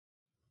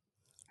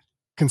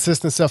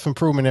Consistent self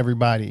improvement,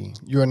 everybody.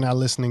 You are now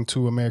listening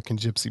to American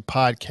Gypsy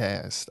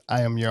Podcast.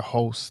 I am your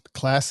host,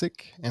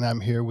 Classic, and I'm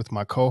here with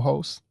my co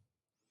host.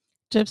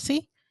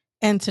 Gypsy.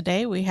 And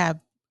today we have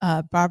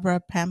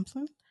Barbara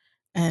Pamplin,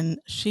 and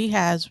she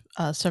has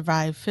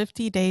survived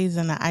 50 days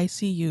in the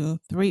ICU,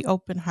 3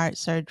 open-heart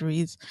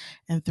surgeries,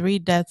 and 3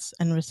 deaths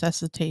in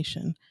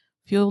resuscitation.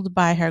 Fueled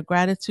by her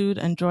gratitude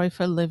and joy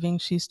for living,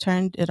 she's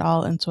turned it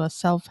all into a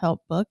self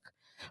help book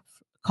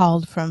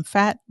called From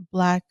Fat,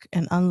 Black,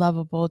 and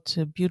Unlovable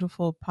to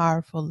Beautiful,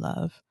 Powerful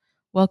Love.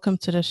 Welcome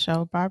to the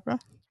show, Barbara.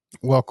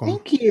 Welcome.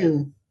 Thank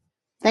you.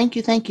 Thank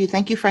you. Thank you.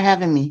 Thank you for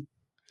having me.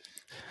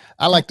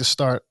 I like to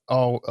start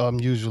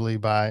usually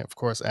by, of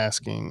course,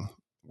 asking,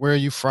 where are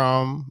you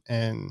from?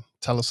 And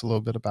tell us a little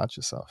bit about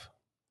yourself.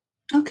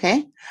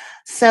 Okay.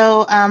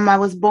 So I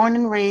was born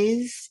and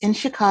raised in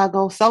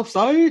Chicago, South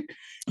Side.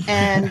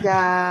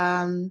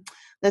 And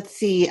let's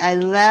see, I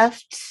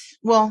left,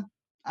 well,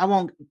 I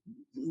won't,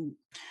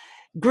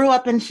 grew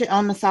up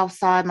on the South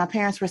Side. My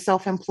parents were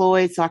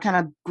self-employed, so I kind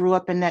of grew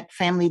up in that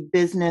family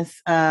business.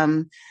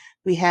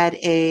 We had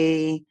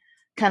a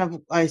kind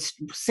of a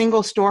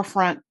single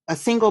storefront, a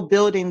single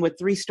building with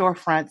 3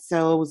 storefronts.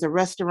 So it was a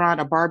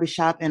restaurant, a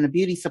barbershop, and a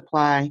beauty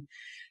supply,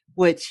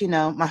 which,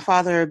 my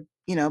father,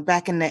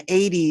 back in the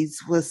 80s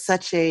was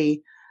such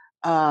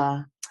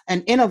an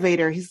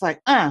innovator. He's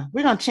like,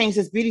 we're going to change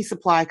this beauty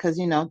supply because,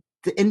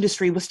 the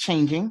industry was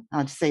changing.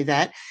 I'll just say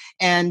that.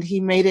 And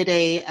he made it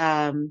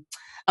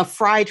a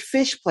fried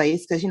fish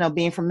place because,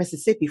 being from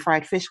Mississippi,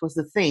 fried fish was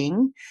the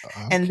thing.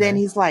 Okay. And then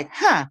he's like,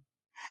 I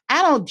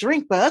don't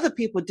drink, but other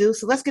people do.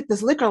 So let's get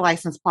this liquor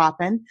license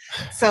popping.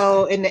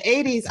 So in the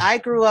 80s, I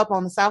grew up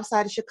on the South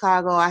Side of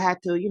Chicago. I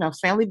had to,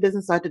 family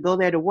business, so I had to go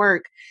there to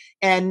work.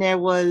 And there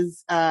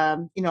was,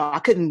 I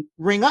couldn't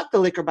ring up the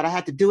liquor, but I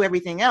had to do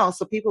everything else.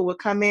 So people would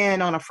come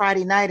in on a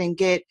Friday night and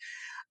get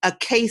a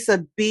case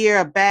of beer,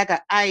 a bag of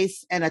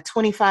ice, and a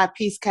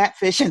 25-piece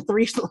catfish and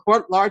 3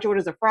 large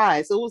orders of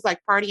fries. So it was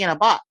like party in a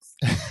box.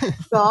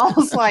 So I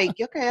was like,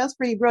 okay, that's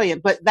pretty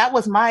brilliant. But that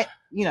was my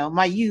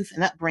youth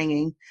and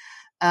upbringing.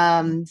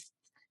 Because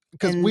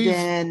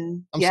I'm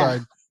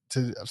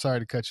sorry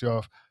to cut you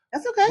off.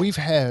 That's okay. We've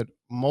had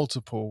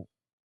multiple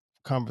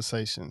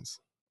conversations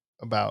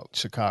about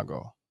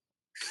Chicago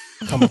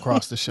come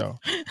across the show,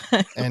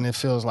 and it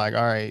feels like,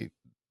 all right,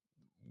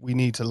 we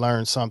need to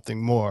learn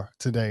something more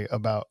today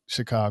about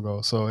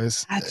Chicago. So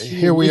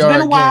here we are. It's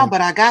been a while, again.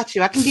 But I got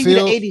you. I can give you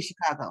the 80s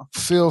Chicago.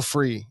 Feel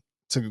free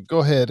to go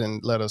ahead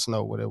and let us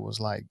know what it was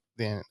like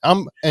then.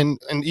 And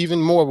even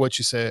more what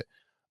you said.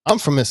 I'm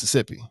from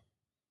Mississippi.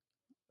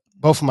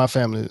 Both of my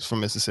family is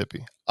from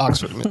Mississippi.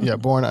 Oxford. Yeah,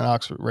 born in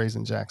Oxford, raised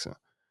in Jackson.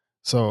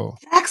 So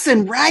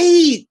Jackson,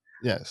 right?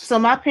 Yes. So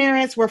my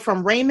parents were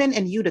from Raymond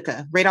and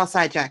Utica, right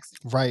outside Jackson.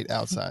 Right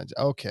outside.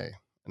 Okay.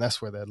 And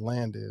that's where that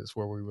land is,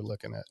 where we were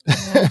looking at.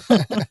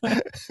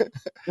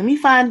 Let me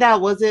find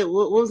out. What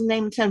was the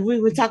name of the town?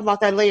 We will talk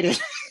about that later.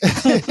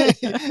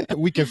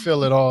 We can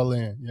fill it all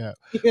in. Yeah.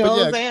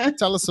 What I'm saying?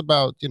 Tell us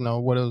about,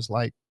 what it was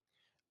like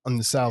on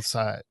the South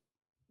Side.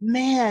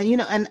 Man,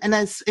 and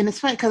it's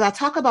funny because I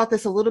talk about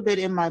this a little bit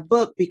in my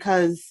book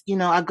because,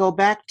 I go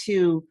back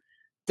to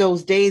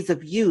those days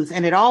of youth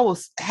and it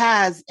always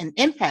has an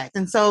impact.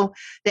 And so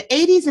the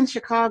 80s in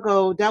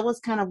Chicago, that was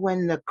kind of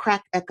when the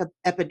crack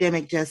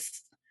epidemic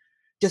just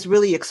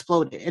really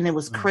exploded and it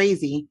was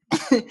crazy.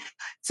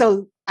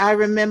 So I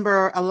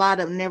remember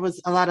there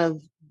was a lot of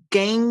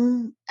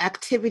gang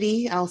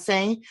activity, I'll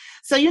say.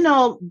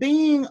 So,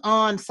 being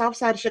on South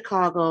Side of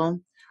Chicago,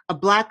 a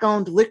Black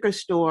owned liquor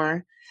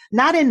store,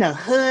 not in the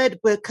hood,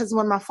 but because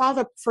when my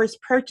father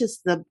first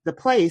purchased the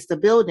place, the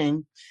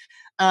building,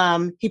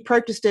 he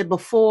purchased it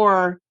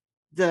before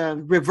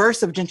the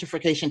reverse of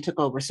gentrification took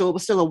over. So it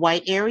was still a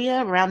white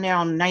area around there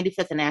on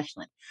 95th and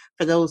Ashland,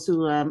 for those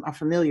who are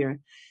familiar.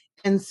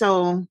 And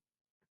so,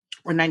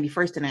 or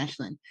 91st and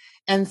Ashland.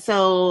 And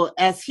so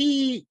as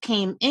he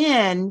came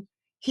in,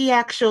 he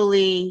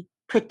actually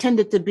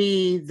pretended to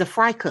be the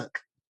fry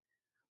cook,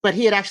 but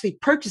he had actually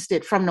purchased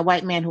it from the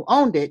white man who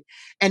owned it.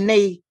 And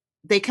they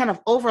kind of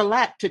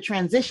overlapped to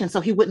transition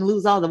so he wouldn't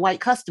lose all the white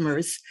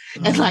customers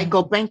and like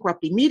go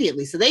bankrupt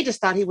immediately. So they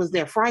just thought he was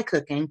there fry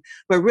cooking,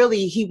 but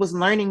really he was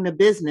learning the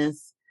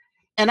business.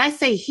 And I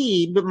say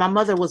he, but my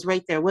mother was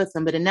right there with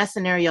him. But in that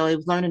scenario, he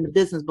was learning the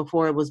business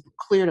before it was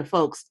clear to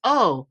folks,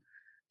 oh,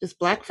 this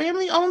Black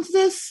family owns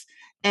this.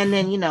 And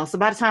then, so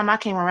by the time I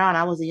came around,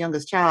 I was the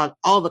youngest child,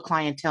 all the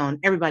clientele and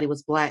everybody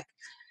was Black.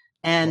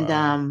 And,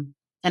 Wow.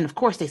 And of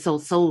course they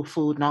sold soul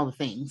food and all the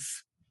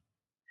things.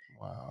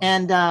 Wow.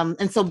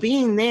 And so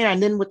being there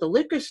and then with the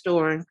liquor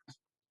store,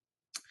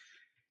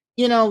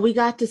 we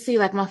got to see,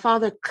 like, my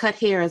father cut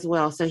hair as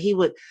well. So he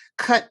would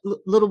cut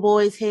little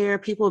boys' hair.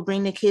 People would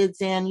bring the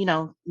kids in,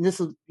 this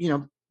was,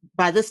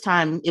 by this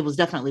time it was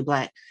definitely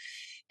Black.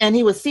 And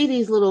he would see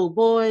these little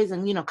boys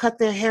and, cut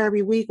their hair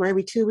every week or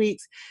every 2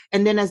 weeks.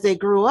 And then as they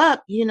grew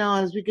up,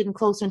 as we're getting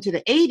closer into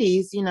the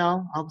 80s,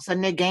 all of a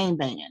sudden they're gang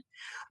banging.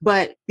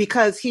 But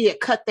because he had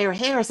cut their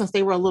hair since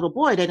they were a little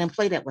boy, they didn't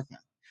play that with him.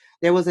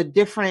 There was a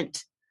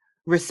different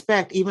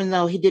respect, even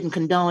though he didn't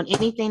condone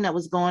anything that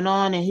was going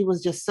on, and he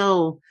was just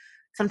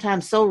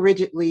sometimes so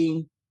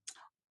rigidly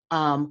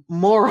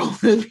moral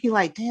to be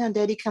like, damn,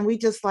 daddy, can we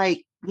just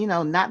like,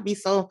 not be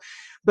so.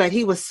 But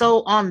he was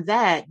so on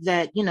that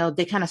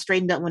they kind of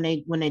straightened up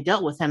when they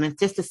dealt with him, and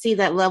just to see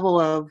that level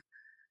of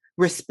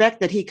respect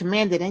that he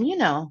commanded. And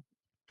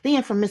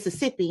being from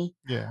Mississippi,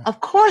 of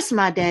course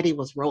my daddy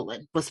was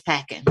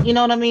packing. You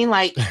know what I mean?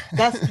 Like,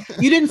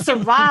 you didn't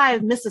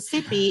survive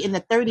Mississippi in the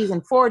 30s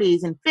and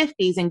 40s and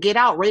 50s and get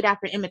out right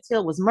after Emmett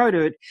Till was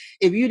murdered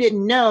if you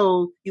didn't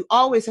know you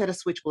always had a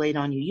switchblade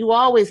on you. You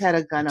always had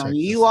a gun on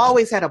you. You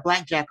always had a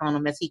blackjack on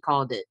him, as he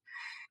called it,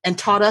 and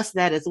taught us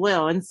that as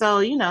well. And so,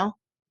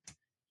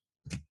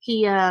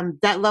 he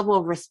that level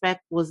of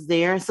respect was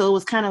there. So it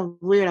was kind of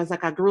weird. I was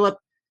like, I grew up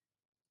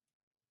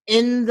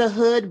in the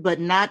hood, but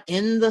not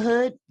in the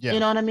hood. You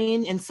know what I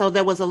mean? And so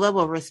there was a level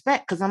of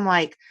respect, because I'm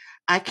like,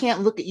 I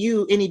can't look at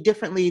you any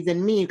differently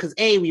than me, because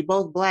A, we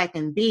both Black,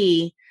 and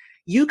B,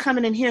 you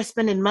coming in here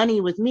spending money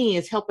with me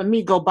is helping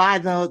me go buy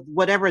the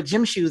whatever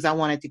gym shoes I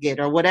wanted to get,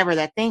 or whatever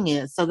that thing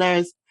is. So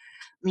there's,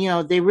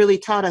 they really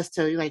taught us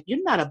to, like,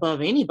 you're not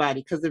above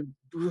anybody, because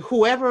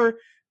whoever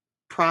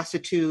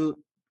prostitute,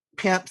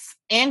 pimps,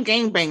 and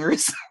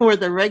gangbangers were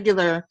the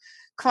regular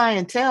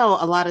clientele,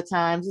 a lot of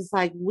times it's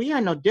like, we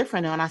are no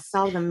different. And I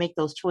saw them make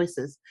those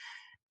choices.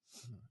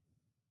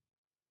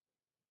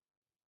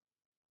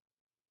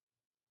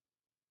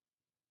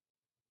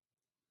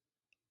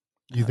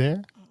 You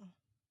there?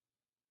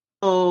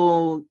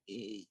 So,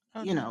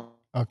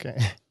 okay.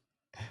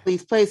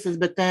 These places,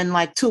 but then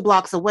like 2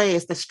 blocks away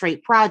is the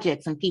straight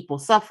projects and people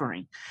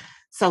suffering.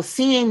 So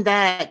seeing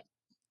that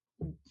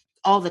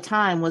all the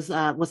time was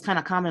kind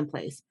of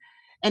commonplace.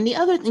 And the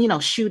other,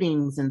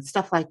 shootings and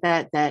stuff like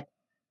that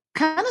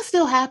kind of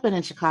still happen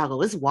in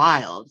Chicago. It's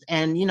wild.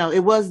 And,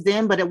 it was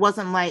then, but it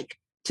wasn't like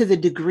to the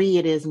degree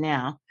it is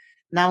now.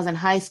 When I was in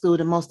high school,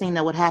 the most thing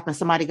that would happen,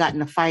 somebody got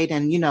in a fight,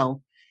 and,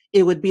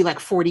 it would be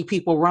like 40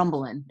 people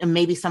rumbling, and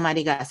maybe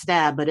somebody got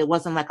stabbed, but it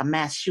wasn't like a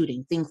mass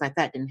shooting. Things like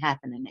that didn't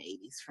happen in the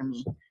 80s for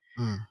me.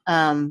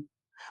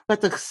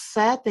 But the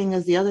sad thing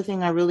is, the other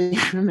thing I really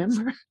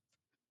remember,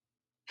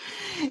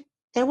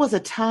 there was a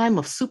time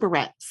of super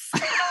rats.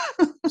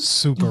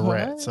 Super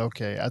rats.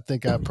 Okay. I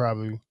think I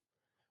probably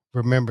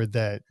remembered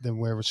that, then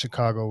wherever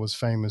Chicago was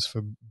famous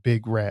for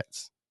big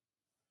rats.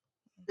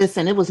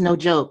 Listen, it was no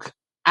joke.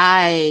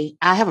 I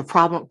have a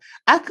problem.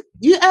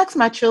 You ask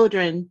my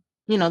children,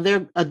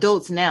 they're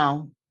adults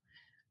now.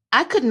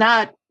 I could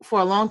not for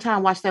a long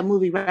time watch that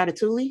movie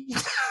Ratatouille.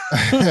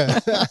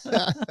 It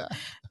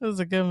was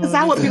a good movie. Because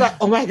I would be like,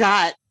 oh my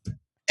God,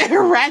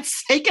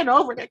 rats taking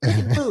over, they're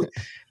cooking food.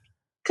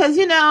 Because,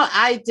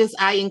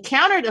 I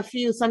encountered a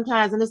few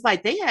sometimes, and it's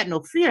like they had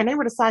no fear, and they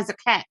were the size of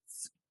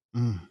cats.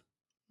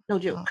 No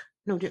joke.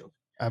 No joke.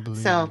 I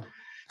believe so.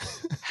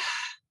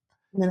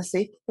 I'm in a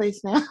safe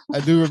place now.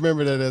 I do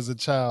remember that as a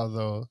child,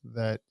 though,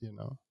 that,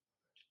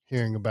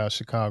 hearing about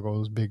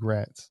Chicago's big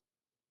rats.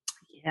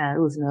 Yeah, it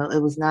was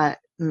not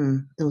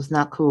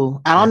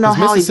cool. I don't know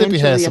how Mississippi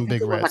has some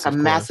big rats. It was like a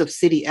massive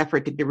city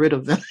effort to get rid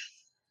of them.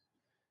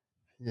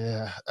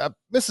 Yeah,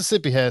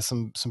 Mississippi has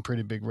some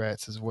pretty big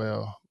rats as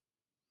well.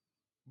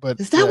 But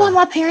is that why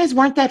my parents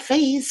weren't that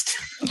phased?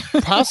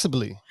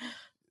 Possibly.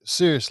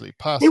 Seriously,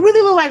 possums. They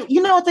really look like,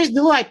 they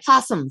look like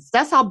possums.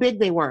 That's how big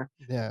they were.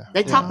 Yeah.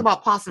 They talked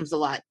about possums a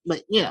lot,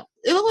 but it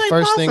looked like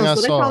first possums. Thing I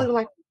so saw, they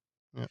like.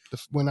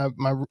 When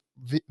my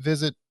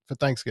visit for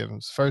Thanksgiving,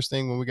 first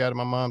thing when we got to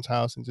my mom's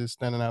house and just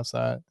standing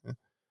outside, and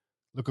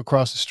look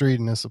across the street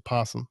and it's a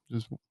possum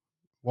just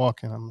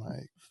walking. I'm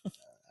like,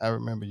 I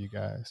remember you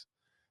guys.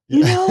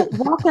 Yeah.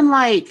 Walking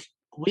like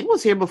we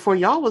was here before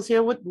y'all was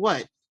here with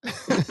what?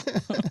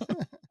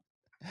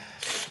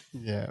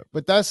 Yeah,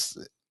 but that's.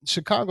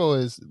 Chicago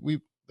is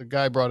the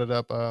guy brought it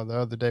up the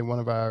other day, one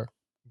of our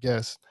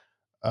guests,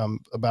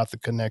 about the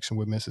connection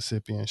with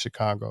Mississippi and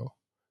Chicago.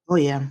 Oh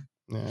yeah.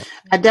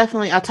 I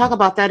talk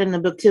about that in the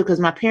book too, because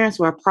my parents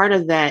were a part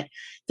of that.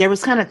 There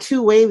was kind of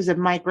 2 waves of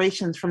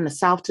migrations from the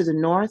south to the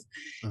north.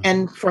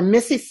 And from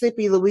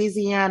Mississippi,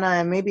 Louisiana,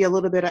 and maybe a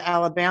little bit of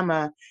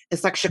Alabama,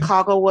 it's like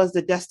Chicago was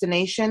the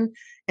destination.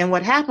 And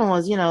what happened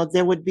was,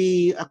 there would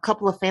be a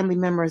couple of family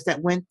members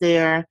that went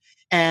there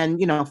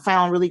and,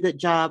 found really good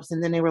jobs.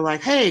 And then they were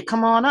like, hey,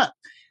 come on up.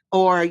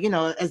 Or,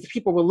 as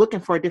people were looking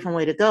for a different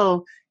way to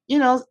go,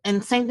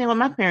 and same thing with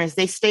my parents.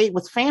 They stayed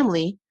with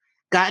family,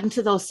 got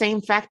into those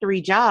same factory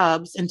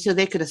jobs until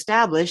they could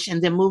establish,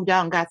 and then moved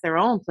out and got their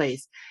own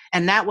place.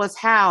 And that was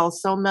how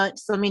so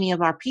many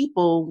of our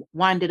people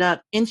winded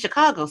up in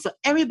Chicago. So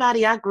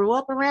everybody I grew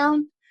up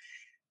around,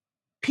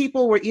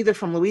 people were either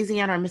from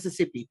Louisiana or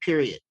Mississippi,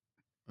 period.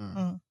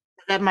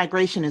 That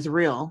migration is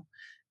real.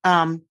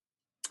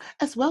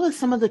 As well as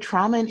some of the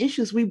trauma and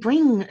issues we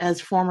bring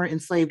as former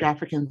enslaved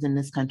Africans in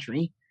this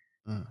country.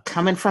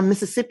 Coming from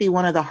Mississippi,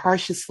 one of the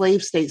harshest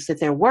slave states that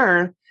there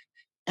were,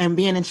 and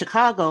being in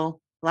Chicago,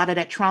 a lot of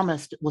that trauma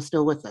was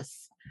still with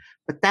us.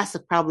 But that's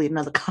probably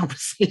another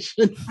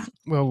conversation.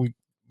 Well,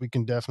 we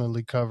can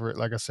definitely cover it.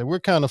 Like I said, we're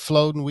kind of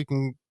floating. We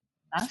can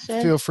Ashe.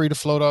 feel free to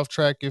float off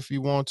track if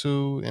you want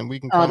to, and we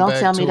can Oh, come don't back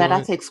tell me that. to I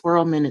it. take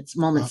squirrel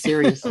moments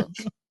serious.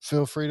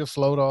 Feel free to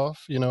float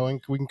off,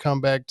 and we can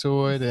come back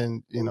to it,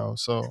 and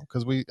so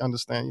because we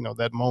understand,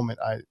 that moment,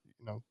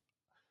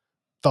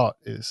 thought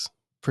is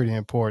pretty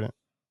important,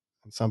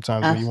 and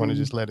sometimes when you want to Ashe.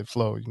 just let it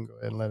flow, you can go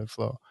ahead and let it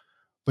flow.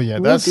 But yeah,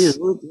 We'll do.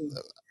 We'll do.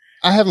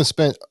 I haven't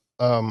spent.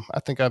 I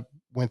think I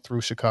went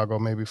through Chicago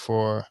maybe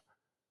for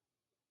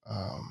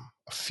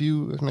a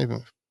few, maybe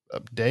a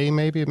day,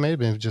 maybe it may have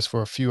been just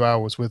for a few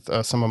hours with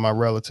some of my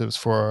relatives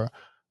for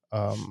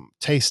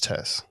taste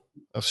tests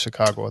of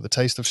Chicago, or the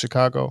Taste of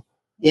Chicago.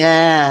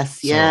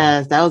 Yes, So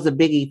yes. That was a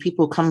biggie.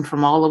 People come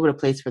from all over the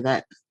place for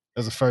that. it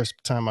was the first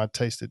time I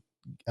tasted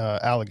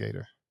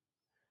alligator.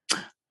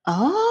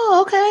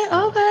 Oh, okay,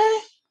 Yeah. okay.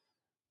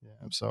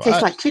 Yeah, so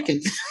Tastes like chicken.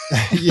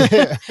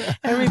 yeah,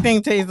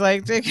 Everything tastes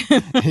like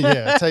chicken.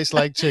 yeah, it tastes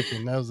like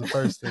chicken. That was the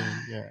first thing.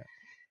 Yeah.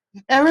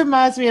 That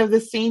reminds me of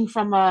the scene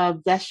from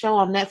that show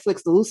on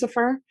Netflix,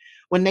 Lucifer,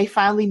 when they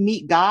finally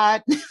meet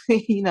God. Of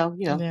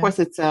Yeah. course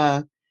it's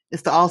the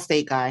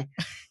Allstate guy.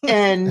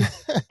 And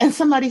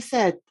somebody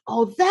said,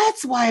 "Oh,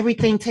 that's why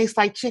everything tastes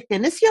like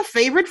chicken. It's your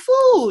favorite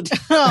food."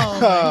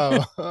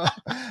 Oh, Oh,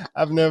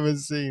 I've never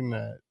seen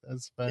that.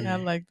 That's funny. I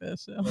like that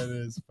show. That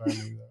is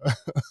funny though.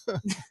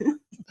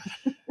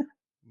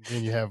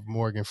 Then you have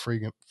Morgan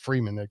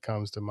Freeman that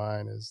comes to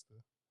mind as the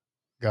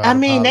God I of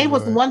mean, they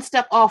was Hollywood. one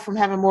step off from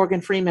having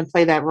Morgan Freeman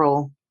play that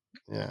role.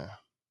 Yeah.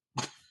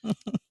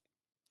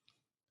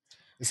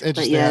 It's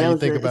interesting yeah, how that you was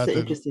think it's about an the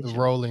interesting the show.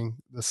 rolling,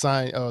 the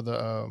sign, or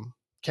the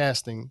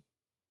casting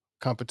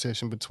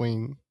competition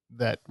between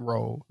that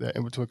role, that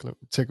in particular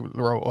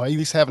role, or at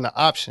least having an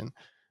option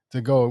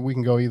to go. We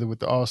can go either with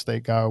the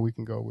Allstate guy, or we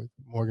can go with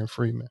Morgan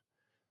Freeman,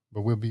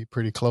 but we'll be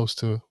pretty close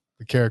to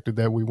the character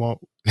that we want.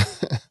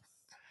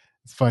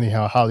 It's funny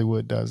how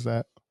Hollywood does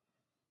that.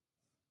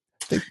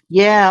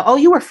 Yeah. Oh,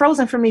 you were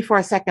frozen for me for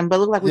a second,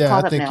 but look like we Yeah, I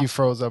caught up think now. you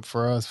froze up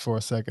for us for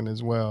a second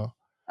as well.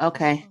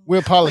 Okay. We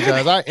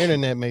apologize. Our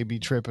internet may be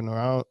tripping,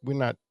 or we're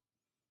not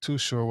too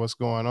sure what's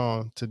going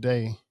on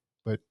today.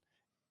 But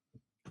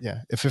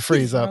yeah, if it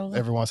frees up rolling.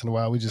 every once in a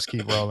while, we just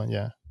keep rolling.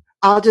 Yeah.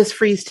 I'll just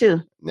freeze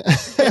too. And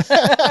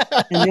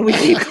then we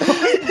keep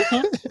going.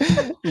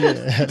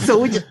 Yeah. So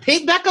we just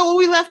pick back up where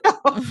we left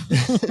off.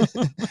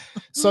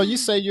 So you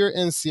say you're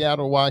in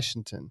Seattle,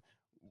 Washington.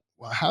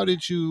 Well, how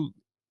did you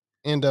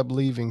end up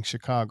leaving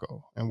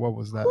Chicago, and what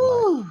was that like?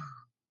 Whew,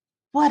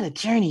 what a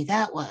journey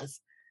that was.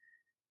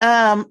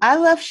 I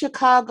left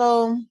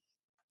Chicago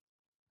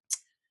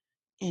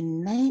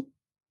in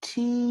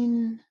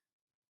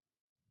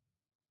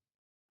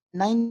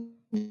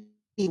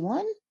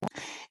 1991.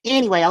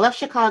 Anyway, I left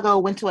Chicago,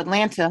 went to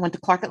Atlanta, went to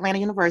Clark Atlanta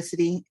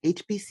University,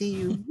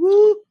 HBCU.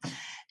 Woo.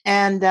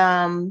 And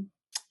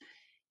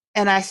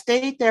I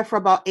stayed there for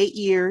about 8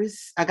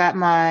 years. I got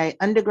my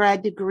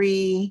undergrad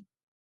degree,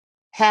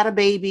 had a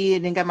baby,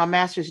 and then got my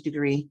master's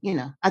degree.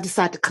 I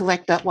decided to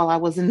collect up while I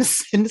was in the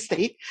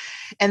state.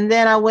 And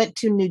then I went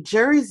to New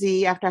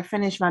Jersey after I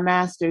finished my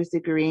master's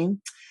degree.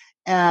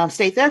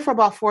 Stayed there for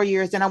about 4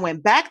 years. Then I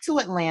went back to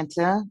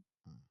Atlanta.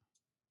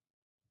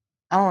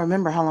 I don't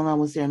remember how long I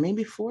was there,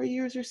 maybe 4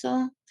 years or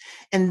so,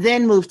 and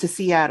then moved to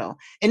Seattle.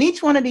 And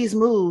each one of these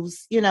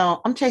moves,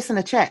 I'm chasing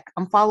a check.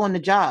 I'm following the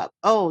job.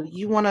 Oh,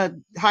 you want to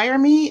hire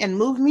me and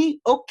move me?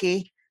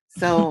 Okay.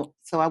 So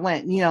I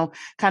went,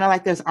 kind of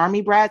like those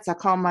army brats. I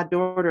call my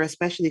daughter,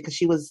 especially because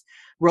she was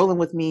rolling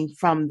with me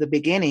from the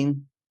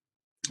beginning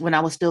when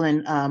I was still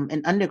in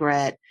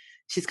undergrad.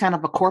 She's kind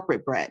of a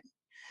corporate brat,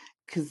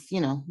 because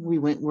we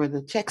went where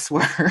the checks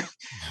were,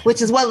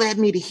 which is what led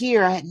me to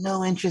here. I had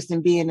no interest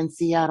in being in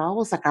Seattle. I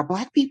was like, are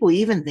Black people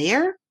even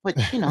there? But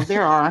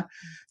there are,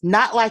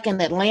 not like in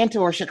Atlanta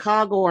or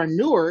Chicago or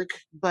Newark,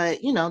 but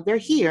they're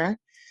here.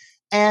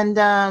 And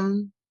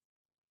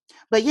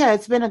but yeah,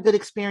 it's been a good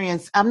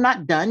experience. I'm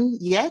not done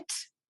yet.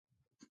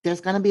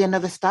 There's going to be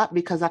another stop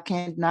because I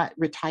can't not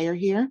retire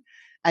here.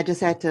 I just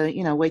had to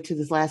wait till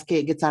this last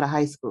kid gets out of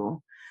high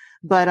school.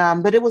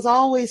 But it was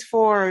always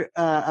for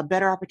a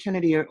better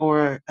opportunity,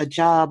 or a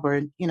job,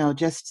 or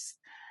just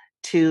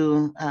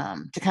to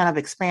kind of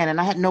expand.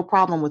 And I had no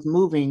problem with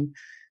moving.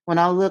 When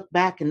I look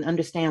back and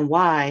understand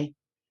why,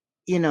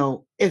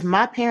 if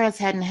my parents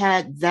hadn't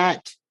had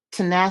that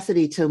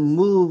tenacity to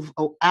move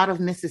out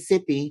of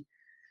Mississippi,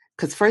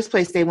 because first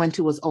place they went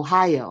to was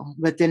Ohio,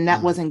 but then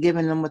that wasn't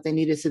giving them what they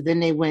needed. So then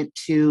they went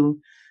to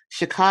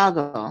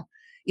Chicago.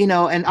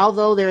 And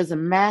although there's a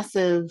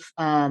massive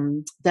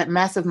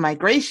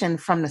migration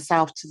from the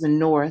South to the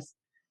North,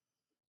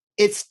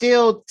 it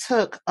still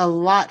took a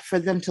lot for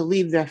them to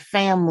leave their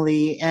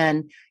family.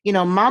 And,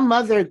 my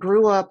mother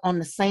grew up on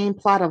the same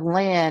plot of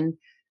land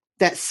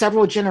that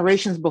several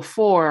generations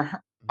before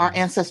our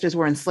ancestors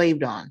were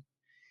enslaved on.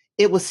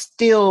 It was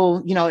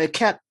still,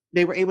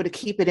 they were able to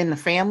keep it in the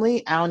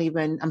family.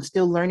 I'm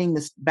still learning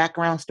this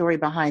background story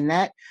behind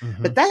that.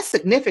 But that's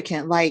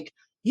significant. Like,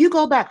 you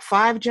go back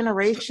 5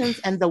 generations,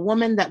 and the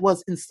woman that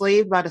was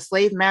enslaved by the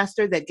slave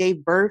master that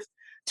gave birth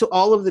to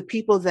all of the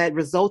people that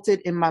resulted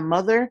in my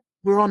mother,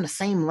 we're on the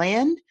same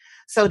land.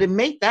 So to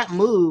make that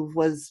move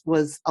was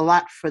a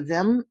lot for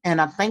them, and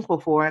I'm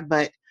thankful for it.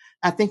 But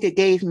I think it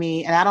gave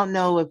me, and I don't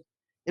know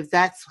if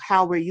that's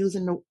how we're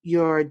using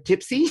your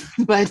gypsy,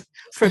 but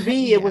for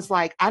me, it Yeah. was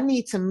like I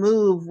need to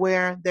move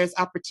where there's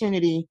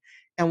opportunity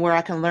and where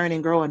I can learn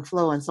and grow and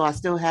flow. And so I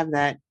still have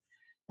that.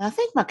 And I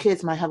think my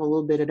kids might have a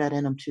little bit of that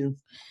in them too.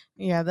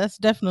 Yeah, that's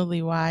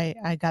definitely why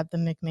I got the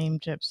nickname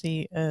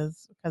Gypsy,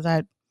 is because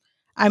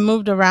I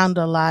moved around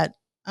a lot.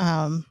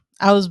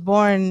 I was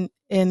born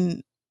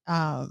in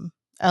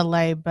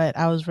LA, but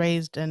I was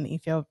raised in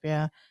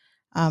Ethiopia.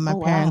 My Oh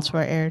wow. parents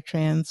were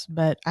Eritreans,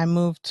 but I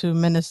moved to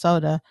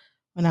Minnesota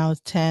when I was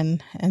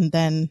 10 and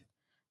then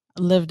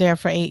lived there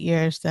for 8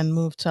 years, then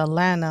moved to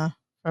Atlanta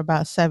for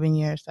about 7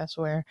 years. That's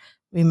where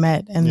we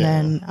met. And Yeah.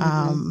 then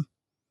Mhm.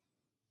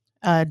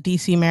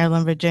 DC,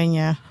 Maryland,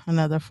 Virginia,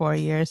 another 4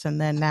 years. And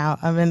then now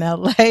I'm in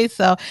LA.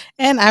 So,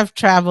 and I've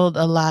traveled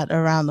a lot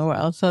around the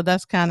world. So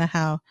that's kind of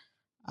how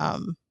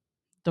um,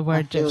 the I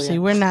word feel gypsy.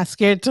 you. We're not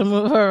scared to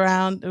move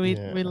around. We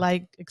Yeah.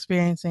 like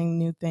experiencing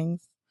new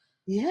things.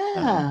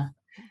 Yeah.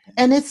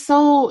 And it's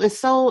so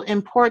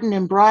important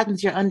and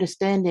broadens your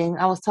understanding.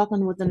 I was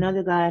talking with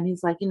another guy and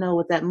he's like,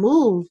 with that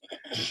move,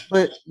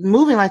 but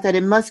moving like that,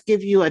 it must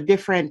give you a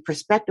different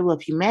perspective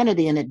of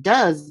humanity. And it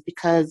does,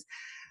 because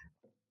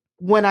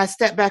when I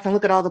step back and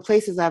look at all the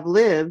places I've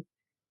lived,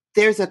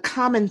 there's a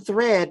common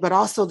thread, but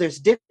also there's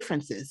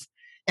differences.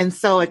 And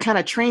so it kind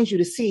of trains you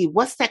to see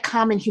what's that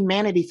common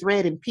humanity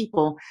thread in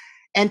people.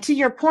 And to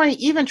your point,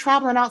 even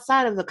traveling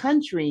outside of the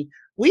country,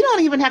 we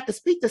don't even have to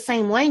speak the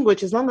same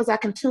language as long as I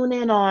can tune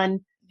in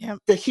on Yep.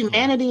 the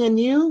humanity in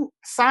you,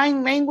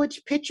 sign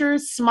language,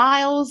 pictures,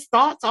 smiles,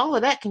 thoughts, all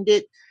of that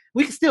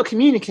we can still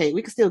communicate.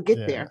 We can still get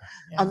Yeah. there.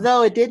 Yeah.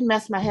 Although it did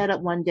mess my head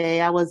up one day.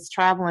 I was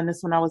traveling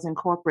this when I was in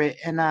corporate,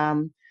 and I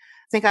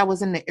think I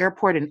was in the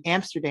airport in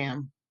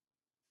Amsterdam,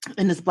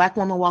 and this Black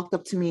woman walked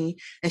up to me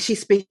and she's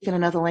speaking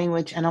another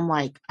language, and I'm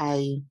like,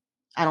 I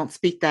don't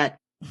speak that.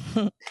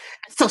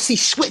 So she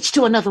switched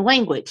to another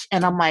language,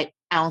 and I'm like,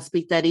 I don't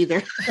speak that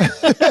either.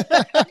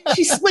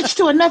 She switched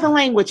to another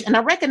language, and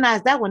I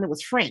recognized that one, it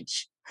was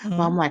French.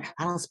 But I'm like,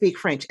 I don't speak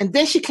French. And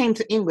then she came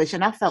to English,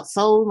 and I felt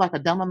so like a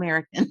dumb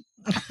American.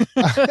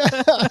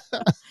 I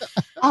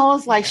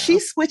was like, Yeah.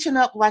 she's switching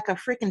up like a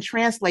freaking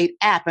translate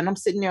app, and I'm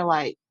sitting there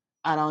like,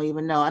 I don't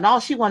even know. And all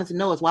she wanted to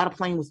know is why the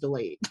plane was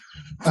delayed.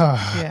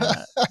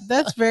 Yeah,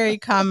 that's very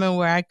common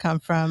where I come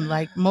from.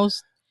 Like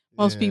most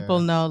people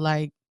Yeah. know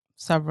like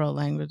several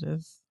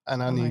languages.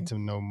 And I I'm need like, to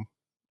know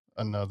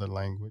another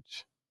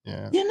language.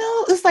 Yeah.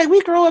 It's like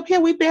we grow up here,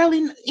 we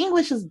barely,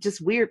 English is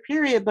just weird,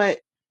 period. But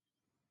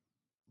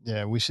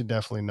Yeah, we should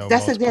definitely know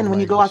that's multiple again, when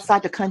you go languages.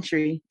 outside the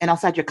country and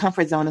outside your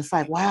comfort zone, it's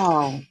like,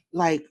 wow,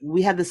 like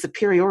we have the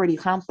superiority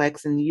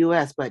complex in the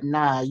US, but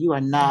nah, you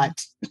are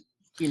not,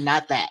 you're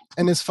not that.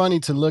 And it's funny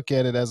to look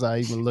at it as I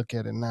even look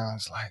at it now.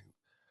 It's like,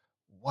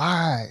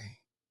 why?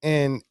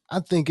 And I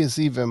think it's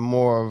even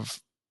more of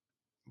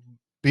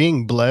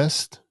being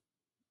blessed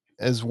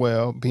as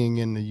well, being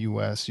in the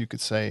US. You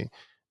could say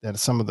that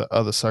some of the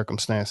other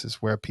circumstances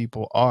where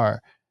people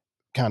are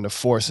kind of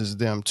forces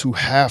them to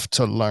have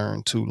to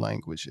learn two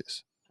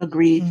languages.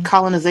 Agreed. Mhm.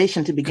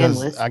 Colonization to begin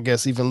Because with. I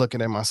guess even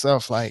looking at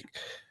myself, like,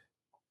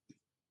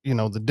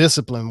 the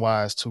discipline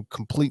wise to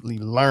completely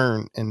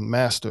learn and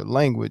master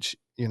language,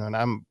 and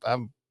I'm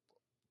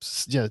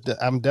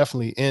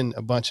definitely in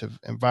a bunch of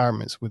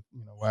environments with,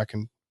 where I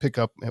can pick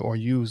up or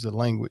use the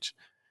language,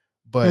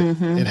 but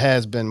Mm-hmm. it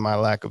has been my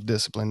lack of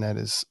discipline that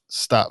has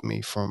stopped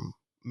me from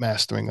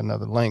mastering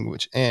another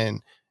language.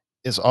 And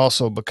it's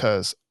also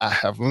because I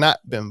have not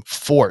been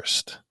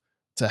forced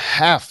to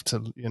have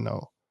to,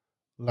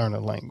 learn a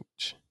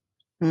language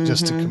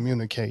just to Mm-hmm.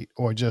 communicate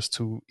or just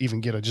to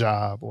even get a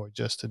job or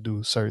just to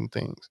do certain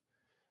things.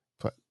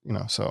 But,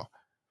 so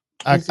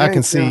It's I very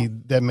can true. see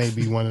that may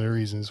be one of the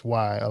reasons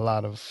why a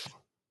lot of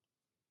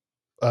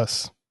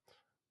us,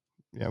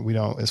 we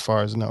don't, as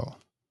far as know.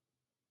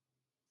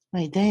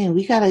 Like, dang,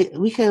 we could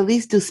at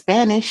least do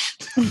Spanish.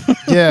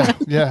 Yeah,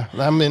 yeah.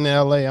 I'm in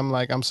LA. I'm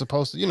like, I'm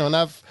supposed to, and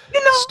I've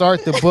You know,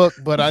 start the book,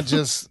 but I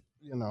just,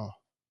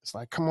 it's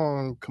like, come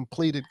on,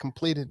 complete it.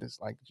 It's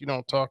like you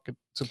don't talk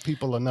to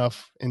people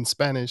enough in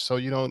Spanish, so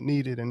you don't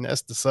need it, and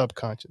that's the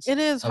subconscious. it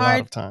is A lot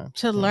hard of times.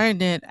 to Yeah.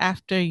 learn it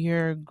after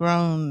you're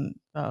grown,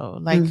 though.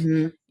 Like,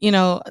 mm-hmm.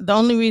 the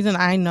only reason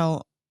I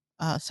know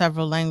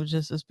several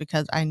languages is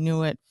because I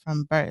knew it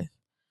from birth.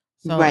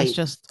 So it's Right.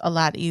 just a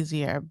lot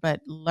easier.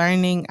 But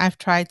learning, I've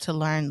tried to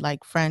learn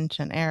like French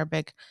and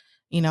Arabic,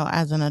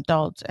 as an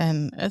adult,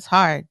 and it's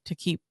hard to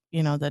keep,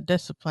 the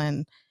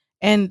discipline.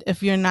 And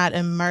if you're not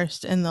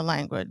immersed in the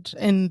language,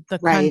 in the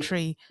Right.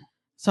 country.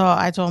 So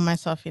I told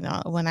myself,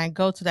 when I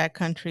go to that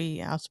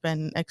country, I'll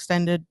spend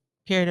extended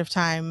period of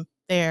time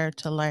there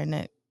to learn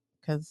it,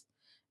 because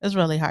it's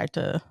really hard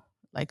to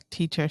like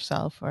teach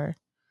yourself or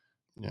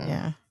Yeah.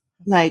 yeah.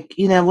 Like,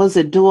 was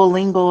it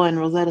Duolingo and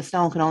Rosetta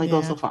Stone can only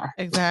go so Yeah, far.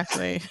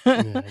 exactly.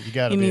 Yeah. You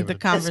got to You be need able the to speak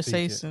it.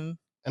 conversation.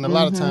 And a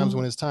lot of Mm-hmm. times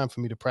when it's time for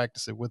me to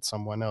practice it with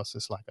someone else,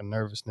 it's like a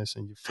nervousness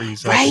and you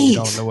freeze up and you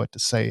don't know Right. what to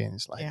say. And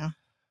it's like, Yeah.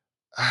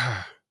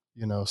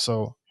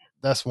 so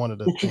that's one of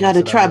the But you got things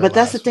to that I try. But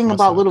that's the realized thing once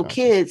about I little come to.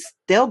 kids;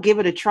 they'll give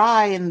it a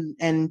try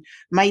and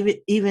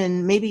maybe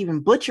even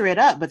butcher it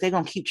up. But they're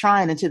gonna keep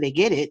trying until they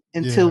get it,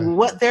 until Yeah.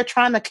 what they're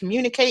trying to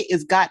communicate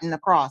is gotten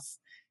across,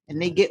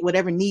 and they Yeah. get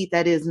whatever need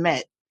that is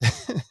met.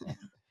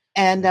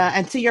 And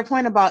to your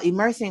point about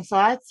immersing, so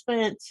I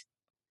spent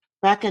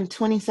back in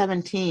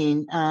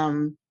 2017,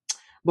 right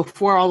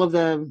before all of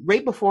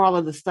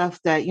the stuff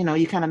that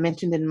you kind of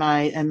mentioned in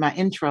my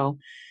intro.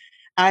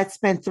 I had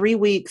spent 3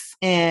 weeks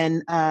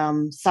in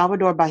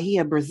Salvador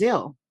Bahia,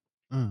 Brazil.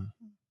 Mm.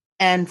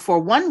 And for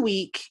 1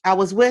 week,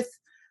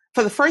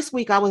 for the first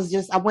week, I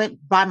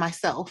went by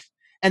myself.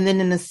 And then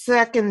in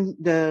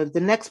the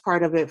next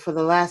part of it, for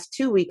the last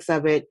 2 weeks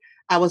of it,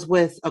 I was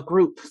with a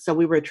group. So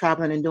we were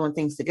traveling and doing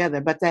things together.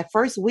 But that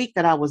first week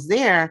that I was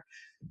there,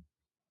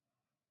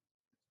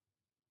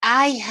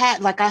 I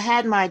had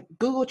my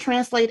Google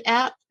Translate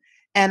app,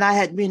 and I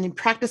had been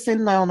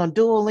practicing on a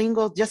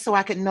Duolingo just so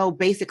I could know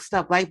basic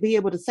stuff, like be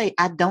able to say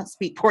I don't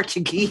speak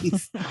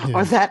Portuguese or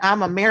Yeah. that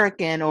I'm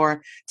American,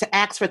 or to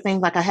ask for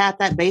things like I had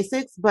that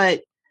basics.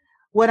 But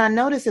what I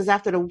noticed is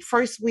after the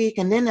first week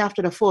and then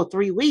after the full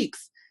 3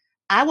 weeks,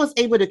 I was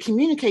able to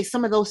communicate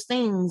some of those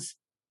things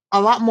a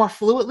lot more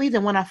fluidly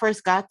than when I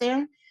first got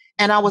there.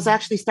 And I was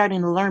actually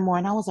starting to learn more.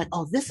 And I was like,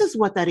 oh, this is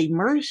what that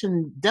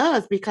immersion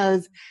does,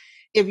 because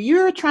if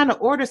you're trying to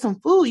order some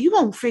food, you're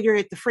going to figure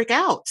it the frick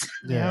out.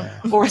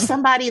 Yeah. Or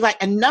somebody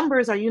and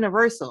numbers are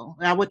universal.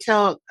 And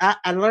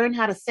I learned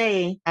how to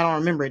say, I don't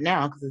remember it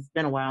now because it's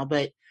been a while,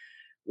 but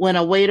when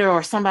a waiter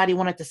or somebody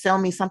wanted to sell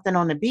me something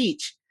on the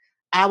beach,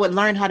 I would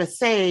learn how to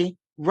say,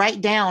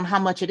 write down how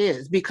much it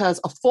is,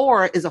 because a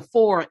 4 is a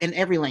 4 in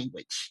every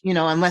language,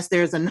 unless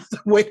there's another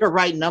way to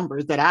write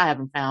numbers that I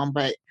haven't found,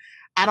 but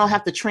I don't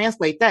have to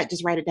translate that.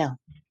 Just write it down.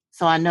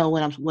 So I know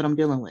what I'm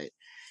dealing with.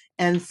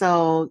 And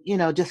so,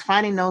 just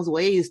finding those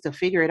ways to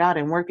figure it out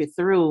and work it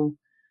through,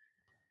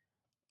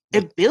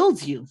 it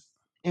builds you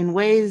in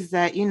ways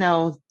that,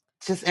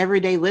 just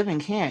everyday living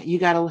can't. You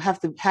got to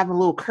have a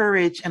little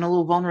courage and a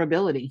little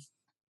vulnerability.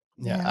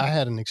 Yeah. I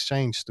had an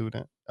exchange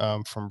student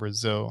from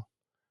Brazil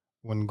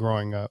when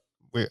growing up.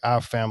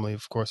 Our family,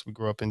 of course, we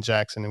grew up in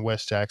Jackson and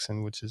West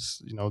Jackson, which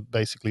is,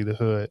 basically the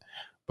hood.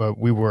 But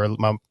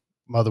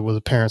my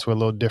parents were a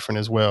little different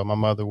as well. My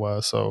mother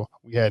was. So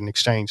we had an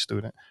exchange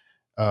student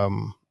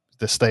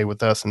to stay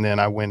with us. And then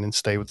I went and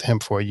stayed with him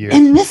for a year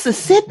In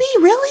Mississippi,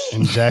 really?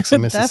 in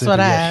Jackson, That's Mississippi. what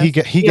I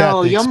Yeah. He asked.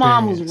 got the Your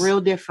mom was experience.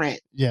 real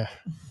different. Yeah.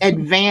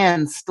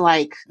 Advanced,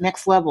 like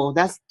next level.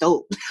 That's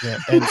dope. Yeah.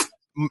 And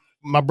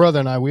my brother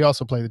and I, we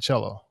also play the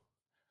cello.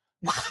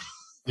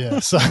 Yeah.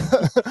 So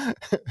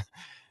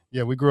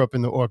yeah, we grew up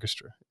in the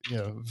orchestra.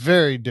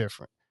 Very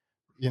different.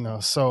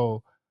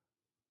 So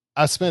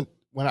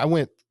when I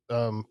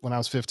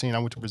was 15, I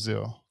went to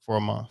Brazil for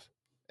a month,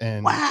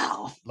 and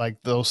Wow.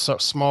 like those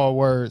small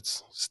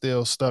words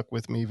still stuck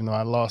with me, even though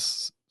I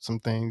lost some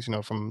things,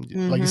 from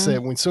like you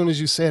said, as soon as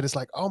you said, it's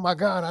like, oh my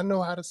God, I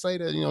know how to say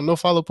that, no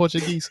falo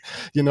Portuguese,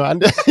 yeah,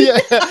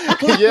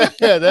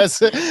 that's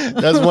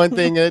one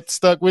thing that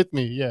stuck with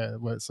me. Yeah.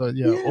 But so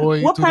yeah.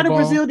 Oi, What part of tudo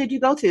bom. Brazil did you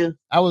go to?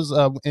 I was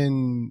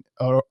in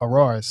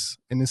Araras,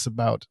 and it's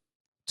about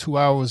 2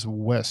 hours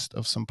west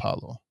of São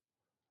Paulo.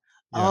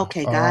 Yeah,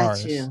 Okay, got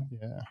Araras. you.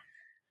 Yeah.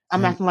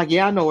 I'm And acting like,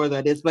 I know where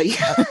that is, but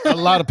yeah. a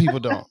lot of people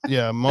don't.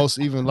 Yeah,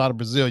 even a lot of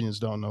Brazilians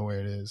don't know where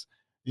it is.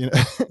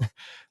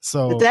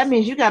 So But that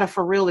means you got a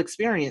for real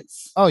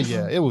experience. oh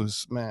yeah, it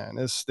was, man.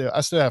 I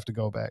still have to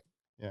go back.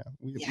 Yeah,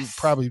 we're Yes.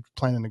 probably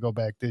planning to go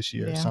back this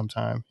year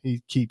sometime.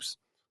 He keeps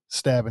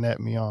stabbing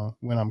at me on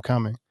when I'm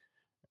coming,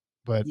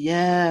 but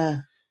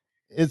Yeah.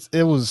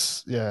 it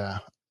was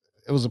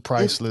a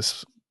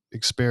priceless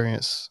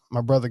experience.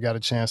 My brother got a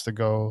chance to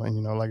go,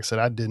 and like I said,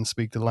 I didn't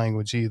speak the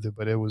language either,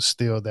 but it was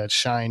still that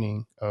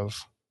shining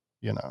of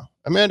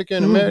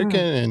American,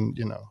 and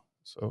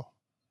so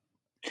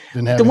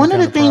didn't have any One of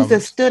kind the of things that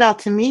problems. stood out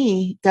to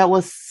me that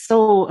was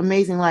so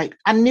amazing, like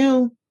I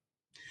knew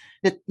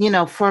that,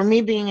 for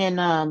me being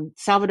in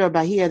Salvador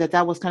Bahia,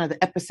 that was kind of the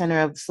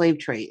epicenter of the slave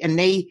trade. And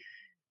they,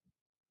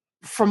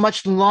 for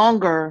much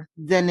longer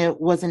than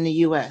it was in the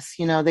US,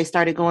 they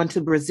started going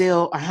to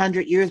Brazil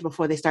 100 years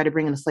before they started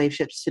bringing the slave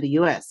ships to the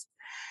US.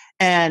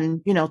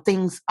 And,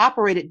 things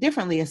operated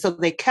differently. And so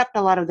they kept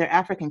a lot of their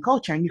African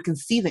culture, and you can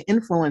see the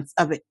influence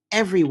of it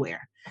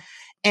everywhere.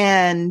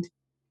 And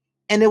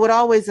it would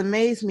always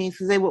amaze me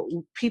because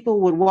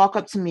people would walk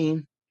up to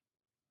me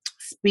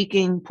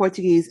speaking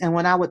Portuguese, and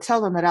when I would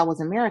tell them that I was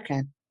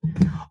American,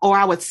 or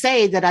I would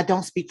say that I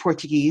don't speak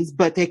Portuguese,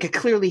 but they could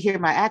clearly hear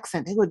my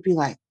accent, they would be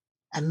like,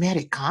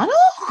 Americano?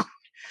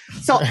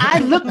 So I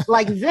looked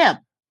like them.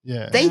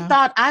 Yeah. They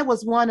thought I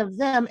was one of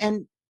them,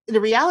 and the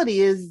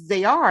reality is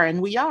they are,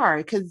 and we are,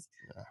 because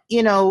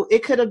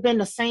it could have been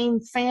the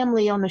same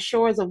family on the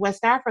shores of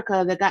West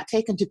Africa that got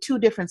taken to 2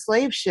 different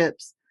slave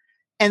ships.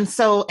 And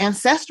so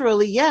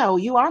ancestrally,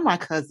 you are my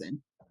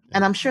cousin.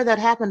 And I'm sure that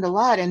happened a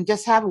lot. And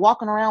just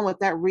walking around with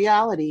that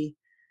reality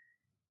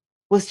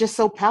was just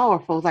so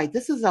powerful. Like,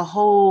 this is a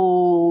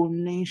whole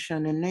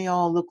nation and they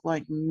all look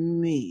like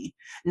me.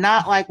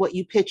 Not like what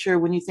you picture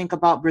when you think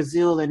about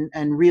Brazil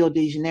and Rio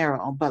de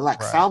Janeiro, but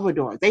like Right.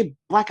 Salvador. They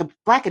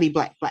blackety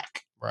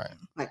black. Right.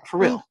 Like, for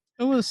real.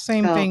 It was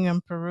same So, thing in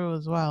Peru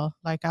as well.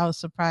 Like, I was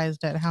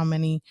surprised at how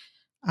many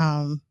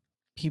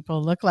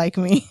people look like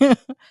me.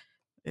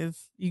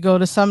 You go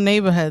to some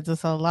neighborhoods,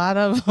 it's a lot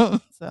of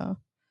them. So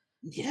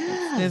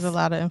there's a yes.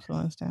 lot of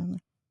influence down there.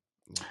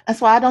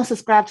 That's why I don't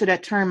subscribe to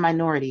that term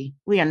minority.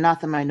 We are not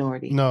the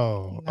minority.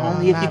 No.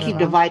 Only if you not at keep all.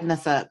 dividing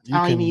us up. You I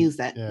don't even can- use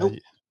that. Yeah, Nope.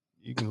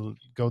 you can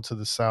go to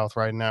the South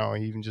right now or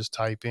even just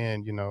type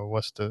in,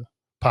 what's the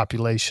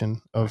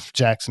population of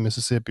Jackson,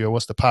 Mississippi, or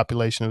what's the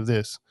population of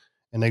this?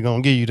 And they're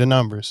going to give you the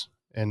numbers.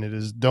 And it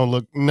is don't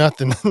look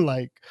nothing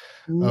like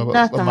a Nothing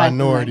like the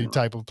minority minority.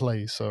 type of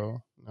place.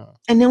 So, no.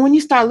 And then when you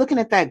start looking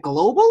at that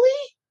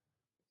globally,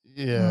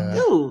 Yeah.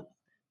 dude,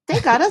 they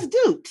got us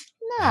duped.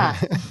 Nah.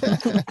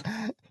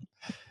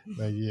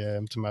 But yeah,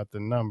 I'm talking about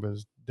the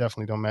numbers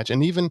definitely don't match.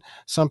 And even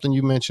something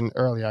you mentioned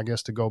earlier, I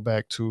guess, to go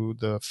back to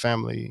the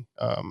family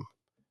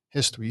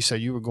history. You said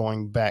you were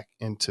going back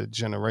into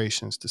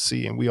generations to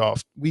see, and we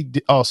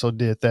also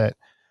did that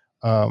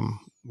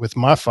with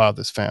my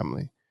father's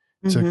family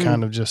to Mhm.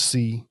 kind of just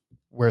see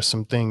where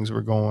some things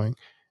were going.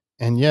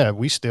 And yeah,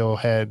 we still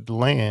had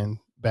land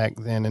back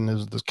then, and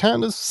there's this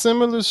kind of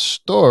similar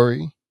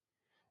story,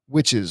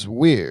 which is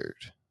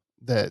weird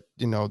that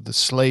the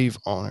slave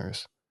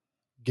owners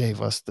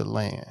gave us the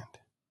land,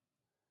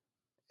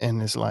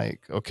 and it's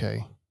like,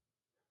 okay,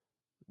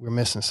 we're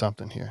missing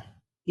something here.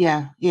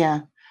 Yeah.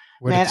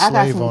 Where Man, did the I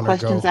got slave some owner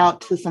questions go? out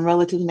to some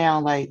relatives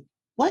now. Like,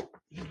 what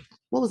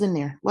was in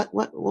there? What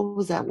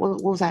was that?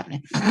 What was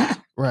happening?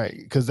 Right,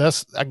 because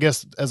that's, I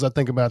guess, as I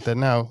think about that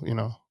now,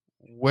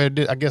 where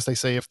did, I guess they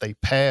say if the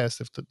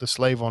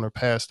slave owner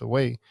passed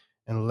away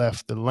and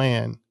left the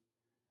land,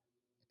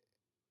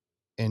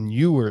 and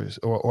you were,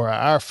 or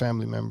our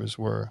family members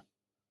were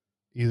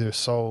either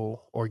sold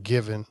or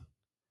given,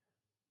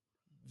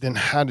 then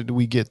how did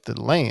we get the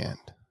land?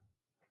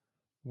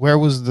 Where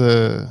was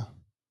the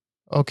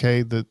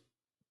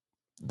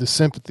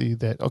sympathy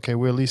that, okay,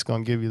 we're at least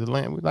going to give you the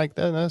land? We like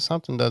that.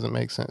 Something doesn't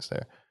make sense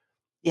there.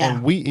 Yeah.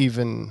 And we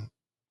even,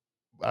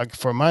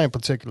 for my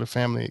particular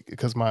family,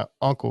 because my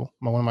uncle,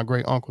 one of my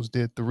great uncles,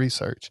 did the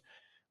research,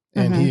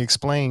 and he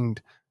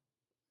explained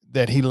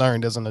that he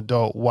learned as an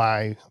adult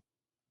why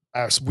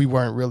we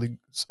weren't really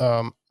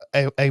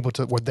able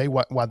to,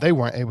 why they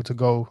weren't able to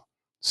go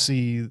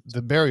see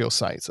the burial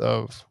sites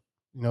of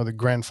the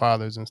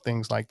grandfathers and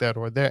things like that,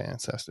 or their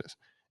ancestors,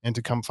 and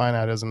to come find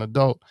out as an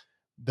adult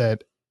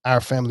that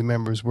our family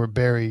members were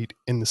buried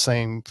in the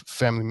same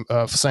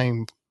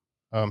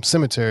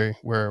cemetery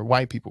where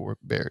white people were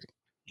buried.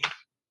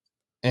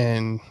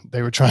 And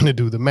they were trying to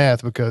do the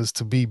math, because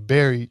to be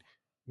buried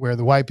where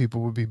the white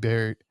people would be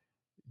buried,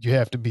 you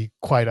have to be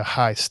quite a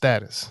high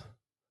status.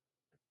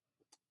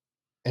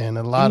 And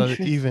a lot of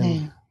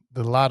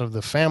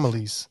the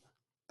families,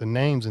 the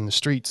names in the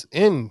streets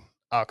in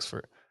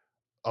Oxford,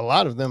 a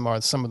lot of them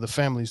are some of the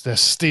families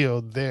that's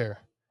still there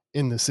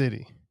in the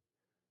city.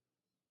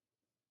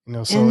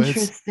 So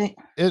Interesting.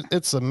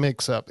 it's a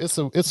mix up. It's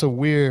a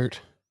weird.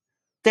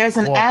 There's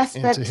an walk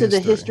aspect into to the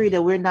history. history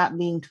that we're not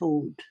being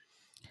told.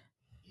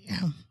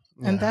 Yeah.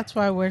 And that's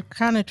why we're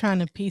kind of trying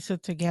to piece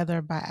it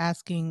together by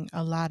asking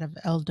a lot of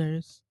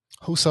elders.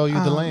 Who sold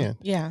you the land?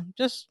 Yeah,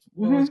 just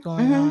what was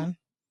going on.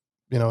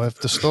 If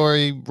the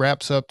story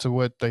wraps up to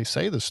what they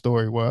say the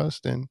story was,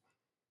 then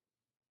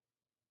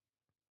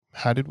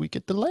how did we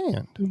get the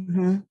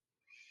land?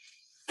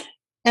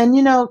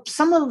 And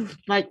some of,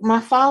 like, my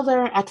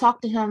father, I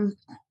talked to him,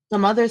 the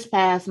mother's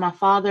passed. My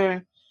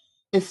father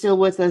is still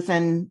with us,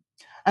 and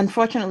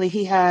unfortunately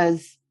he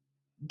has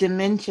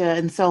dementia.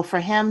 And so for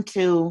him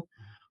to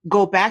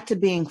go back to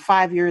being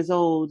 5 years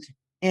old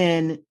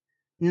in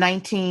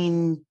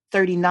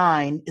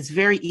 1939 is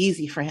very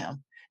easy for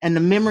him, and the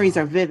memories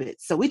are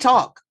vivid. So we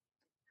talk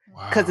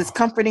because it's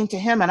comforting to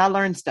him, and I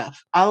learned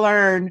stuff. I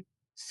learned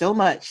so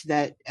much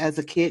that as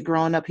a kid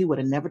growing up, he would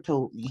have never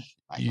told me,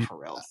 like,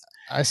 for real.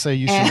 I say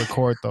you should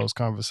record those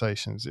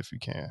conversations if you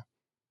can.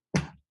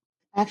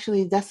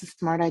 Actually, that's a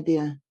smart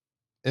idea.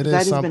 It is I've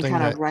just something been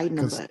kind that, of writing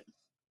them, but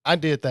I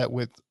did that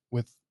with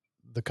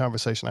the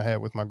conversation I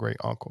had with my great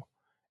uncle,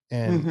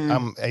 and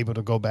I'm able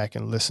to go back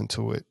and listen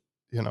to it,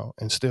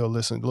 and still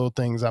listen. Little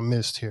things I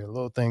missed here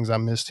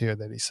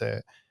that he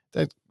said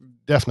that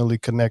definitely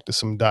connected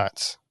some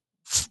dots.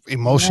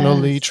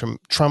 Emotionally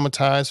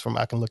traumatized from,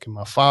 I can look at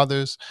my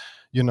father's,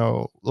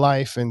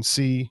 life and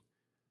see,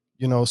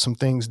 some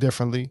things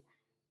differently.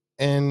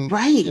 And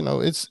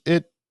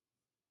a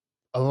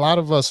lot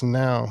of us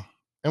now,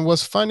 and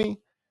what's funny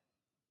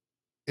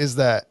is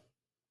that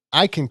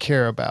I can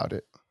care about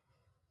it,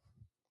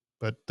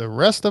 but the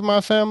rest of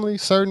my family,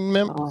 certain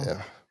members,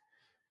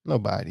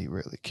 nobody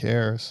really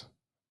cares.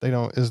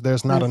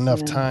 There's not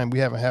enough time. We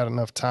haven't had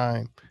enough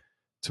time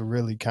to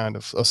really kind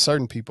of,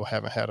 certain people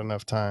haven't had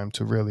enough time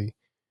to really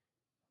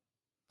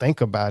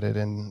think about it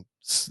and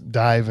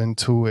dive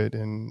into it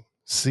and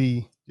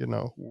see,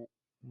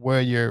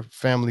 where your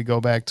family go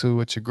back to,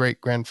 what your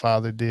great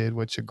grandfather did,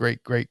 what your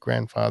great great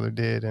grandfather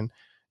did, and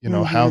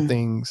how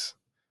Mm-hmm.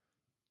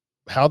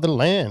 how the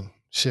land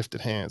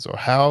shifted hands, or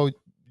how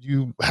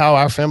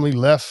our family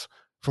left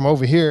from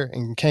over here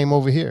and came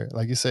over here.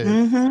 Like you said,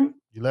 Mm-hmm.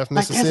 you left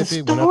Like there's a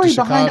Mississippi, went up to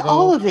story behind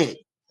all Chicago, of it.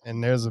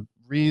 and there's a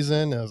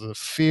reason, there's a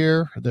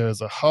fear,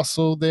 there's a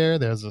hustle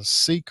there's a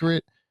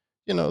secret.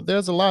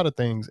 There's a lot of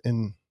things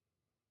in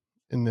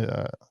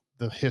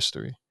the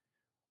history,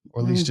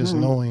 or at least just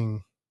Mm-hmm.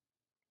 knowing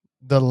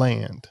the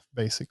land,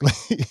 basically.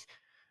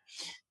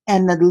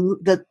 And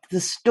the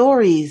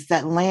stories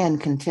that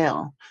land can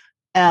tell.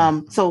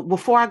 So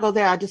before I go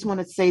there, I just want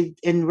to say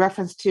in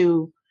reference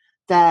to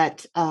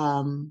that,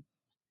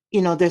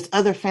 there's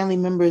other family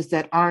members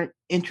that aren't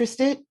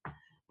interested.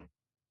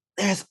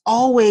 There's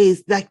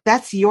always like,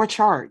 that's your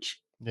charge.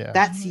 Yeah.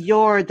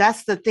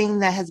 That's the thing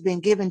that has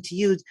been given to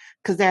you,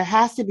 because there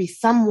has to be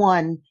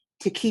someone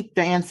to keep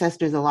the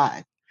ancestors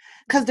alive.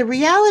 Because the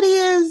reality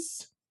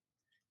is,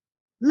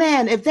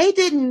 man, if they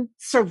didn't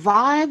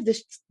survive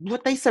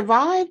what they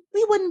survived,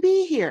 we wouldn't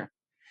be here.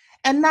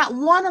 And not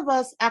one of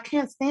us, I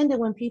can't stand it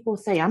when people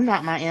say, I'm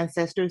not my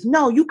ancestors.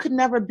 No, you could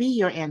never be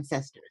your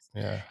ancestors.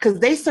 Yeah. Because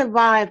they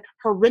survived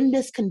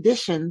horrendous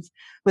conditions,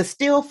 but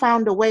still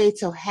found a way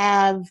to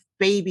have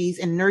babies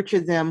and nurture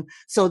them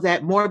so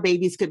that more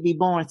babies could be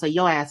born, so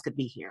your ass could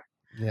be here.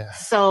 Yeah.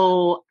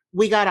 So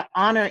we got to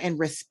honor and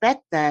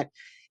respect that.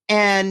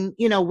 And,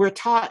 we're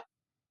taught,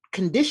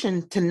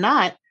 conditioned to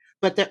not,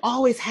 but there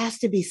always has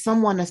to be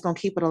someone that's going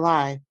to keep it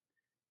alive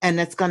and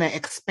that's going to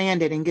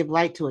expand it and give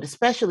light to it,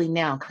 especially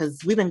now,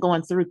 because we've been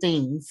going through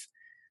things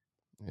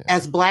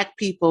as Black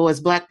people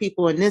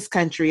in this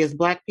country, as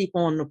Black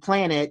people on the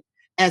planet,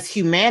 as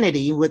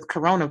humanity with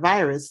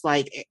coronavirus.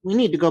 Like, we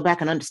need to go back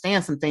and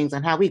understand some things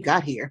on how we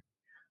got here,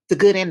 the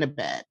good and the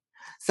bad.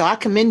 So I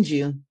commend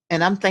you,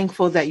 and I'm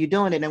thankful that you're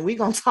doing it. And we're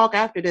going to talk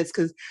after this,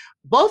 because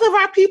both of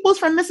our peoples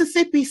from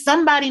Mississippi,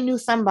 somebody knew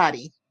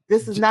somebody.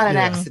 This is not an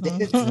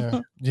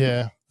accident.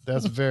 Yeah,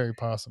 that's very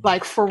possible.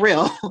 Like, for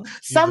real.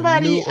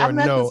 Somebody, I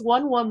met this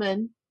one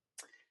woman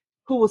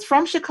who was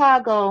from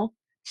Chicago.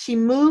 She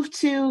moved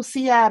to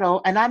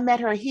Seattle, and I met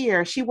her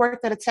here. She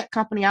worked at a tech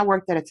company. I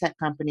worked at a tech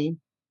company.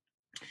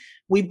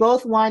 We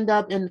both wind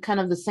up in kind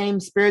of the same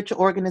spiritual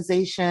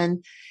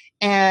organization.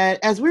 And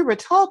as we were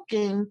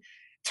talking,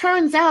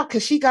 turns out,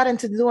 because she got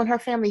into doing her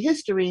family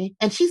history,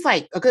 and she's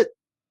like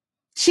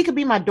she could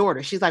be my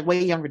daughter. She's like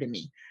way younger than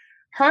me.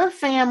 Her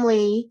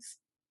family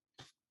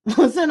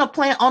was on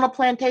a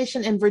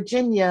plantation in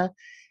Virginia,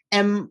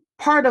 and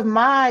part of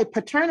my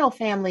paternal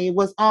family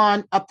was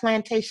on a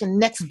plantation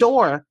next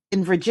door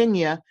in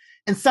Virginia,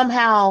 and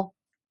somehow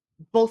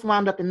both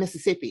wound up in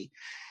Mississippi.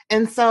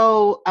 And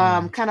so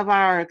kind of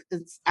I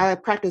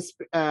practice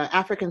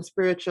African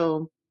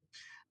spiritual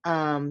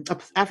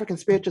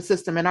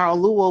system, and our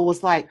Oluo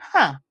was like,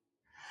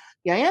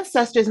 your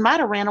ancestors might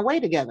have ran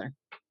away together.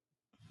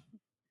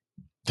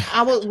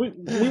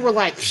 We were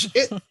like,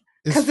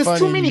 because there's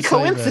too many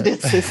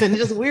coincidences and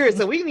just weird.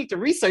 So we need to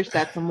research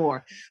that some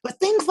more. But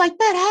things like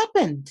that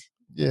happened.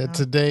 Yeah,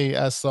 today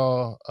I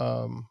saw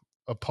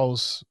a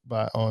post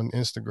on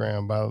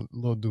Instagram by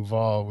Lil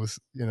Duval, was,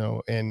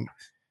 and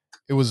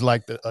it was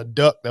like a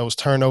duck that was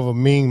turned over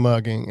mean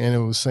mugging, and it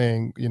was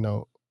saying,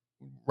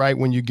 right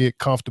when you get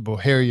comfortable,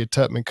 Harriet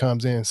Tubman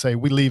comes in and say,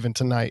 "We leaving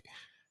tonight."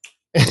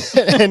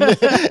 and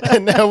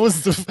that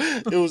was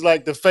it was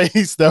like the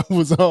face that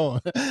was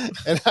on,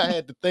 and I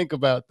had to think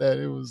about that.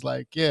 It was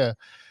like, yeah,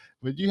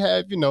 but you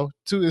have,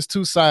 there's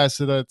two sides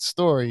to that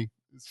story.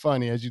 It's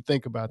funny as you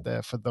think about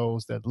that, for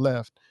those that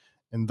left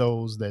and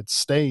those that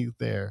stayed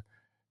there.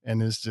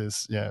 And it's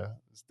just,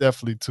 it's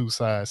definitely two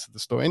sides to the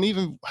story. And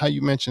even how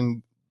you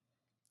mentioned,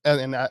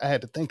 and I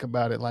had to think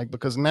about it, like,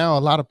 because now a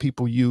lot of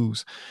people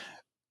use,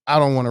 I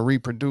don't want to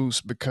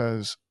reproduce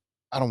because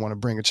I don't want to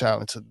bring a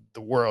child into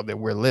the world that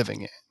we're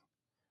living in.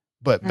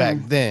 But back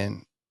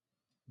then,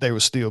 they were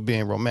still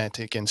being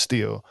romantic and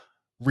still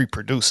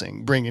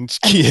reproducing, bringing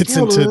kids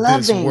into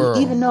this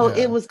world, even though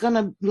it was going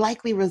to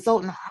likely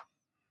result in.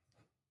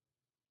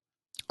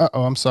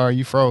 Uh-oh, I'm sorry,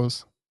 you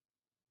froze.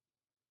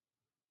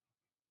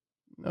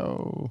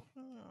 No.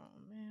 Oh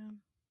man.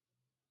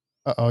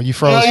 Uh-oh, you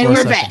froze for a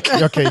second.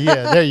 Back. Okay,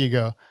 yeah, there you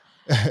go.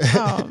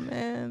 Oh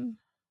man.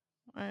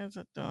 Why is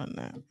it doing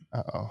that?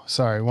 Uh-oh.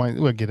 Sorry,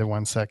 we'll get it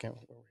 1 second.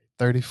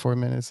 34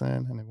 minutes in,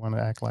 and they want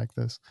to act like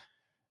this.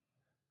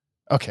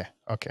 Okay.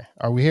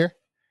 Are we here?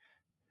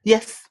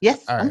 Yes.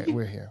 All right,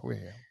 we're here.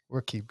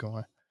 We'll keep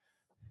going.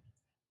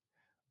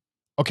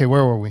 Okay,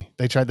 where were we?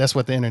 That's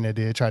what the internet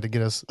did, tried to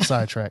get us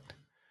sidetracked.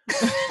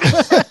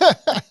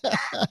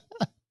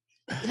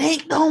 It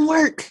ain't gonna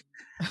work.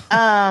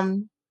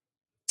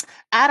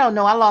 I don't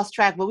know. I lost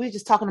track, but we were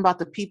just talking about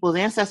the people.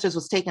 The ancestors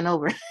was taking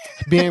over.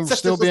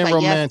 Still being like,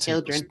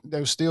 romantic. Yes, they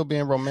were still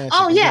being romantic.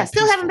 Oh yeah,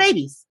 still having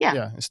babies.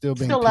 Yeah, and still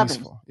being peaceful.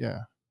 Loving. Yeah,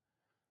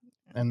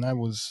 and that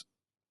was,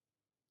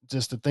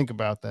 just to think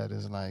about that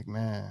is like,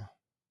 man,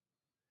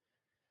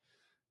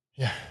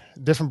 yeah,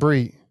 different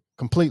breed,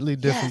 completely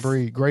different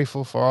breed.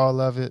 Grateful for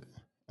all of it.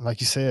 And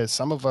like you said,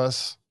 some of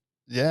us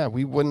yeah,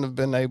 we wouldn't have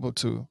been able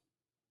to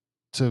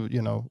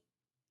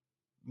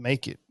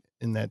make it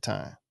in that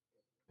time.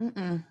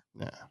 Mm-mm.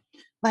 Yeah.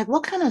 Like,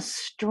 what kind of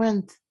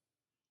strength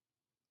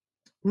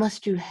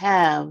must you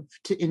have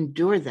to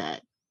endure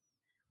that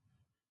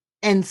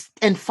and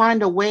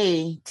find a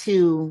way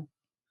to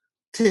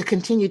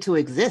continue to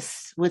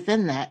exist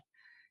within that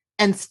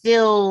and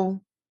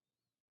still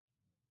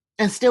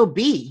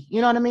be,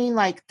 you know what I mean?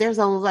 Like, there's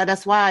a lot,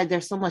 that's why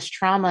there's so much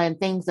trauma and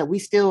things that we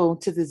still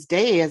to this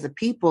day as a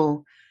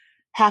people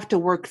have to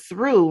work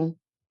through,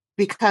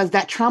 because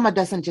that trauma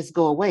doesn't just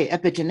go away.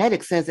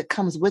 Epigenetics says it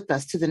comes with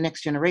us to the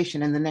next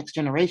generation and the next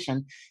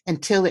generation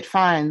until it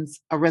finds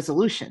a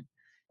resolution,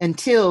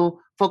 until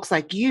folks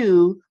like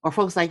you or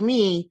folks like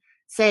me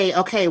say,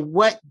 okay,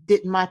 what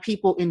did my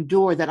people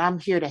endure that I'm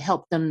here to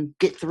help them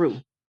get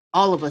through?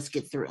 All of us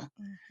get through.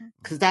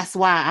 Because that's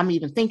why I'm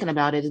even thinking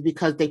about it, is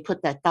because they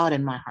put that thought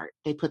in my heart.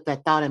 They put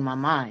that thought in my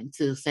mind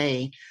to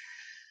say,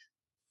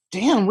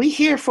 damn, we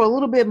here for a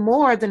little bit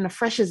more than the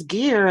freshest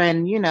gear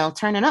and,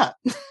 turning up.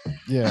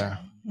 Yeah.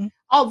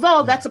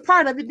 Although that's a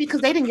part of it,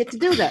 because they didn't get to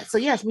do that. So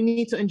yes, we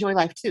need to enjoy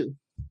life too.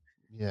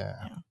 Yeah.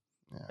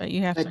 But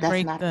you have But to that's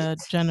break not the it.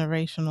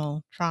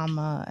 generational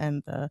trauma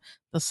and the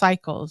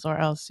cycles, or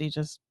else you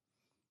just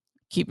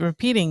keep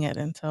repeating it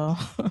until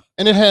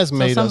And it has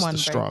made us someone the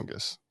breaks.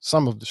 strongest,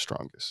 some of the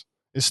strongest.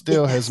 It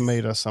still has Yes.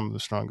 made us some of the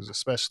strongest,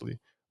 especially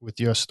with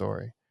your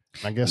story.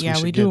 And I guess Yeah,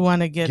 we we should do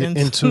want to get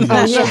into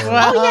that your as yeah. story.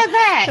 well. Oh yeah,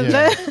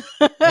 that.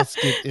 Yeah. Let's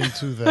get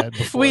into that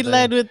before We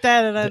led with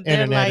that, and the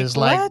they're internet like, is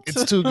like, "What?"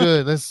 it's too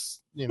good.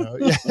 Let's, yeah.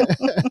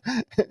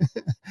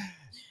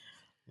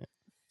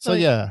 So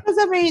yeah. Because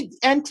I mean,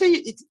 and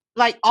to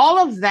like all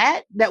of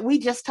that we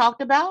just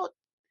talked about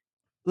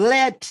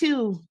led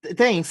to the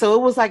thing. So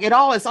it was like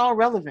it's all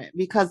relevant,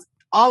 because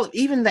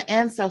even the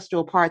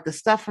ancestral part, the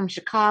stuff from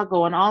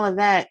Chicago and all of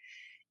that,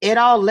 it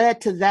all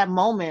led to that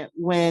moment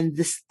when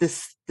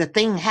the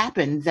thing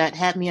happened that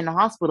had me in the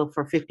hospital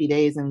for 50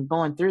 days and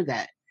going through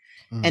that.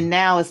 And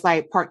now it's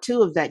like part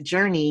 2 of that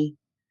journey,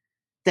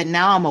 that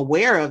now I'm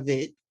aware of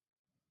it.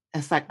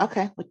 It's like,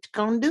 okay, what you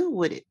gonna do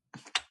with it?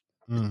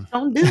 What you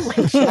gonna do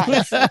with your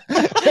life?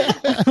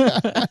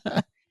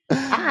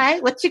 All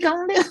right, what you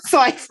gonna do?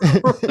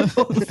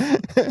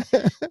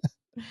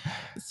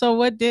 So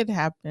what did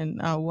happen?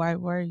 Why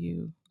were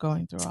you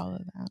going through all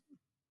of that?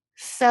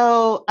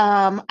 So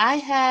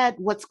I had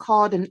what's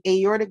called an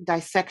aortic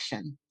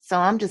dissection. So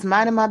I'm just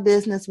minding my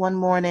business one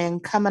morning,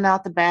 coming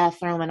out the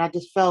bathroom, and I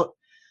just felt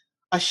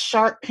a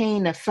sharp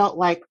pain that felt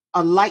like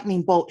a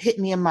lightning bolt hit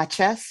me in my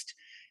chest,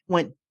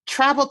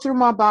 traveled through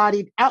my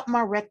body, out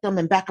my rectum,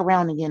 and back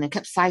around again, and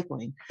kept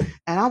cycling.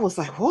 And I was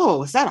like,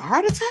 whoa, is that a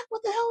heart attack?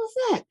 What the hell is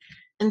that?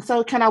 And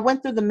so I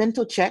went through the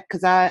mental check,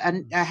 because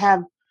I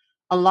have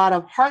a lot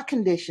of heart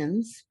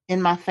conditions in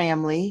my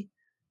family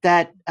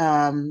that,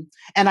 and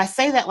I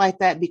say that like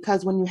that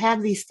because when you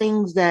have these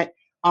things that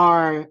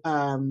are,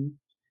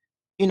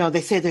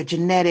 they say they're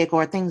genetic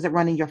or things that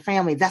run in your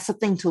family, that's a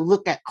thing to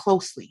look at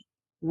closely.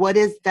 What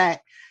is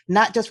that?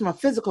 Not just from a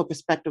physical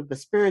perspective, but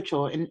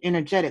spiritual and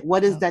energetic.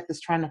 What is that that's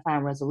trying to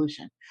find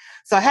resolution?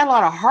 So I had a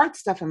lot of heart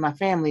stuff in my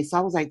family. So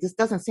I was like, this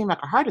doesn't seem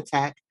like a heart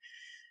attack.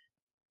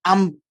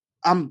 I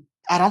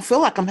don't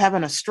feel like I'm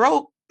having a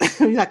stroke.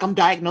 Like I'm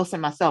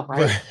diagnosing myself,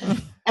 right?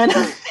 And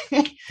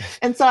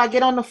and so I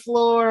get on the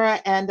floor,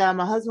 and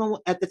my husband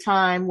at the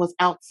time was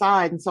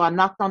outside, and so I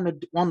knocked on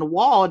the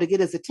wall to get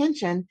his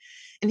attention,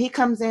 and he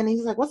comes in and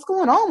he's like, "What's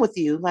going on with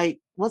you? Like,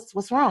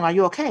 what's wrong? Are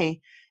you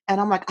okay?"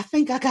 And I'm like, "I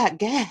think I got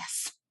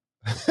gas."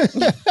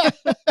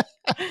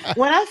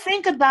 When I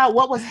think about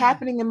what was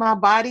happening in my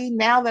body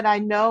now that I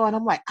know, and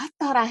I'm like, I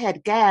thought I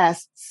had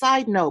gas.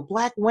 Side note,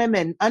 Black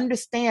women,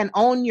 understand,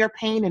 own your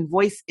pain and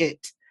voice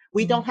it.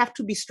 We don't have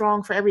to be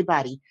strong for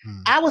everybody.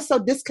 I was so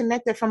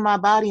disconnected from my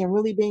body and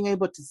really being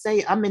able to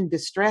say I'm in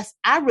distress,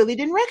 I really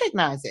didn't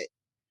recognize it.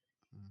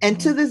 And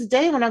to this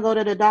day, when I go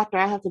to the doctor,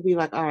 I have to be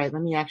like, all right,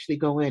 let me actually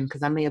go in,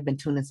 because I may have been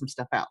tuning some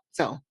stuff out.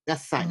 So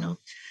that's a side note.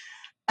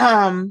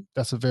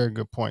 That's a very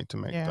good point to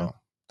make, though.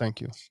 Thank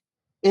you.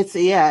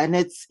 And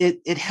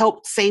it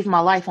helped save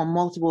my life on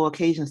multiple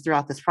occasions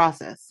throughout this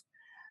process.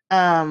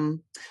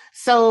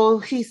 So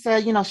he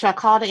said, should I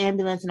call the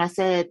ambulance? And I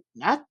said,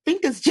 I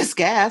think it's just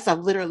gas. I've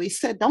literally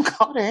said, don't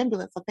call the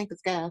ambulance. I think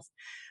it's gas.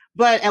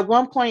 But at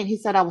one point he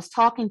said I was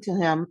talking to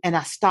him and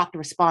I stopped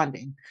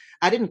responding.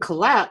 I didn't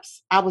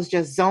collapse. I was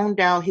just zoned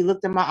out. He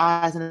looked in my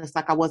eyes and it's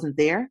like I wasn't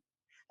there.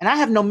 And I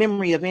have no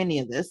memory of any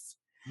of this.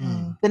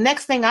 The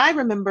next thing I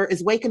remember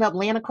is waking up,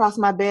 laying across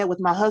my bed with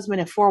my husband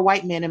and 4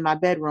 white men in my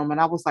bedroom.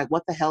 And I was like,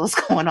 what the hell is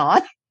going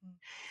on?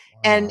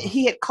 And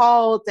he had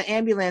called the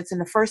ambulance,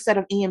 and the first set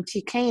of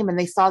EMT came, and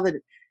they saw that,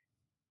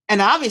 and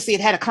obviously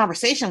it had a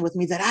conversation with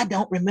me that I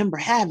don't remember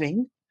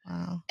having.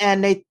 Wow.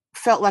 And they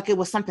felt like it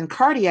was something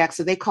cardiac.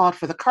 So they called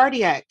for the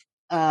cardiac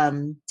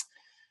EMT.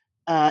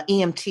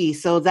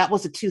 So that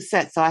was a 2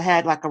 set. So I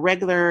had like a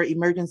regular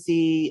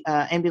emergency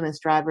ambulance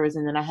drivers,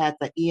 and then I had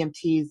the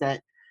EMTs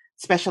that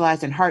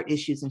specialized in heart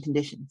issues and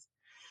conditions.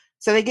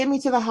 So they get me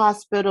to the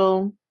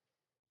hospital,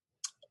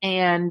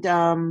 and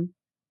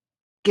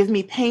give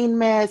me pain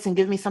meds and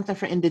give me something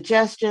for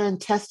indigestion,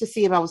 test to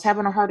see if I was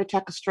having a heart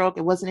attack or stroke.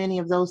 It wasn't any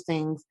of those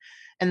things.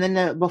 And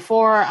then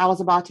before I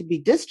was about to be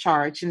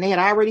discharged, and they had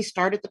already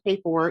started the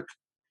paperwork,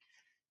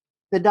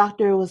 the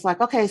doctor was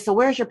like, okay, so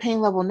where's your pain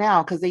level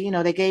now? Because they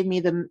gave me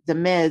the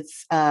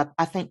meds,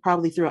 I think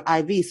probably through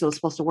an IV, so it's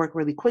supposed to work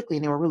really quickly,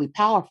 and they were really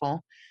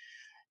powerful.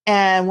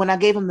 And when I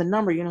gave him the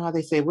number, you know how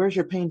they say, where's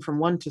your pain from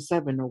 1 to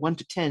 7 or 1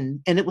 to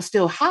 10? And it was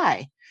still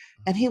high.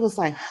 And he was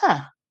like,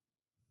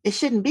 it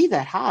shouldn't be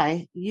that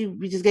high.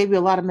 We just gave you a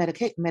lot of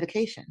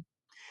medication.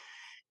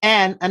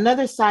 And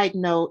another side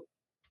note,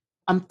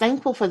 I'm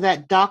thankful for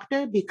that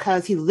doctor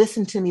because he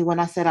listened to me when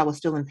I said I was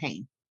still in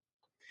pain.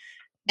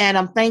 And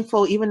I'm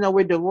thankful, even though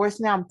we're divorced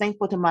now, I'm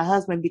thankful to my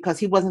husband because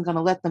he wasn't going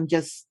to let them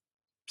just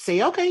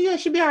say, okay, yeah, it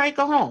should be all right,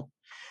 go home.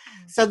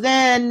 So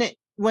then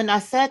when I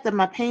said that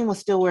my pain was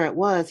still where it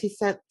was, he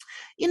said,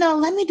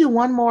 let me do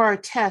one more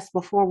test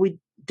before we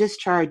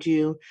discharge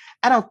you.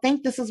 I don't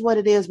think this is what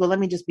it is, but let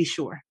me just be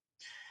sure.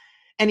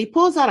 And he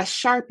pulls out a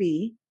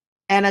Sharpie.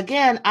 And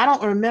again, I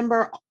don't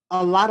remember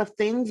a lot of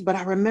things, but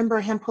I remember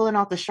him pulling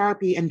out the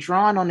Sharpie and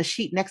drawing on the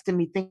sheet next to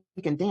me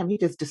thinking, damn, he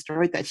just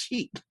destroyed that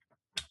sheet.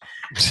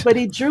 But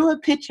he drew a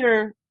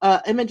picture,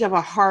 image of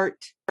a heart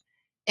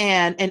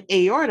and an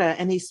aorta,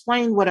 and he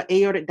explained what an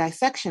aortic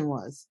dissection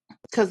was.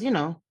 Because,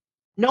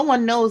 no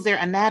one knows their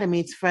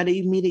anatomy for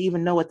me to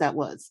even know what that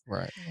was.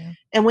 Right. Yeah.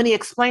 And when he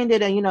explained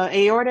it, and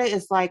aorta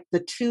is like the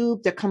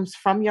tube that comes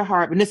from your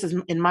heart, and this is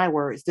in my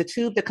words, the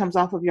tube that comes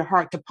off of your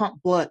heart to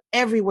pump blood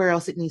everywhere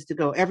else it needs to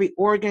go, every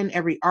organ,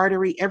 every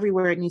artery,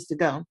 everywhere it needs to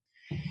go.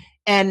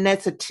 And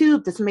that's a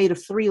tube that's made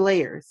of 3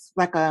 layers,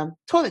 like a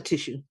toilet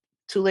tissue,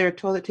 2-layer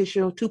toilet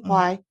tissue,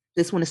 2-ply.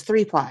 This one is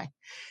 3-ply.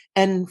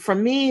 And for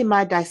me,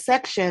 my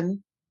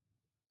dissection,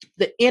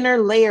 the inner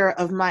layer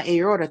of my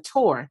aorta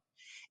tore.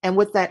 And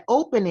with that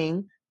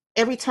opening,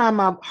 every time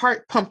my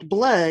heart pumped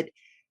blood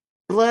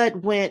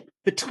went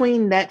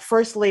between that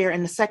first layer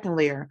and the second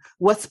layer.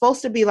 What's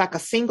supposed to be like a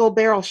single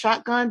barrel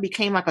shotgun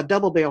became like a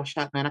double barrel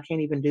shotgun. I can't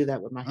even do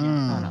that with my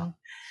hand. Oh, no.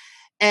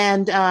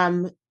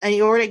 And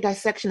aortic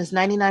dissection is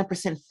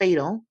 99%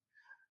 fatal.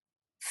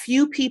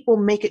 Few people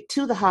make it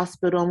to the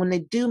hospital. And when they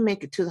do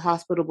make it to the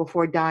hospital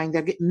before dying,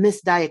 they get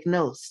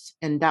misdiagnosed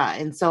and die.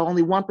 And so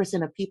only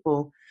 1% of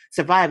people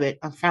survive it.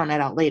 I found that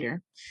out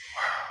later.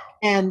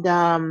 And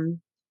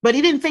but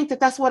he didn't think that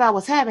that's what I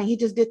was having. He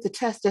just did the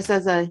test just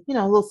as a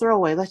little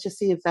throwaway. Let's just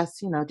see if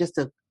that's just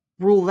to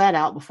rule that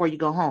out before you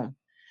go home.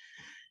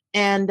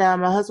 And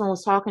my husband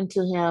was talking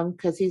to him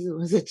because he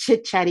was a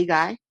chit chatty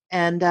guy,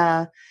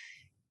 and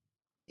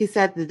he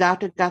said the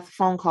doctor got the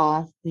phone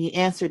call. He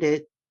answered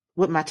it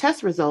with my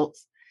test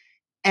results,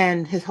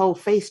 and his whole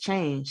face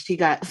changed.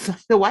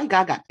 The white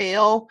guy got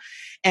pale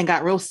and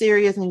got real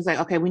serious, and he was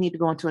like, "Okay, we need to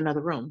go into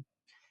another room."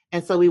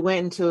 And so we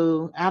went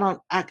into,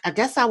 I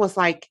guess I was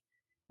like,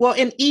 well,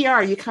 in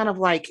ER, you kind of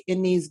like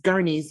in these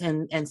gurneys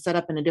and set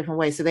up in a different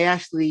way. So they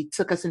actually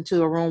took us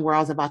into a room where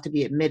I was about to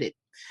be admitted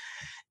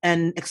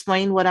and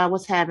explained what I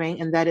was having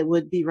and that it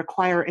would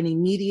require an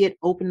immediate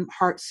open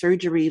heart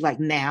surgery like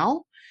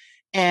now.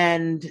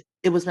 And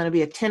it was going to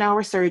be a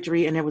 10-hour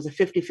surgery, and there was a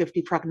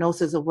 50-50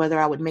 prognosis of whether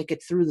I would make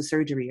it through the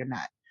surgery or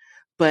not.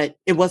 But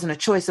it wasn't a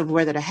choice of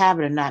whether to have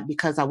it or not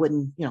because I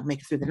wouldn't,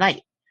 make it through the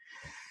night.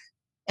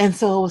 And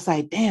so it was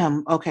like,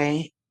 damn,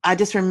 okay. I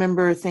just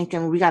remember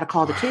thinking we got to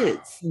call the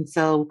kids. And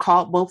so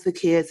called both the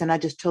kids, and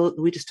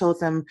we just told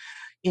them,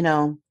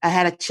 I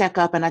had a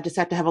checkup and I just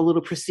had to have a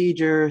little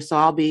procedure. So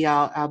I'll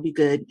be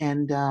good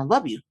and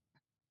love you.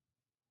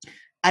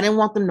 I didn't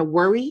want them to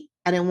worry.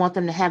 I didn't want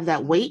them to have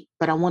that weight,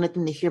 but I wanted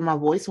them to hear my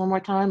voice one more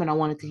time, and I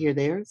wanted to hear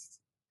theirs.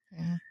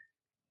 Yeah.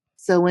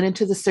 So went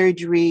into the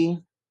surgery,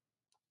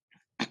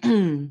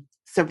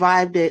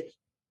 survived it.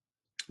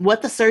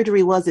 What the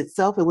surgery was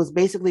itself, it was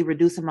basically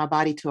reducing my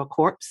body to a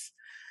corpse,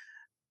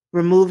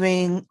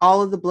 removing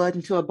all of the blood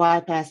into a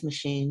bypass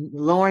machine,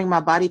 lowering my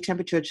body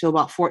temperature to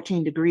about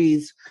 14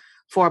 degrees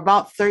for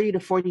about 30 to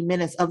 40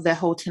 minutes of that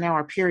whole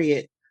 10-hour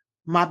period.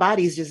 My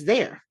body's just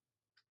there.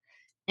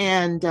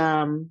 And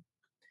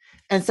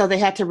so they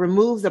had to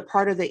remove the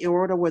part of the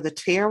aorta where the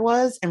tear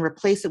was and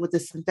replace it with a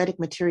synthetic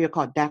material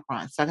called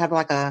Dacron. So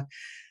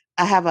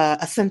I have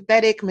a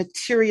synthetic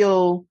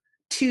material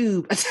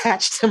tube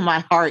attached to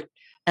my heart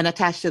and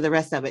attached to the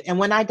rest of it. And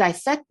when I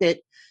dissected,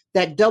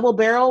 that double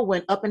barrel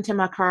went up into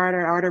my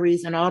carotid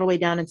arteries and all the way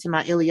down into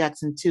my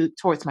iliacs and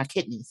towards my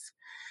kidneys.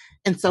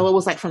 And so it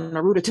was like from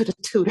the rooter to the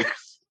tutor.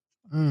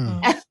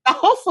 And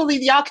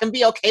hopefully y'all can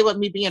be okay with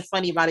me being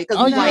funny about it.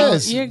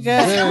 Because you're good.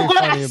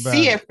 I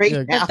see it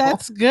right now. But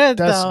that's good,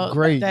 that's though.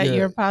 Great that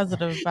you're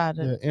positive about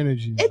it.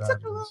 Energy. It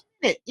took a little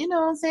minute, you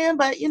know what I'm saying?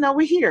 But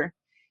we're here.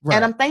 Right.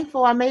 And I'm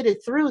thankful I made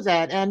it through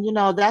that. And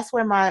that's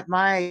where my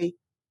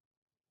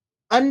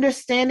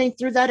understanding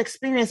through that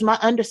experience, my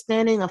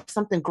understanding of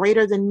something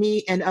greater than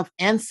me and of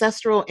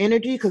ancestral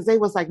energy, because they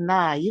was like,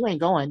 nah, you ain't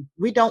going.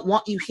 We don't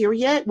want you here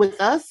yet with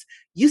us.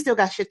 You still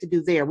got shit to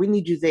do there. We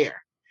need you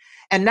there.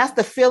 And that's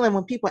the feeling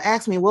when people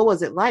ask me, what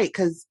was it like?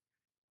 Because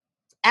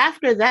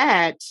after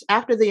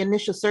the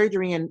initial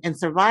surgery and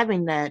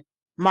surviving that,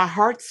 my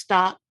heart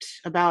stopped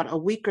about a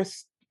week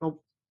or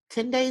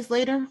 10 days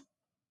later.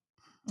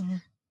 Mm-hmm.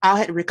 I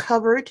had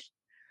recovered.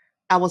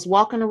 I was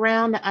walking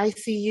around the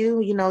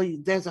ICU. You know,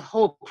 there's a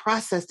whole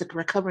process to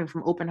recovering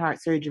from open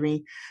heart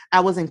surgery. I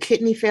was in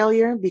kidney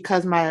failure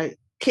because my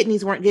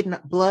kidneys weren't getting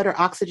blood or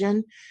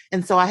oxygen.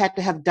 And so I had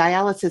to have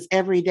dialysis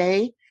every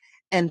day.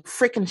 And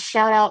freaking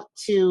shout out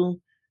to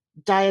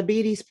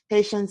diabetes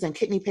patients and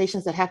kidney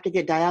patients that have to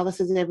get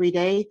dialysis every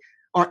day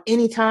or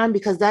anytime,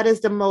 because that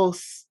is the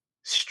most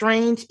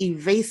strange,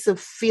 evasive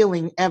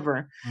feeling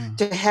ever.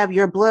 To have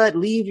your blood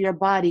leave your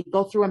body,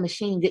 go through a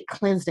machine, get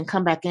cleansed, and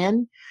come back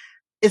in.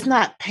 It's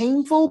not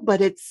painful,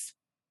 but it's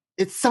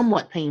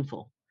somewhat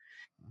painful.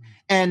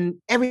 And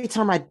every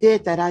time I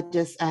did that, I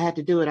had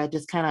to do it. I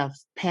just kind of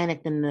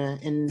panicked in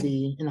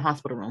the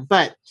hospital room.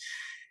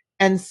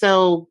 And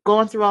so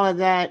going through all of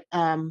that,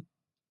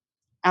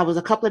 I was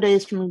a couple of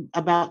days from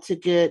about to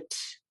get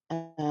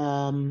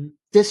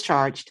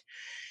discharged,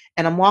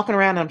 and I'm walking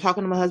around and I'm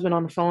talking to my husband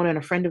on the phone and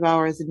a friend of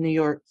ours in New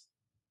York.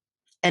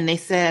 And they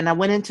said, and I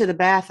went into the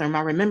bathroom, I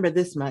remember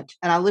this much,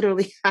 and I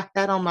literally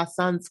had on my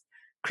son's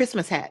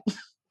Christmas hat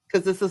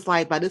because this is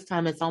like, by this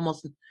time it's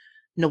almost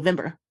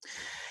November.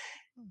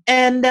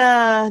 And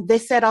they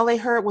said all they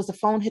heard was the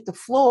phone hit the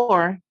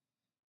floor,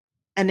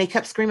 and they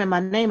kept screaming my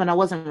name and I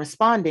wasn't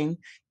responding.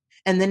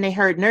 And then they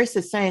heard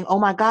nurses saying, "Oh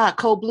my God,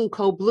 Code Blue,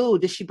 Code Blue.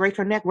 Did she break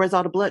her neck? Where's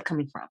all the blood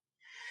coming from?"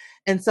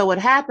 And so what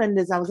happened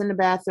is I was in the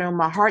bathroom,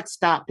 my heart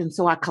stopped. And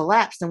so I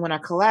collapsed. And when I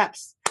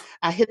collapsed,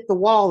 I hit the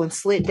wall and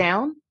slid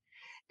down.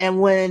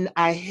 And when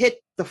I hit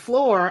the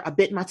floor, I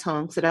bit my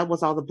tongue. So that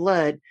was all the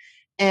blood.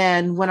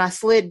 And when I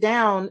slid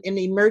down in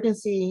the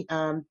emergency,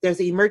 there's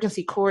an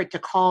emergency cord to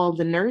call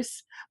the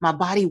nurse. My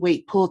body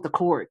weight pulled the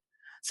cord.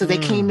 So they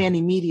came in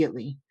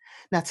immediately.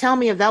 Now tell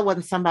me if that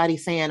wasn't somebody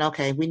saying,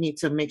 okay, we need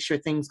to make sure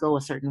things go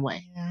a certain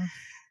way.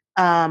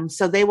 Yeah.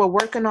 So they were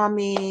working on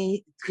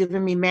me,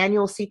 giving me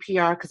manual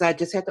CPR because I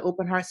just had the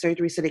open heart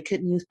surgery, so they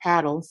couldn't use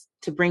paddles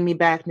to bring me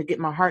back and to get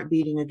my heart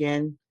beating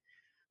again.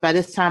 By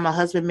this time, my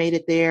husband made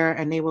it there,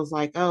 and they was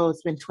like, "Oh,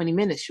 it's been 20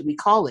 minutes. Should we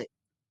call it?"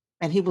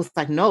 And he was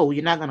like, "No,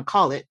 you're not going to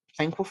call it."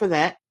 Thankful for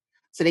that.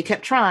 So they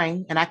kept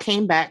trying, and I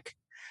came back.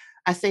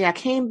 I say I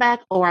came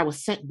back or I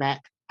was sent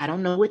back. I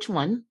don't know which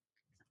one.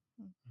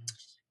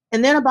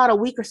 And then about a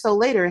week or so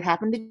later, it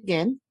happened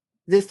again.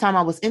 This time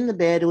I was in the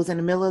bed. It was in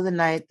the middle of the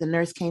night. The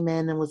nurse came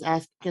in and was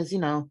asking, because,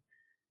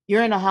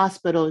 you're in a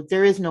hospital.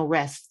 There is no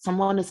rest.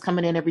 Someone is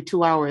coming in every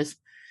 2 hours.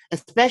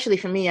 Especially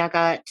for me, I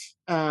got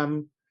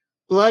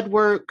blood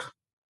work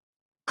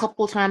a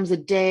couple times a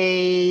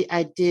day.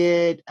 They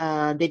did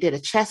a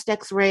chest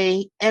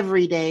x-ray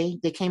every day.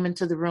 They came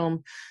into the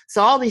room.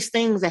 So all these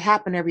things that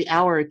happen every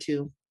hour or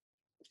two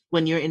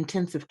when you're in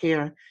intensive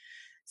care.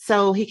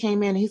 So he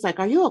came in, he's like,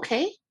 "Are you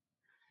okay?"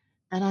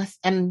 And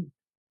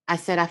I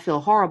said, "I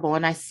feel horrible."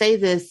 And I say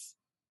this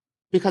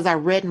because I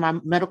read my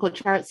medical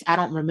charts. I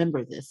don't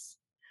remember this.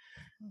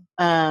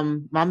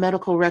 My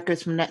medical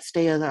records from that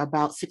stay are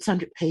about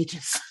 600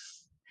 pages.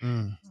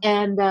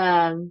 And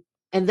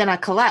then I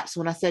collapsed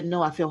when I said,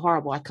 "No, I feel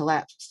horrible." I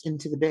collapsed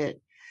into the bed.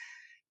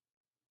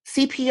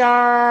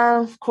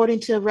 CPR, according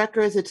to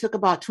records, it took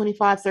about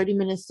 25, 30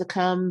 minutes to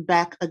come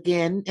back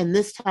again. And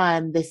this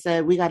time they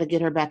said, "We got to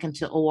get her back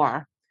into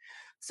OR."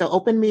 So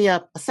opened me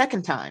up a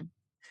second time,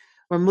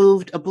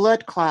 removed a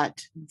blood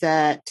clot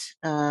that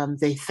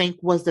they think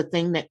was the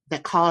thing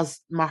that caused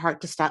my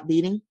heart to stop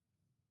beating.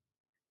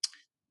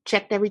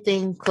 Checked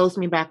everything, closed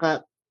me back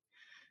up.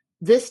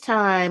 This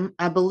time,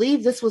 I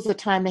believe this was the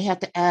time they had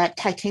to add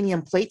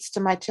titanium plates to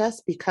my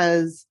chest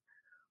because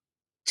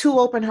 2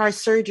 open heart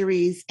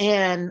surgeries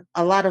and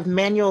a lot of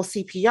manual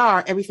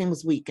CPR, everything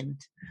was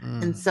weakened.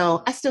 And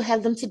so I still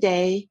have them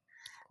today.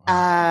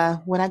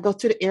 When I go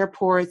to the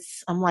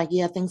airports, I'm like,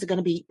 yeah, things are going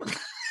to be.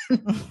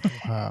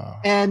 Wow.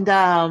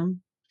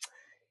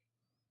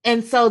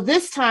 And so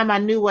this time I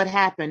knew what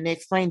happened. They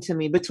explained to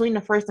me. Between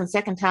the first and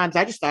second times,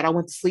 I just thought I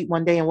went to sleep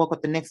one day and woke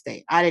up the next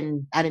day. I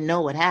didn't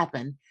know what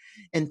happened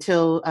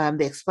until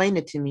they explained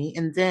it to me.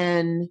 And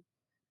then,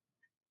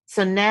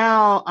 so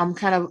now I'm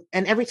kind of,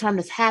 and every time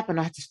this happened,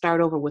 I had to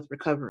start over with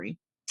recovery.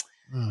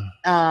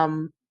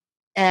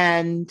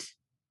 And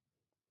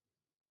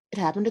it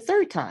happened a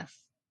third time.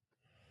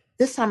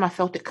 This time I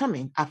felt it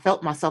coming. I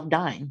felt myself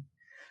dying.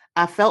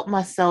 I felt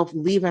myself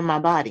leaving my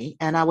body,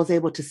 and I was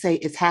able to say,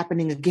 "It's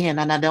happening again,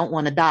 and I don't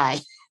want to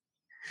die."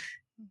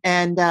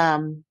 And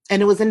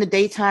it was in the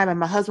daytime, and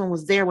my husband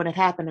was there when it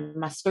happened, and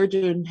my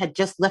surgeon had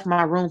just left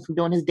my room from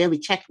doing his daily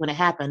check when it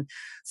happened.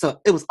 So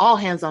it was all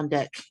hands on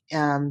deck.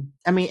 I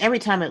mean, every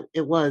time it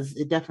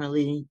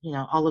definitely,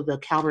 all of the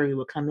cavalry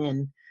would come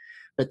in.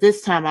 But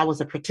this time I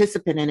was a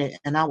participant in it,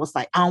 and I was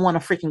like, I don't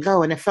want to freaking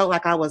go. And it felt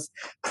like I was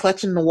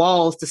clutching the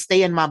walls to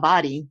stay in my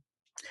body.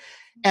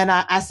 And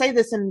I say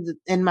this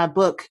in my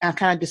book. I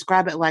kind of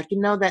describe it like,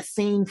 that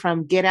scene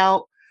from Get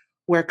Out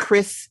where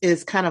Chris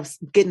is kind of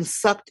getting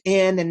sucked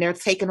in and they're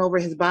taking over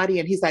his body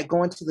and he's like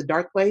going to the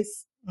dark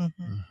place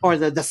or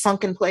the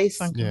sunken place.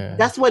 Yeah.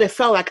 That's what it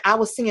felt like. I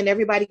was seeing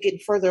everybody getting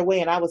further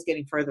away and I was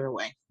getting further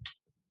away.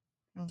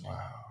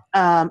 Wow.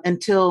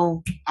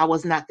 until I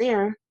was not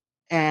there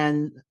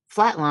and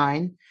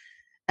flatline.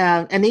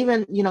 And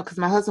even, because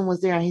my husband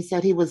was there and he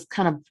said he was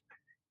kind of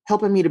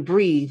helping me to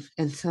breathe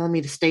and telling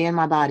me to stay in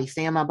my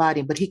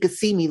body, but he could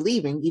see me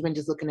leaving, even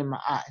just looking in my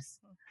eyes.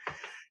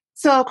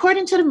 So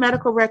according to the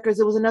medical records,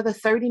 it was another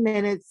 30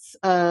 minutes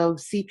of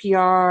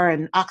CPR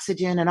and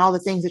oxygen and all the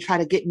things to try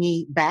to get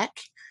me back.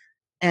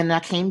 And I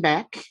came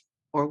back,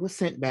 or was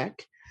sent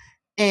back,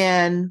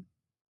 and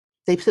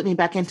they put me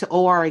back into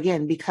OR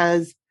again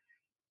because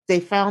they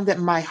found that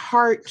my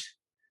heart,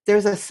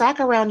 there's a sac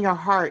around your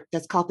heart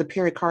that's called the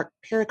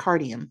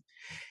pericardium,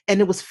 and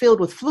it was filled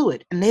with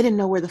fluid, and they didn't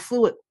know where the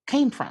fluid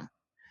came from.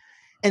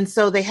 And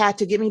so they had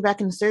to get me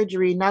back in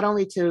surgery, not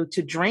only to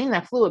drain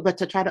that fluid, but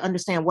to try to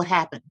understand what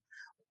happened.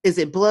 Is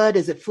it blood?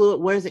 Is it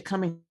fluid? Where is it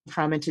coming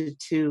from? And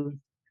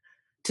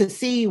to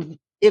see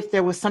if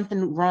there was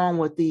something wrong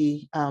with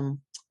the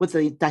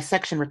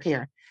dissection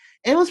repair.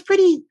 And it was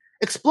pretty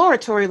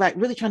exploratory, like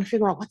really trying to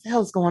figure out what the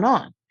hell is going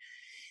on.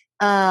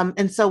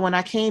 And so when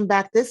I came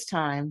back this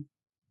time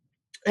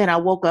and I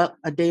woke up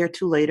a day or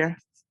two later,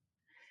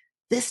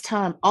 this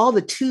time all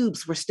the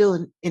tubes were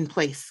still in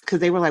place because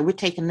they were like, we're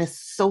taking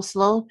this so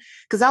slow.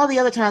 Because all the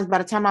other times, by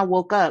the time I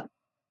woke up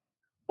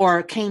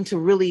or came to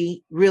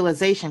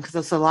realization, because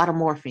it's a lot of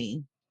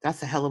morphine,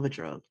 that's a hell of a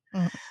drug.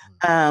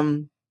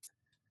 Mm-hmm.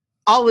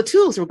 All the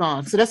tubes were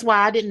gone. So that's why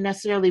I didn't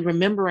necessarily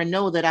remember and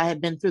know that I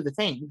had been through the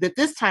thing. That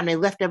this time they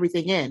left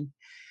everything in.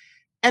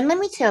 And let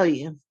me tell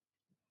you,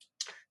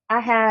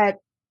 I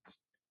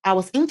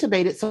was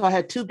intubated, so I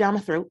had a tube down my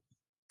throat.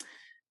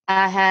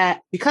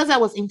 Because I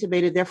was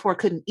intubated, therefore I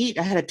couldn't eat,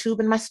 I had a tube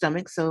in my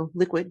stomach, so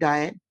liquid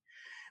diet.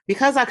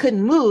 Because I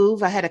couldn't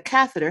move, I had a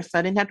catheter, so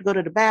I didn't have to go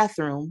to the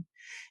bathroom.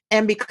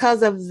 And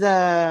because of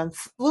the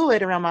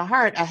fluid around my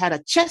heart, I had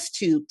a chest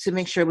tube to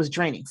make sure it was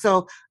draining.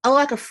 So I was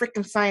like a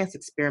freaking science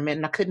experiment,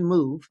 and I couldn't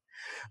move.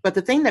 But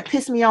the thing that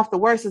pissed me off the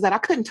worst is that I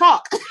couldn't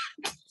talk.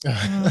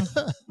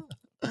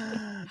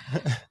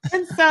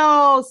 And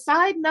so,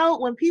 side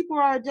note, when people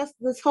are just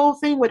this whole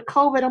thing with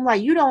COVID, I'm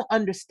like, you don't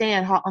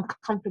understand how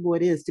uncomfortable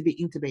it is to be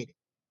intubated,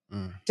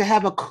 to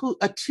have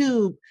a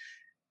tube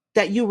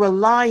that you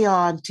rely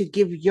on to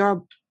give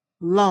your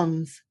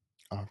lungs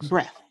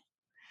breath,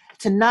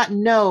 to not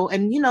know.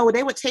 And,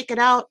 they would take it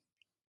out.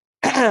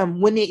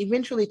 When they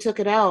eventually took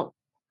it out,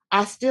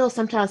 I still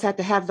sometimes had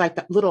to have like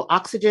the little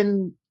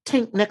oxygen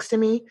tank next to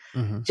me,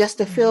 just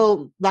to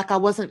feel like I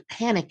wasn't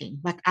panicking,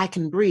 like I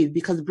can breathe,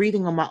 because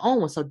breathing on my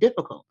own was so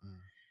difficult.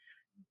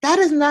 That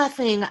is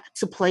nothing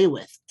to play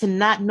with, to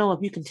not know if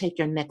you can take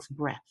your next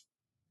breath.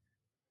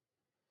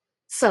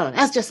 So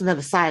that's just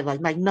another side.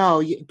 Like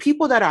no,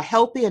 people that are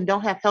healthy and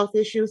don't have health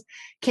issues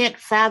can't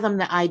fathom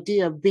the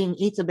idea of being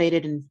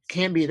intubated and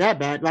can't be that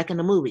bad, like in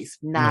the movies.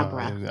 Nah, bro.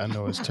 I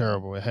know it's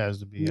terrible. It has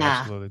to be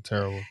absolutely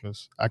terrible,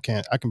 because I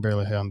can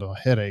barely handle a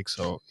headache.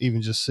 So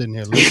even just sitting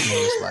here listening,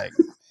 it's like,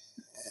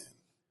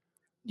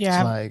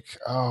 it's like,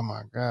 oh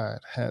my God,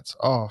 hats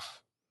off.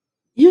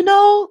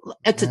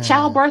 It's a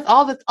childbirth,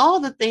 all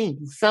the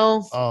things.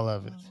 So all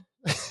of it.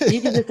 You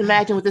can just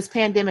imagine with this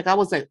pandemic, I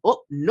was like,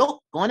 oh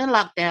no, going in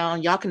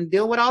lockdown. Y'all can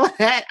deal with all of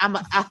that.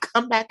 I'll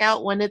come back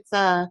out when it's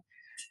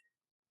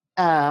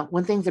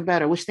when things are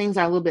better, which things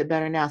are a little bit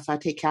better now. So I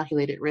take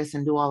calculated risks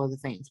and do all of the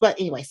things. But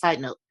anyway,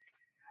 side note.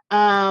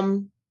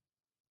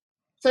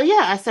 So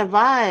yeah, I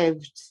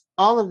survived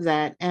all of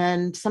that.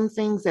 And some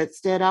things that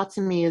stood out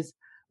to me is,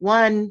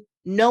 one,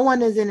 no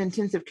one is in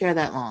intensive care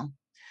that long.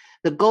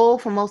 The goal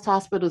for most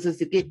hospitals is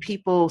to get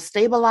people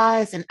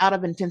stabilized and out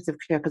of intensive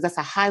care, because that's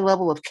a high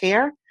level of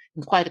care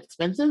and quite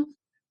expensive.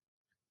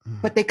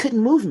 But they couldn't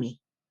move me.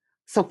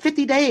 So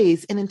 50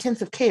 days in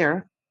intensive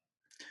care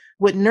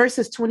with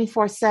nurses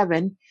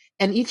 24/7.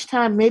 And each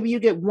time, maybe you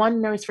get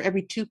one nurse for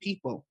every 2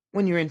 people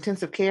when you're in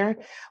intensive care.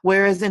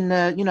 Whereas in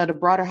the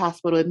broader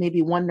hospital, it may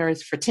be one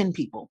nurse for 10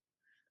 people.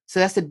 So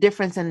that's the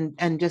difference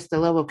in just the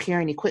level of care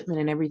and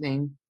equipment and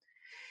everything.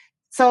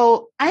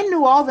 So I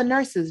knew all the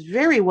nurses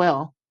very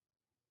well.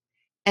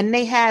 And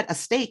they had a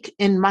stake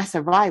in my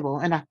survival.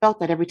 And I felt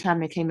that every time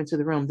they came into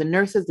the room. The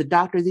nurses, the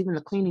doctors, even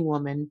the cleaning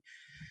woman,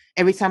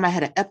 every time I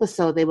had an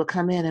episode, they would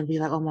come in and be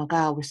like, oh my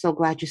God, we're so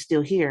glad you're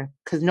still here.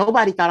 Because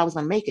nobody thought I was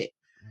going to make it.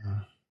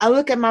 I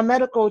look at my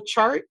medical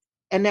chart,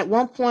 and at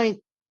one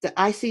point, the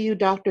ICU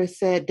doctor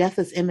said, death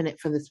is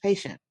imminent for this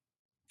patient.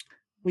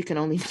 We can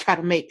only try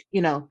to make,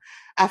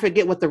 I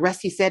forget what the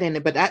rest he said in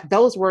it, but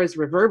those words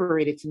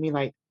reverberated to me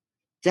like,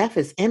 death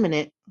is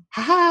imminent.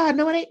 Ha!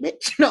 No, it ain't,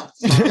 bitch. No.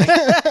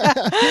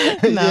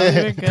 No,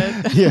 you're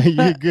good. Yeah,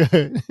 you're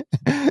good.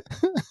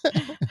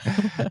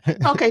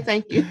 Okay,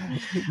 thank you.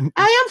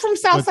 I am from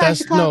Southside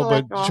Chicago. No,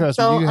 but trust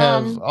me, you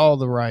have all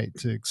the right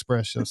to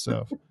express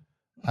yourself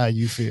how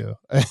you feel.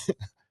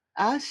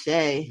 Ashe.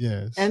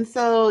 Yes. And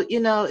so,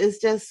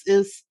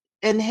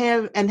 and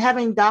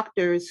having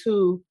doctors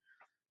who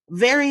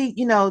very,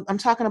 I'm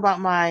talking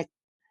about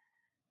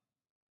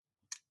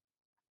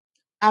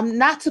I'm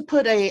not to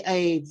put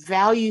a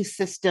value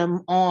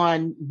system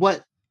on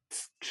what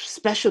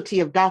specialty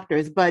of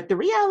doctors, but the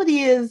reality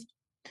is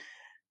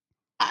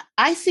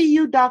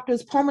ICU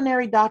doctors,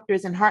 pulmonary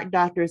doctors, and heart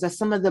doctors are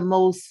some of the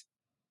most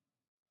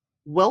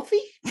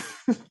wealthy,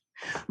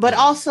 but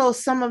also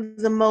some of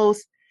the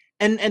most,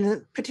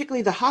 and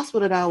particularly the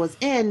hospital that I was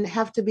in,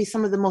 have to be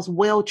some of the most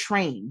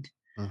well-trained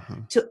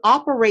to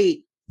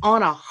operate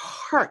on a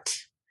heart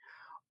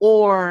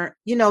or,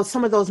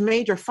 some of those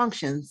major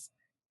functions.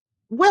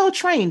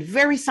 Well-trained,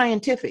 very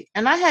scientific.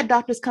 And I had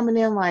doctors coming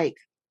in like,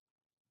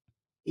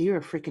 you're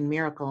a freaking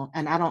miracle.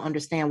 And I don't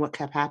understand what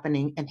kept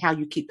happening and how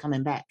you keep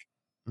coming back.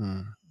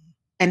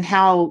 And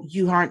how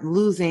you aren't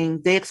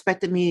losing. They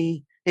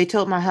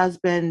told my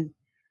husband,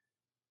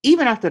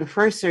 even after the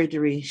first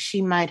surgery,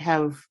 she might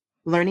have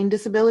learning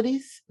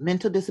disabilities,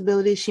 mental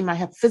disabilities. She might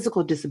have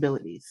physical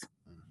disabilities.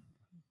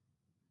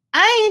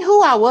 I ain't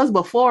who I was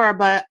before,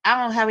 but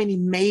I don't have any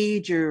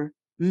major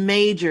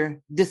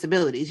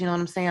disabilities. You know what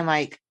I'm saying?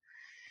 Like,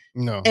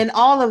 no. And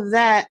all of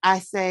that, I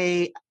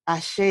say, I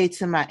shade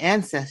to my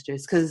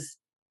ancestors, because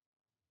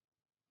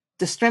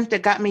the strength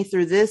that got me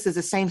through this is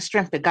the same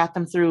strength that got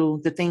them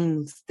through the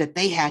things that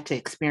they had to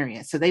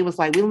experience. So they was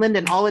like, we're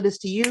lending all of this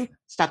to you.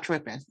 Stop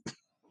tripping.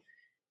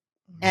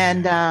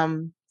 And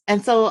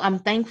so I'm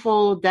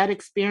thankful that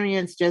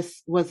experience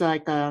just was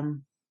like a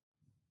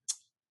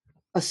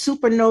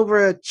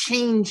supernova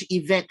change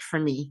event for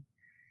me.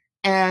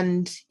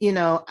 And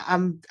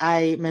I'm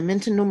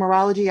into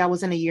numerology. I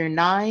was in a year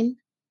 9,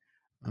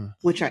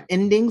 which are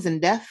endings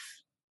and death.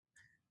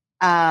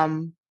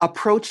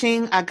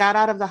 Approaching, I got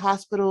out of the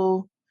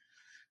hospital,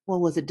 what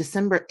was it,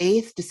 December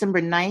 8th,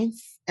 December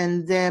 9th.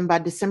 And then by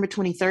December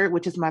 23rd,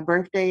 which is my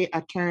birthday,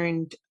 I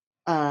turned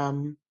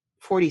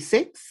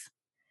 46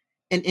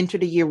 and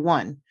entered the year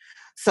 1.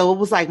 So it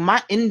was like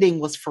my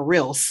ending was for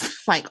reals.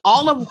 Like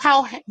all of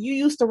how you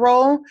used to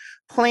roll,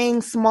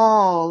 playing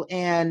small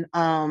and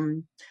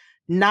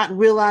not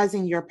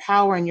realizing your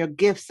power and your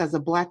gifts as a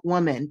Black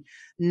woman,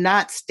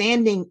 not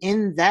standing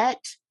in that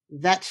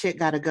shit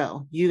gotta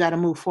go. You gotta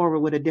move forward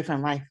with a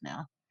different life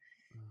now.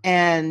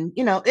 And,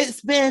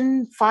 it's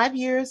been 5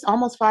 years,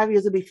 almost 5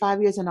 years. It'll be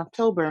 5 years in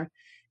October.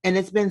 And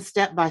it's been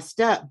step by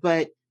step,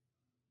 but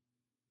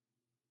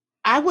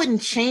I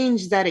wouldn't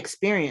change that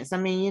experience. I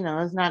mean,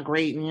 it's not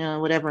great,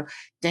 whatever.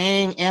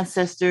 Dang,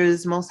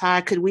 ancestors, Most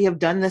High, could we have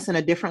done this in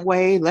a different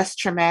way? Less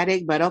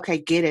traumatic, but okay,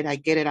 get it. I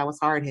get it. I was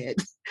hard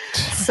hit.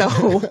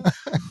 So,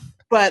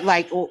 but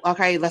like,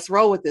 okay, let's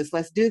roll with this.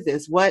 Let's do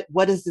this. What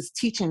is this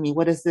teaching me?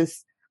 What is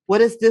this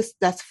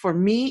that's for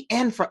me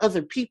and for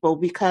other people?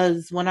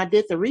 Because when I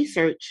did the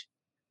research,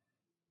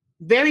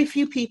 very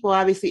few people,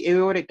 obviously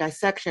aortic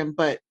dissection,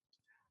 but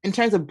in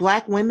terms of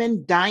Black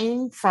women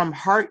dying from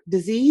heart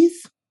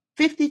disease,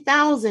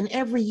 50,000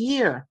 every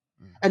year.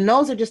 And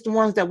those are just the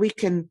ones that we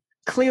can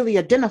clearly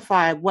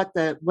identify what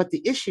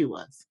the issue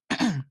was.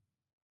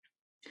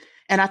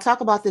 And I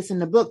talk about this in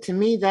the book. To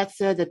me, that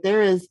said that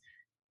there is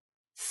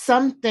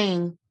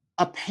something,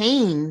 a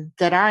pain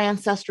that our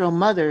ancestral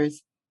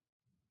mothers,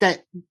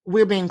 that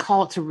we're being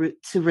called to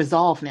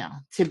resolve now,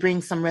 to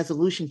bring some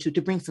resolution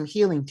to bring some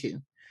healing to.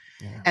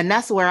 Yeah. And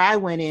that's where I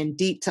went in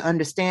deep to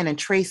understand and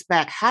trace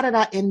back. How did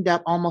I end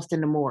up almost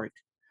in the morgue?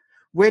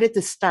 Where did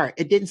this start?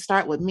 It didn't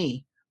start with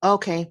me.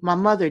 Okay, my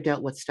mother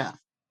dealt with stuff,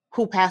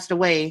 who passed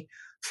away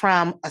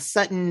from a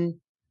sudden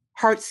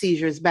heart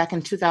seizures back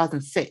in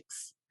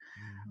 2006.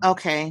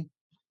 Okay,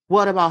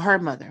 what about her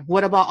mother?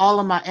 What about all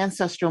of my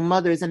ancestral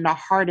mothers and the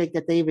heartache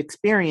that they've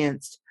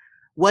experienced?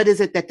 What is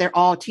it that they're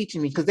all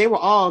teaching me? Because they were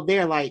all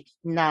there like,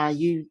 nah,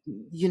 you're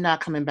not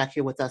coming back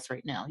here with us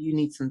right now. You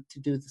need to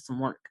do some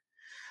work.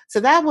 So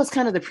that was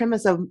kind of the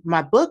premise of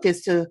my book,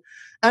 is to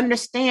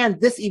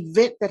understand this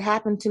event that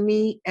happened to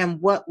me and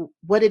what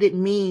did it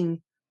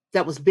mean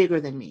that was bigger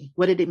than me?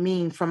 What did it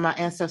mean from my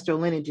ancestral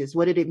lineages?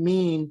 What did it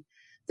mean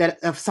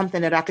that of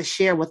something that I could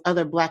share with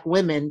other Black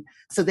women,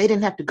 so they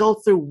didn't have to go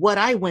through what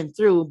I went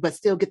through, but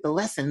still get the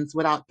lessons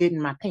without getting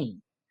my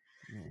pain.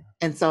 Yeah.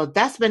 And so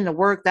that's been the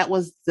work. That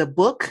was the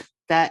book.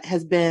 That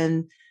has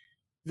been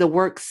the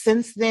work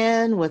since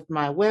then, with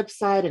my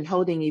website and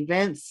holding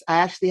events. I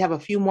actually have a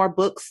few more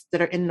books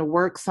that are in the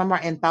works. Some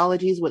are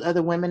anthologies with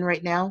other women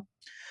right now.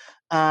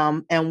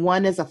 And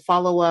one is a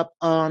follow-up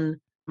on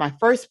my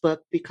first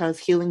book, because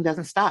healing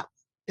doesn't stop.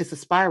 It's a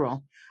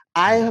spiral.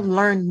 I have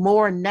learned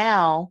more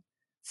now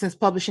since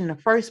publishing the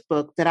first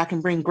book that I can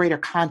bring greater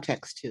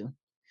context to.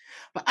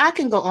 But I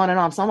can go on and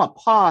on. So I'm going to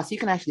pause. You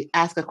can actually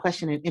ask a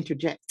question and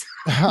interject.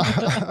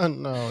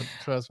 No,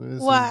 trust me.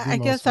 Well, I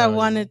guess I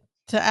wanted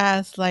to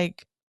ask,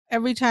 like,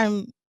 every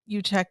time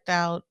you checked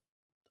out,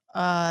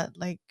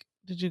 like,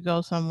 did you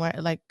go somewhere?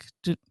 Like,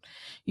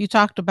 you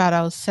talked about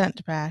I was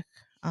sent back.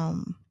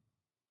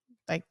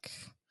 Like,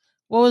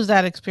 what was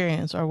that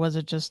experience? Or was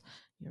it just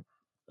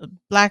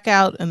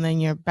blackout and then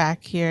you're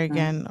back here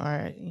again?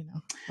 Or,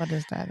 what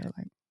is that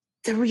like?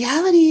 The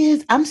reality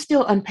is I'm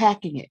still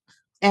unpacking it.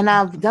 And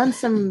I've done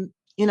some,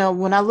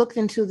 when I looked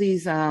into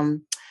these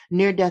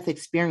near-death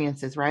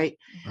experiences, right?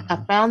 I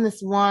found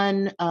this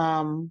one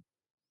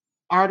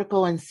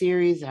article and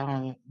series, I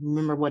don't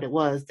remember what it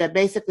was, that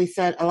basically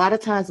said a lot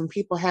of times when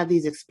people have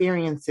these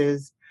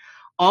experiences,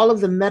 all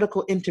of the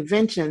medical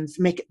interventions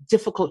make it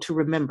difficult to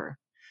remember.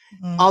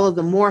 Mm. All of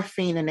the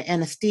morphine and the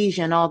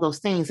anesthesia and all those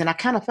things. And I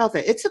kind of felt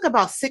that it took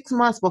about 6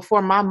 months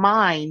before my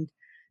mind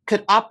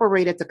could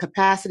operate at the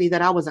capacity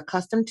that I was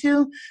accustomed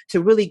to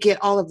really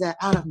get all of that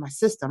out of my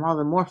system, all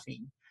the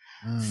morphine.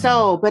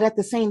 So, but at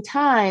the same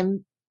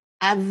time,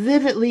 I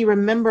vividly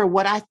remember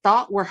what I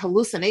thought were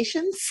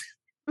hallucinations.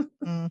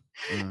 Mm.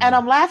 And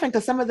I'm laughing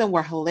because some of them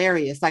were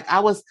hilarious. Like I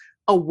was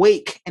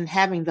awake and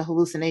having the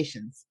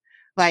hallucinations.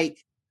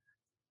 Like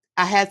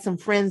I had some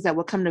friends that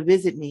would come to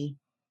visit me.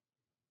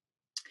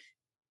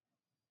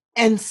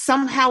 And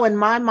somehow in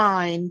my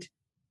mind,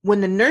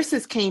 when the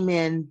nurses came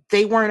in,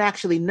 they weren't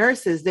actually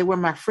nurses. They were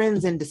my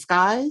friends in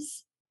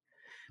disguise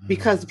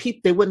because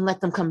they wouldn't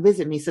let them come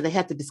visit me. So they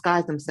had to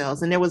disguise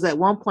themselves. And there was at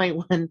one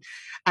point when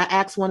I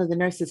asked one of the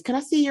nurses, "Can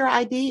I see your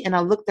ID?" And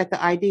I looked at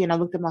the ID and I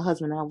looked at my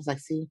husband and I was like,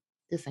 "See,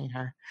 this ain't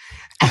her."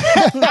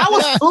 I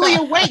was fully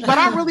awake, but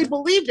I really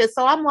believed it.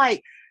 So I'm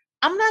like,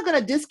 I'm not going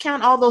to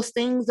discount all those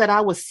things that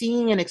I was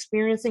seeing and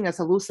experiencing as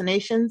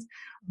hallucinations,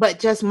 but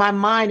just my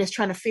mind is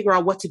trying to figure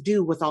out what to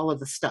do with all of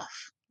the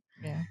stuff.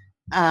 Yeah.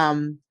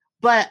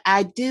 But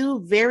I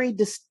do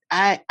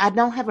I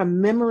don't have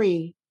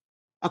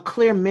a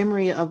clear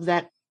memory of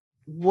that,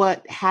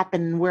 what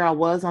happened, where I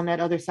was on that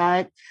other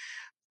side.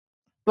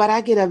 But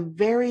I get a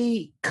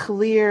very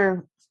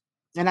clear,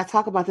 and I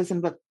talk about this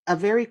but a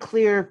very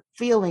clear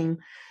feeling.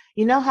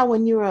 You know how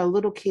when you were a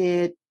little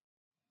kid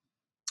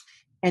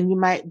and you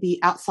might be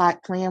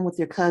outside playing with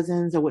your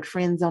cousins or with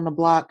friends on the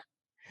block,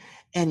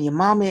 and your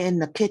mama in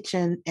the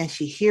kitchen and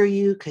she hear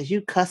you because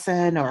you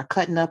cussing or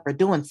cutting up or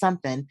doing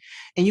something,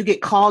 and you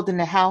get called in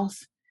the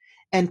house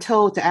and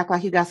told to act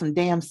like you got some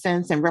damn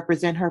sense and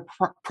represent her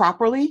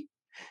properly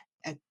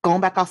and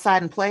going back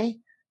outside and play.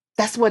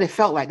 That's what it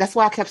felt like. That's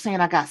why I kept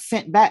saying I got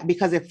sent back,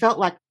 because it felt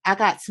like I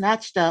got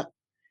snatched up,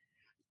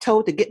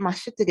 told to get my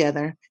shit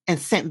together, and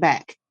sent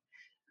back.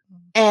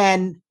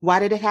 And why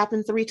did it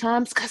happen 3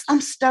 times? Because I'm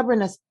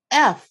stubborn as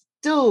F.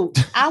 Dude,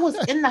 I was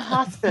in the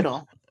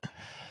hospital.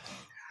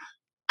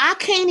 I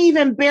can't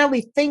even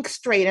barely think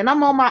straight. And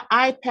I'm on my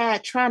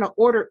iPad trying to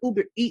order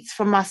Uber Eats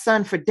for my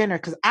son for dinner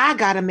because I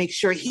got to make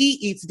sure he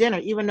eats dinner,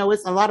 even though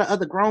it's a lot of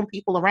other grown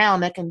people around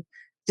that can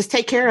just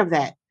take care of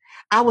that.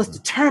 I was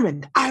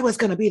determined I was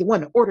going to be the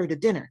one to order the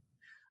dinner.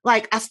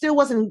 Like I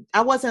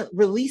wasn't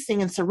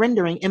releasing and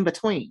surrendering in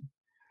between.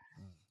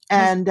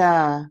 And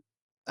I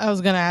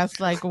was going to ask,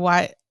 like,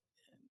 why.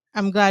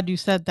 I'm glad you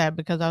said that,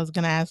 because I was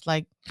going to ask,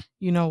 like,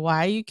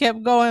 why you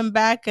kept going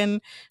back and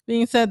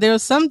being said there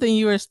was something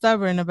you were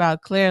stubborn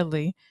about,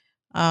 clearly.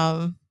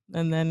 And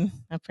then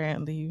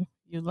apparently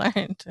you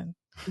learned. And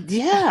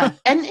yeah.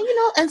 And,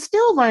 and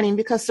still learning,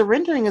 because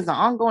surrendering is an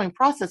ongoing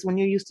process when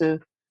you're used to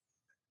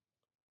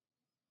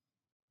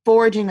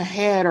forging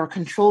ahead or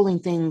controlling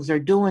things or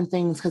doing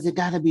things because it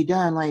got to be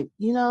done. Like,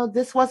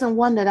 this wasn't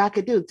one that I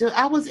could do.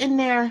 I was in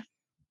there.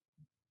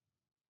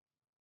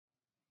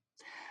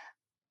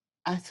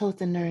 I told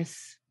the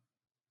nurse,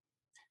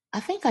 "I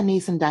think I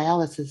need some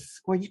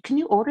dialysis. Can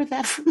you order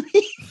that for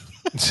me?"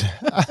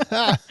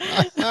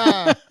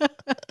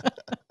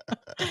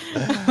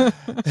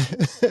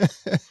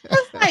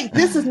 It's like,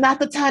 this is not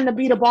the time to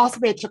be the boss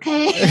bitch,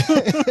 okay?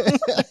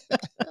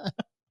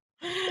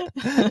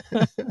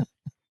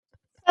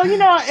 So,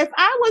 if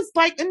I was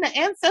like in the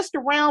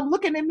ancestor realm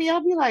looking at me,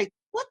 I'll be like,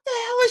 what the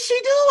hell is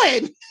she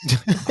doing?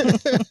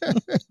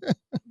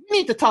 You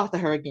need to talk to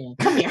her again.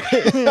 Come here.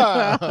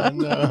 No.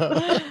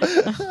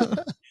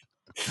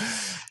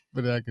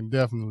 But I can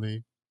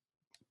definitely,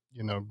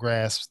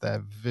 grasp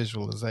that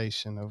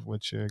visualization of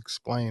what you're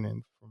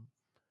explaining from,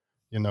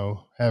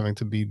 having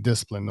to be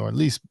disciplined, or at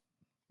least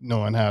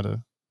knowing how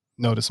to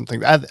notice some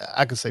things.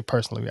 I can say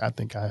personally, I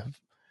think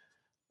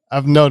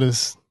I've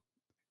noticed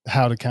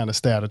how to kind of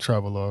stay out of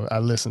trouble, or I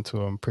listen to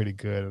them pretty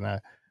good. And I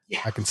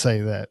can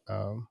say that,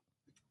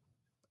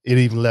 it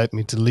even led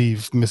me to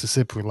leave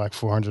Mississippi with like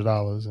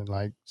 $400 and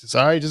like, just,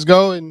 all right, just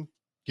go and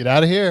get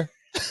out of here.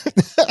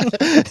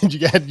 you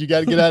got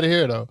to get out of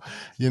here though,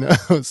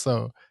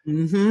 so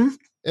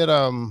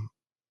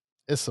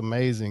it's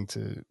amazing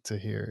to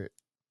hear it,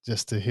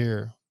 just to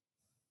hear.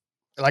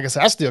 Like I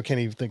said, I still can't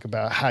even think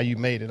about how you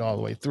made it all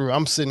the way through.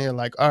 I'm sitting here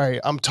like, all right,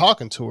 I'm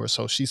talking to her,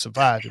 so she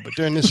survived it. But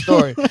during this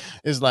story,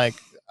 it's like,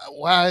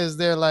 why is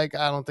there like,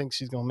 I don't think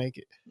she's gonna make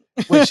it.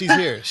 Well, she's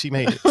here. She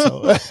made it.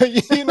 So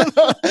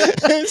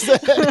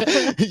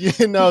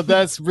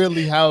that's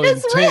really how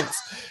intense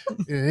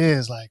it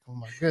is. Like, oh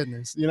my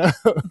goodness,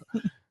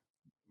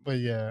 But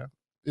yeah,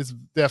 it's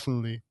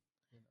definitely.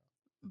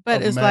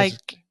 But it's magic.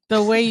 Like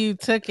the way you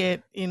took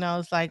it,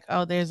 it's like,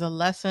 oh, there's a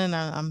lesson.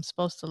 I'm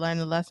supposed to learn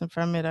a lesson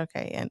from it.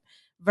 Okay. And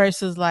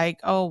versus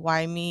like, oh,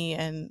 why me?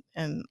 And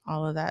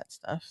all of that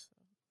stuff.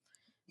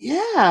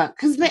 Yeah.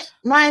 Because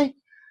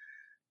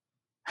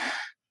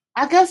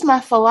I guess my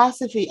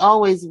philosophy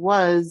always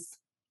was,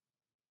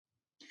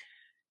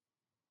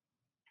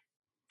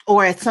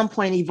 or at some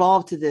point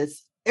evolved to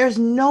this: there's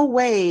no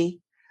way,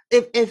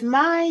 if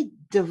my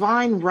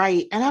divine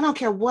right, and I don't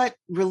care what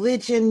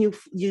religion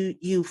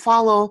you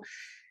follow,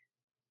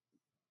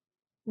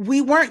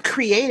 we weren't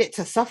created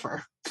to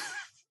suffer.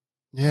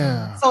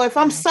 Yeah. So if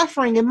I'm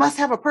suffering, it must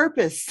have a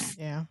purpose.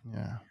 Yeah.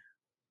 Yeah.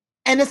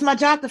 And it's my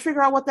job to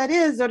figure out what that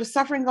is, or the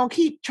suffering gonna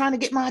keep trying to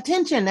get my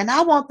attention. And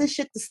I want this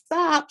shit to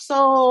stop.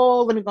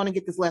 So let me go and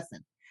get this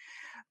lesson.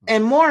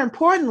 And more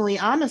importantly,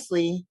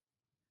 honestly,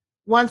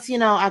 once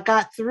I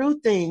got through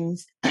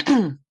things,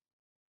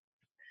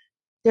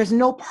 there's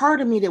no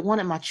part of me that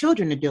wanted my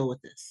children to deal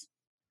with this.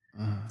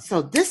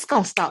 So this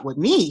gonna stop with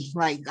me.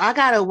 Like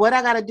what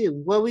I gotta do,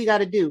 what we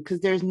gotta do, because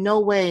there's no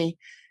way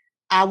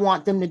I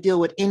want them to deal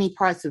with any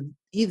parts of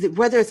either,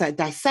 whether it's a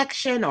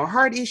dissection or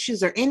heart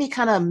issues or any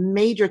kind of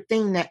major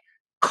thing that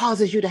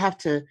causes you to have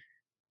to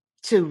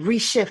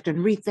reshift and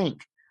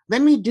rethink.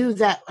 Let me do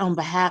that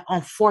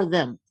for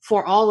them,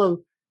 for all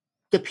of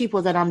the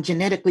people that I'm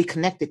genetically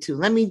connected to.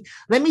 Let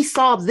me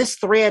solve this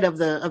thread of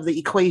the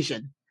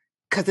equation,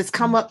 because it's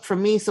come up for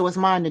me, so it's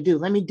mine to do.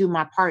 Let me do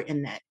my part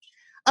in that.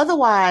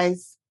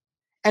 Otherwise,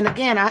 and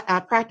again, I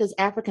practice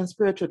African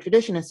spiritual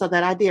tradition, and so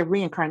that idea of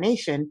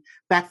reincarnation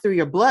back through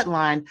your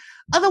bloodline.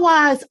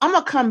 Otherwise, I'm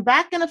gonna come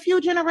back in a few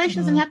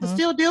generations and have to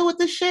still deal with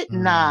this shit.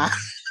 Nah.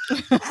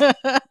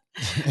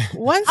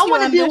 Once I you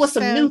want to deal with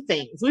some understand- new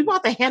things. We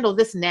want to handle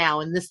this now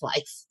in this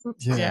life.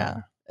 Yeah.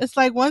 It's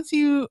like once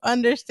you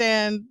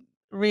understand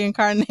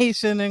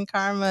reincarnation and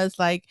karma, it's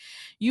like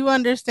you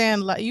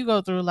understand, like you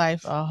go through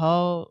life a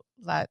whole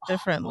lot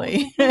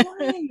differently.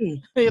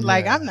 You're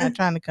like, I'm not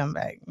trying to come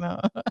back. No.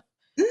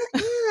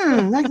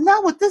 Like,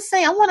 not with this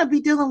thing. I want to be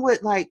dealing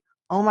with, like,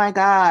 oh my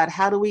God,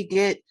 how do we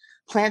get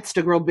plants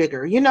to grow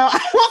bigger?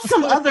 I want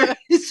some other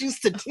issues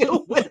to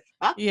deal with.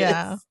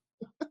 Yeah.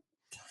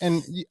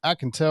 And I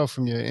can tell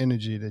from your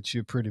energy that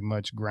you're pretty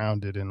much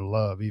grounded in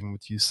love, even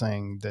with you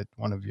saying that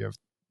one of your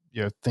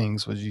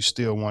things was you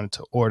still wanted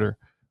to order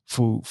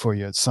food for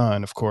your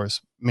son, of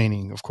course,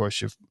 meaning, of course,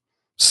 you're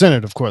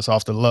centered, of course,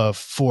 off the love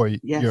for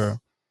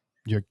your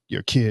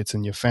kids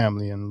and your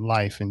family and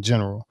life in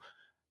general.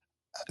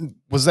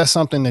 Was that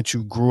something that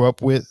you grew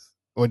up with,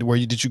 or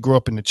did you grow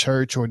up in the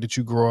church, or did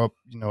you grow up,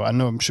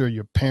 I'm sure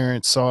your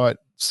parents saw it.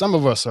 Some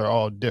of us are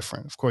all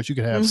different. Of course, you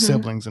could have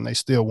siblings and they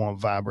still won't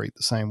vibrate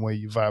the same way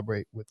you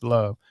vibrate with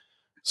love.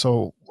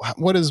 So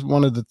what is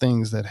one of the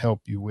things that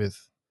help you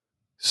with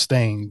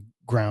staying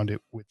grounded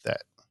with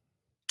that?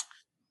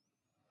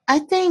 I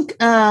think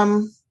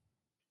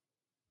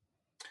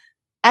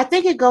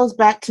it goes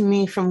back to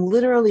me from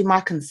literally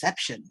my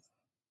conception.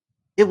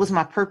 It was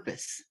my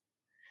purpose.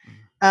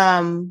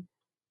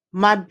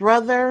 My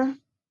brother,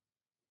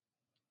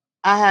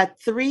 I had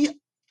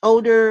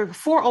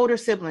four older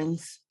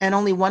siblings and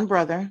only one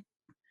brother.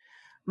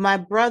 My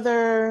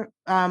brother,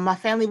 my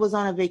family was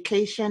on a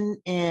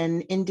vacation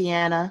in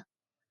Indiana,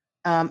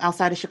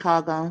 outside of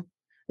Chicago.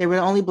 They were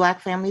the only Black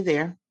family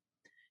there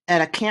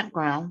at a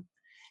campground.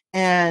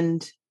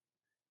 And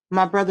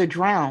my brother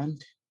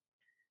drowned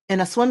in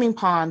a swimming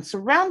pond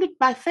surrounded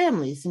by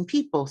families and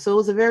people. So it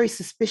was a very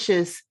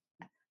suspicious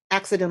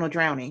accidental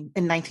drowning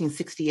in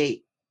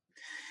 1968.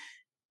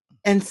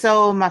 And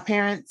so my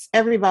parents,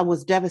 everybody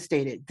was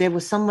devastated. There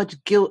was so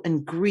much guilt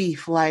and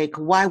grief. Like,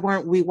 why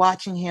weren't we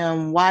watching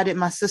him? Why did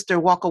my sister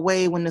walk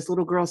away when this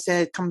little girl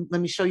said, come,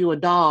 let me show you a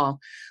doll?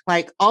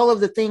 Like all of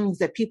the things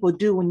that people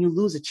do when you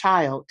lose a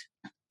child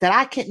that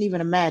I can't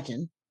even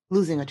imagine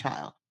losing a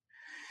child.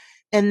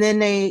 And then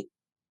they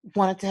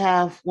wanted to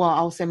have,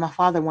 I'll say my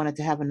father wanted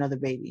to have another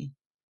baby.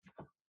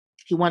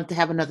 He wanted to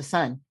have another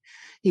son.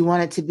 He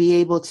wanted to be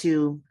able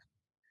to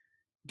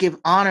give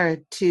honor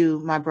to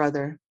my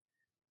brother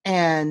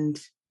and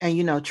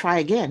try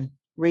again,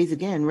 raise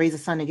a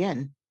son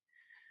again.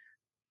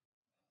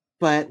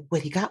 But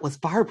what he got was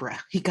Barbara.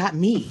 He got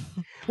me,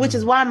 which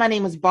is why my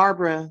name is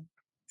Barbara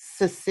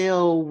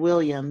Cecile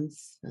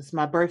Williams. That's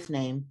my birth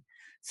name,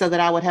 so that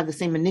I would have the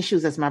same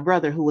initials as my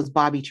brother, who was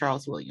Bobby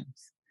Charles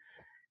Williams.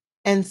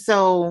 And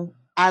so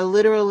I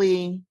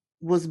literally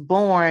was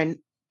born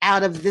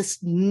out of this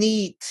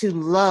need to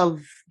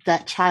love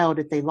that child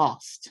that they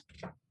lost.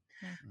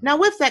 Now,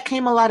 with that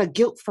came a lot of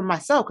guilt from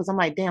myself, because I'm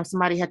like, damn,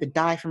 somebody had to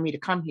die for me to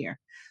come here.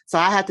 So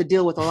I had to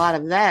deal with a lot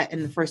of that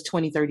in the first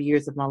 20, 30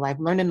 years of my life,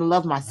 learning to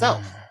love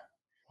myself.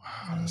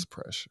 Wow, that's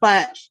precious.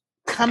 But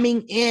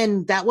coming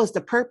in, that was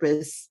the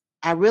purpose.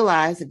 I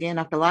realized, again,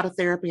 after a lot of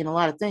therapy and a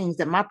lot of things,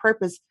 that my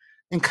purpose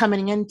in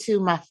coming into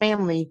my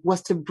family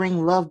was to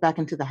bring love back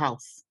into the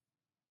house.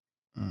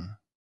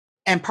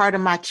 And part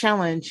of my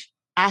challenge,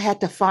 I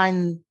had to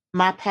find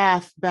my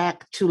path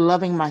back to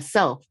loving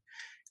myself.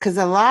 Because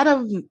a lot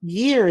of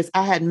years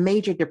I had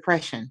major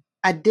depression.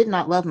 I did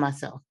not love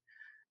myself.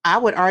 I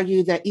would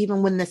argue that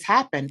even when this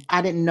happened,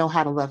 I didn't know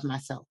how to love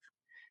myself.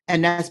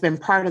 And that's been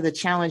part of the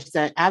challenge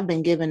that I've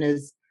been given,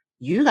 is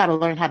you got to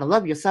learn how to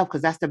love yourself,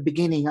 because that's the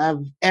beginning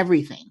of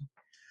everything.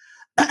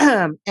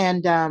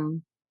 And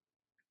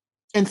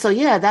so,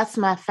 yeah, that's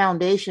my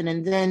foundation.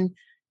 And then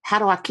how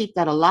do I keep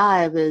that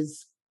alive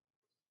is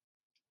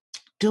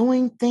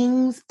doing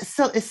things.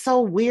 So it's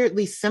so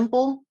weirdly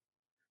simple,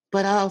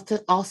 but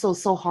also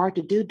so hard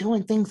to do,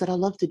 doing things that I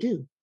love to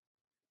do.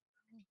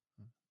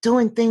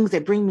 Doing things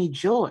that bring me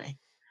joy.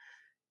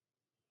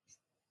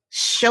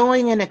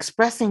 showing and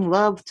expressing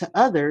love to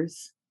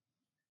others.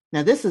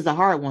 Now, this is a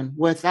hard one,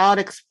 without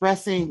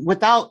expecting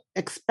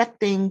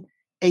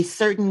a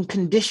certain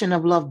condition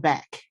of love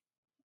back.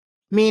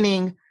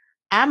 Meaning,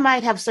 I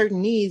might have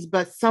certain needs,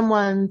 but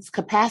someone's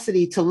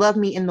capacity to love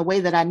me in the way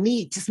that I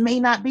need just may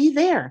not be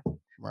there.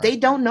 Right. They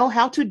don't know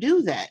how to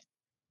do that.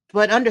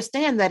 But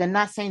understand that, and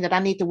not saying that I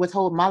need to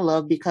withhold my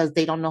love because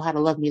they don't know how to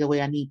love me the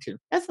way I need to.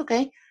 That's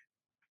okay.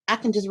 I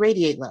can just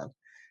radiate love.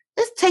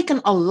 It's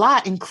taken a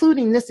lot,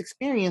 including this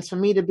experience, for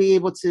me to be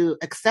able to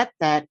accept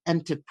that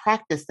and to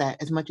practice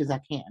that as much as I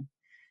can.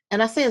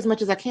 And I say as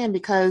much as I can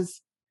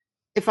because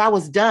if I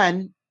was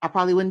done, I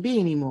probably wouldn't be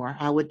anymore.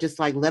 I would just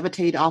like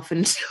levitate off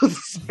into the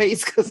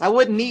space because I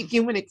wouldn't need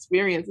human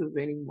experiences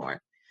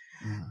anymore.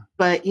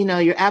 But, you know,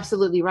 you're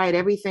absolutely right.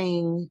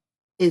 Everything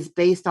is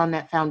based on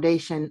that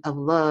foundation of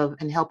love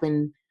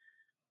and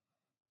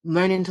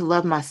learning to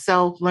love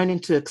myself, learning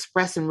to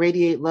express and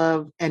radiate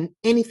love, and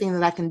anything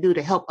that I can do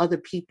to help other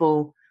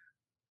people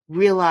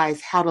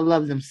realize how to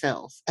love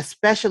themselves,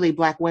 especially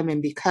Black women,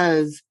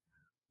 because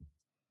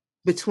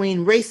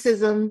between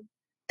racism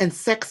and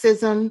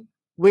sexism,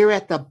 we're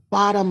at the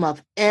bottom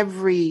of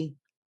everything,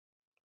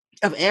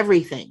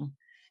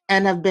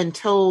 and have been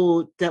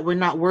told that we're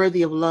not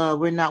worthy of love,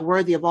 we're not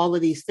worthy of all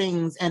of these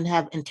things, and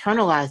have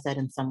internalized that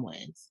in some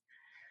ways.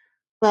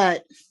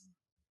 But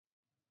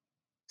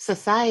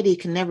society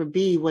can never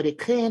be what it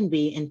can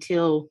be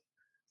until,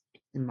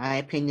 in my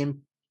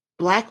opinion,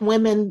 Black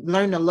women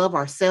learn to love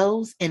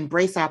ourselves,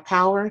 embrace our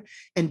power,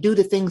 and do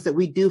the things that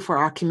we do for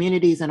our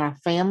communities and our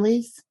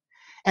families.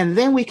 And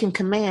then we can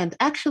command,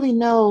 actually,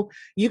 no,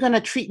 you're going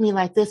to treat me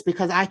like this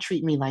because I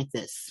treat me like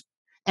this.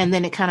 And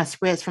then it kind of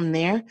spreads from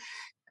there.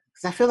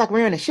 Because I feel like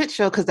we're in a shit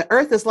show because the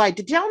earth is like,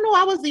 did y'all know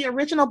I was the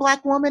original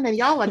Black woman and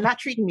y'all are not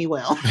treating me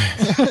well?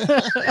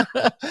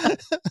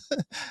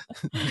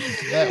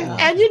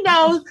 And you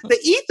know, the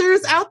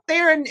ethers out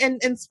there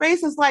in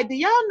space is like, do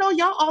y'all know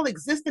y'all all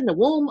exist in the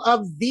womb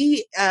of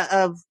we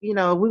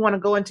want to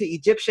go into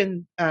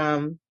Egyptian,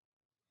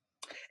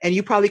 and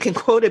you probably can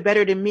quote it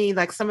better than me,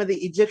 like some of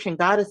the Egyptian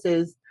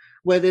goddesses,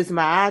 whether it's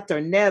Ma'at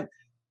or Neb,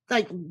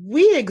 like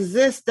we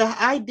exist, the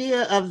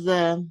idea of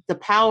the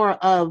power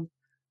of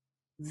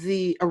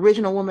the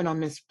original woman on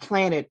this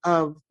planet,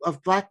 of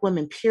Black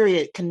women,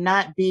 period,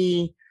 cannot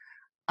be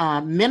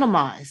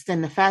minimized.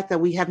 And the fact that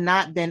we have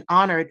not been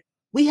honored,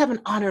 we haven't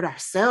honored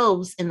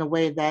ourselves in the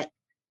way that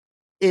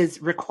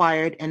is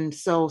required. And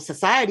so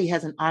society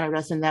hasn't honored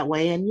us in that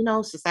way. And, you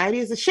know, society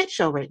is a shit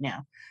show right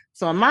now.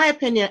 So in my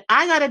opinion,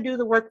 I got to do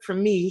the work for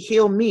me,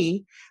 heal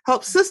me,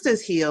 help sisters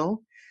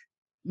heal,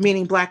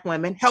 meaning Black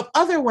women, help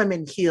other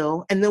women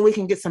heal, and then we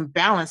can get some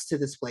balance to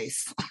this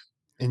place.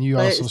 And you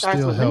also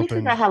still let me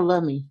figure out how to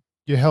love me.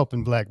 You're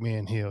helping Black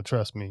men heal,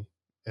 trust me,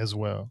 as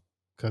well.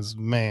 Because,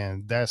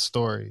 man, that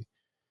story,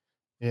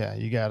 yeah,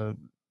 you got to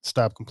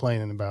stop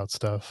complaining about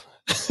stuff.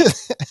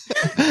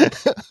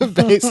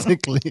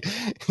 Basically,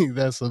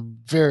 that's a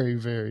very,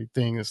 very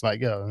thing. It's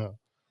like, yo, no,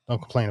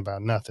 don't complain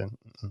about nothing.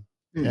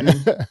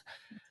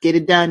 Get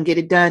it done, get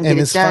it done, and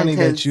it's funny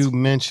that you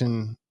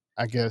mentioned,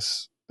 I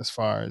guess, as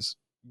far as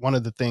one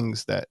of the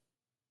things that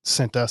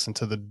sent us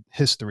into the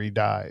history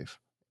dive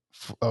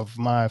of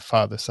my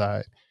father's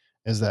side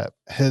is that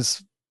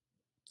his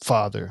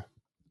father,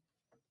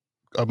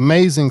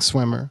 amazing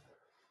swimmer,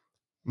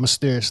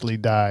 mysteriously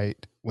died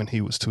when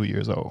he was 2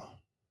 years old.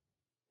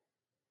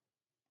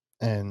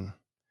 And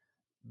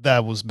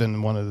that was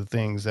been one of the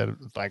things that,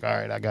 like, all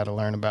right, I got to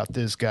learn about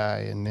this guy,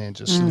 and then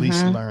just at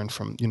least learn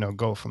from,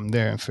 go from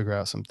there and figure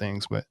out some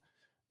things. But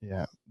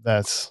yeah,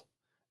 that's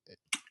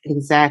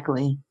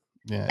exactly.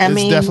 Yeah,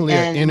 it's definitely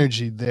an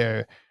energy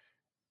there.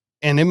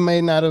 And it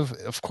may not have,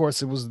 of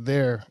course, it was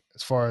there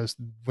as far as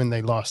when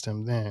they lost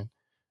him then.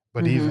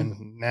 But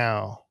even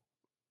now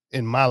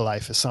in my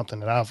life, it's something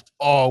that I've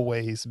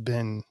always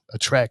been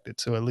attracted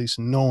to, at least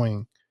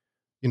knowing,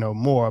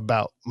 more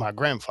about my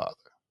grandfather.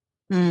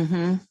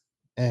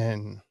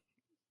 And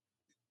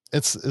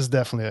it's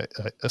definitely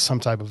some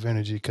type of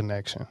energy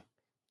connection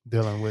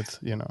dealing with,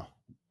 the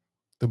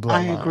bloodline.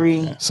 I agree.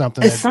 Yeah,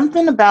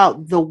 something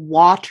about the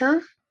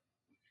water.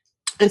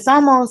 It's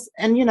almost,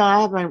 and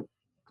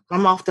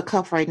I'm off the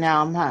cuff right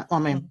now.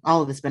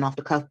 All of it's been off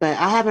the cuff, but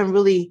I haven't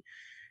really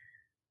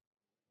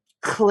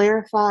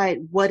clarified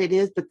what it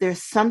is, but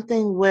there's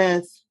something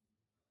with,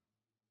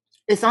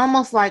 it's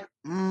almost like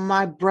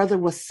my brother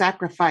was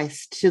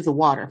sacrificed to the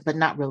water, but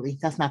not really.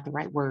 That's not the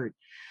right word.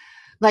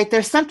 Like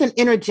there's something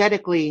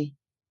energetically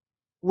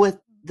with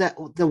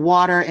the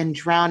water and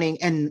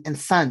drowning and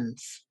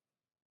suns.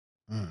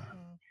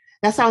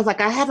 That's why I was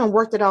like, I haven't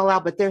worked it all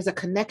out, but there's a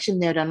connection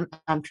there that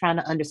I'm trying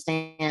to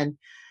understand.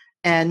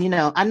 And,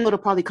 I know it'll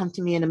probably come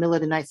to me in the middle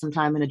of the night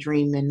sometime in a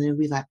dream, and then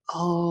be like,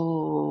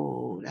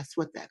 oh, that's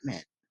what that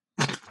meant.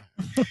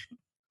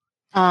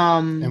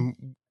 And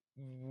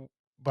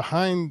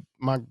behind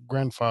my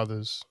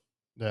grandfather's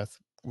death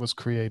was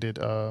created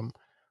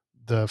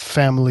the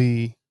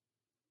family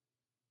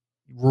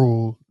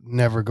rule,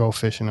 never go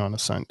fishing on a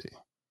Sunday.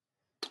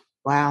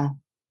 Wow.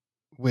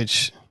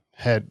 Which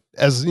had,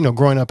 as you know,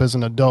 growing up as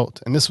an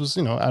adult, and this was,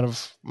 you know, out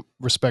of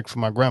respect for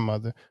my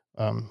grandmother,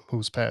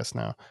 who's passed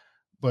now,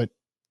 but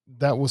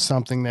that was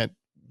something that,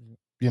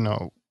 you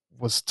know,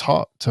 was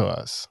taught to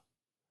us.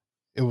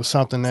 It was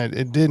something that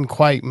it didn't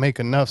quite make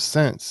enough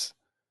sense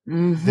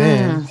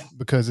then,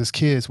 because as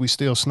kids we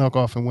still snuck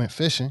off and went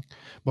fishing,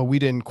 but we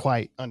didn't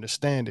quite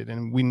understand it,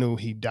 and we knew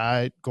he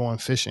died going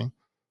fishing,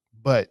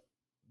 but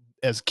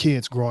as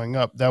kids growing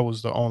up, that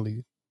was the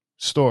only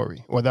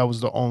story, or that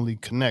was the only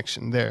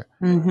connection there.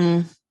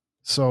 Mm-hmm.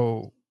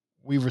 So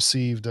we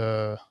received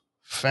a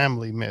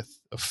family myth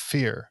of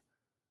fear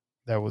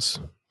that was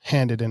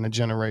handed in a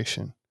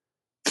generation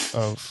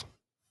of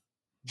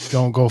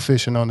don't go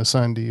fishing on a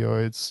Sunday,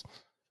 or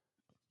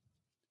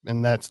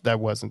and that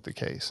wasn't the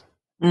case.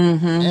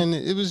 Mm-hmm. And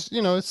it was,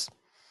 you know,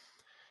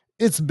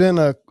 it's been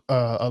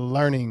a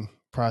learning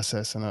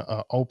process, and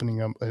a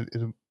opening up.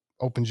 It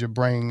opens your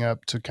brain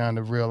up to kind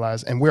of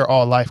realize, and we're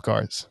all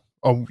lifeguards.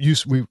 Oh,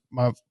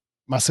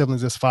 my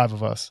siblings, there's 5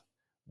 of us.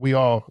 We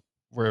all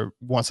were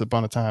once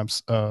upon a time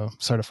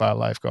certified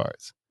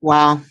lifeguards.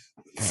 Wow.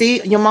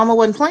 See, your mama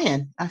wasn't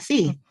playing. I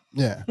see.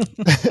 Yeah.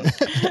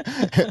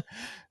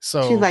 She's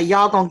So like,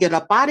 y'all gonna get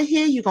up out of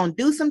here. You're gonna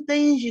do some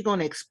things. You're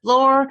gonna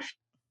explore.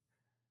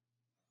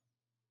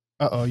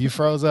 you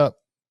froze up.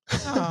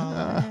 Oh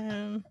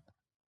man.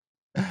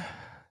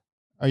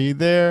 Are you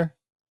there?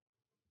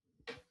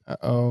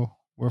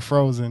 We're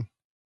frozen.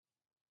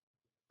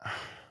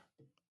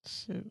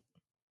 Shoot.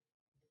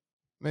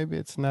 Maybe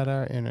it's not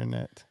our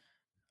internet.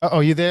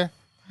 You there?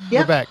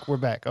 Yep. We're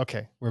back.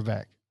 Okay, we're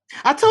back.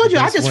 I told you,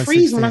 I That's just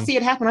freeze when I 116. see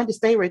it happen. I just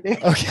stay right there.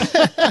 Okay.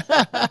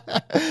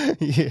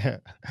 Yeah.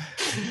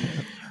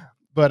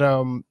 But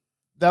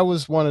that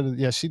was one of the,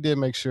 yeah, she did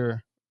make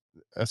sure,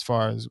 as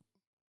far as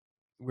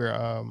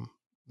we're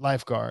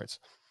lifeguards.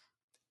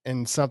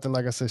 And something,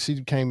 like I said,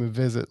 she came and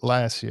visit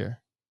last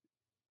year.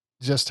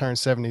 Just turned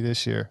 70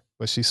 this year,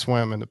 but she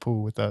swam in the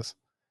pool with us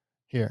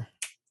here.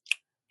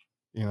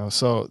 You know,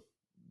 so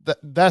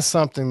that's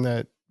something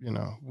that, you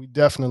know, we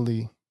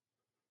definitely,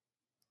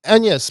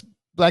 and yes,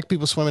 black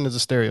people swimming is a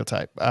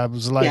stereotype. I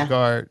was a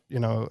lifeguard, you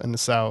know, in the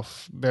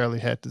South, barely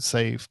had to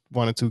save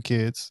 1 or 2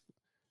 kids.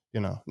 You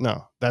know,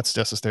 no, that's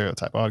just a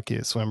stereotype. All the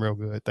kids swim real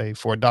good. They,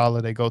 for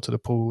 $1, they go to the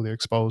pool, they're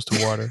exposed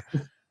to water.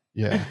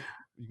 Yeah.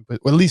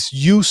 But at least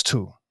used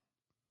to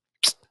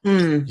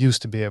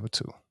be able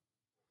to.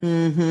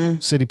 Mm-hmm.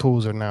 City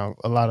pools are now,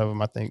 a lot of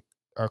them, I think,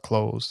 are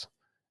closed.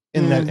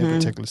 In that in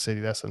particular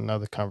city, that's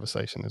another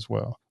conversation as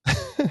well.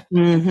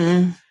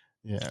 Mm-hmm.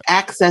 Yeah.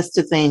 Access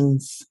to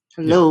things.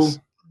 Hello. Yes.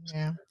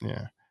 Yeah.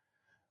 Yeah.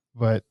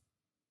 But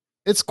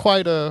it's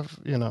quite a,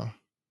 you know,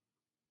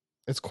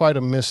 it's quite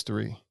a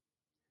mystery.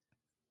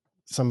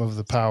 Some of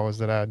the powers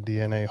that our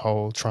DNA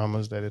hold,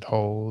 traumas that it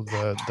holds,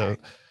 the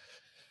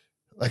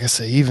like I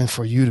say, even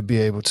for you to be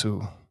able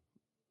to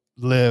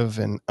live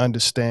and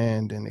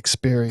understand and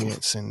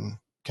experience and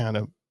kind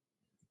of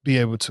be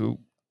able to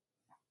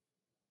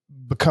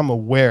become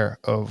aware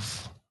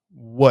of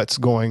what's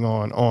going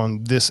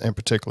on this in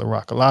particular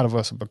rock. A lot of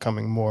us are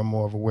becoming more and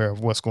more aware of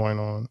what's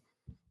going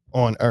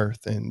on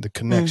Earth, and the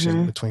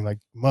connection between like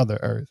Mother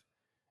Earth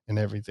and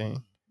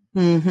everything.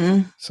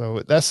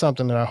 So that's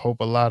something that I hope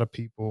a lot of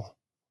people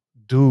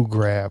do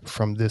grab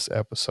from this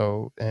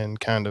episode, and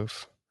kind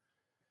of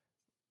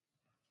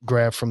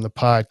grab from the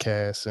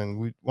podcast.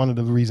 And one of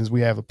the reasons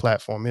we have a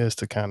platform is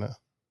to kind of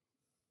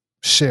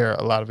share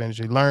a lot of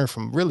energy, learn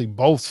from really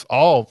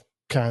all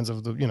kinds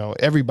of the, you know,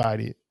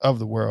 everybody of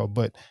the world.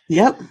 But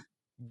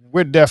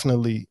we're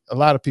definitely, a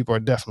lot of people are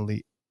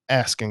definitely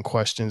asking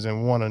questions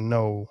and want to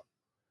know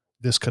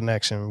this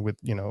connection with,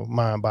 you know,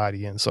 mind,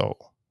 body, and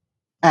soul.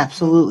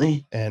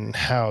 Absolutely. And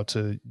how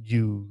to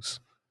use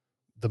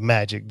the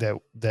magic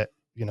that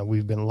you know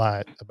we've been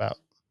lied about.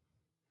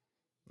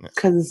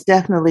 Because it's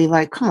definitely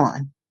like, come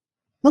on,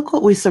 look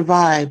what we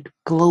survived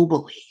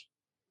globally.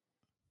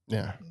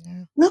 Yeah.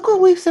 Look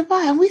what we've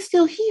survived. We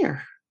still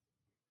here.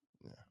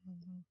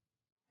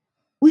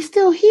 We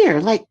still here.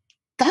 Like,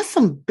 that's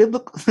some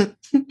biblical. I'm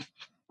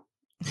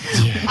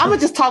gonna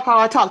just talk how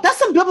I talk. That's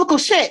some biblical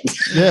shit.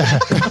 Yeah.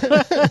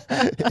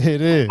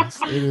 It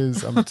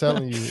is. I'm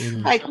telling you, it is.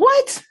 Like,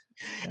 what?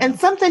 And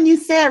something you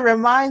said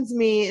reminds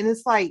me, and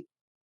it's like,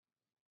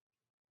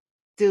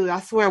 dude, I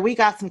swear we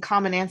got some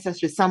common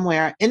ancestors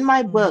somewhere. In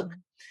my book,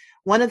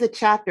 one of the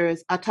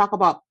chapters, I talk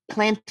about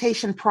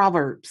plantation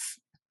proverbs.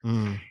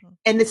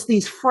 And it's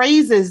these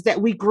phrases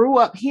that we grew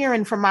up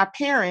hearing from our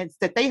parents,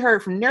 that they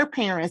heard from their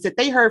parents, that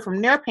they heard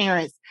from their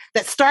parents,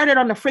 that started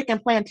on the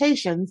freaking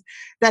plantations,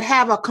 that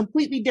have a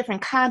completely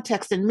different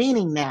context and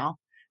meaning now.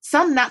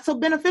 Some not so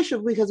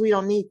beneficial because we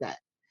don't need that.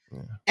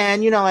 Yeah.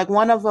 And, you know, like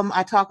one of them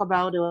I talk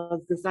about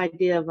was this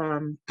idea of,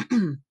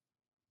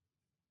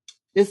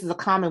 this is a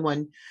common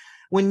one.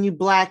 When you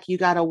Black, you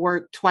got to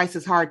work twice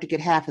as hard to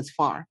get half as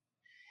far.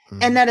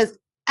 And that is,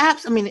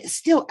 it's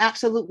still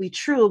absolutely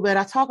true. But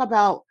I talk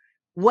about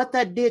what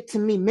that did to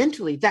me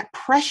mentally, that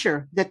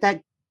pressure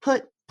that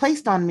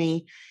placed on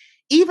me,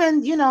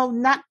 even, you know,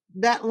 not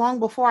that long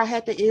before I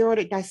had the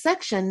aortic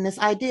dissection, this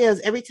idea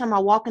is every time I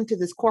walk into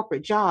this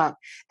corporate job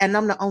and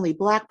I'm the only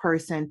Black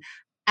person,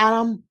 and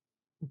I'm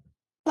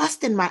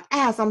busting my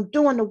ass, I'm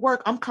doing the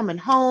work, I'm coming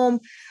home,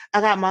 I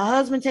got my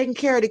husband taking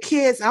care of the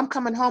kids, I'm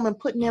coming home and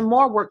putting in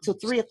more work till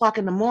 3 o'clock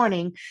in the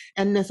morning,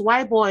 and this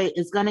white boy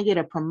is gonna get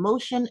a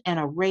promotion and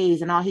a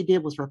raise, and all he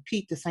did was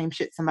repeat the same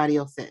shit somebody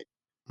else said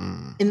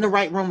in the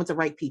right room with the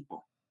right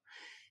people.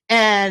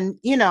 And,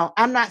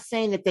 I'm not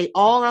saying that they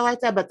all are like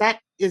that, but that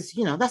is,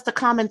 that's the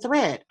common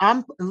thread.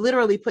 I'm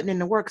literally putting in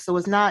the work. So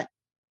it's not,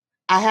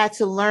 I had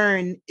to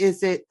learn,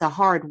 is it the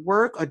hard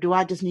work, or do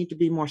I just need to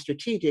be more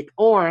strategic,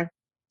 or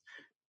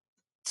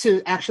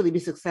to actually be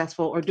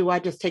successful? Or do I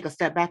just take a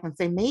step back and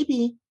say,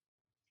 maybe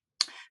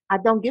I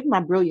don't give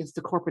my brilliance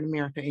to corporate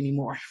America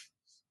anymore.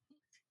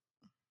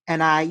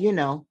 And I,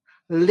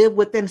 live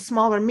within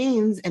smaller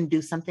means and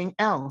do something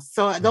else.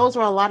 So those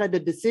were a lot of the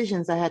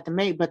decisions I had to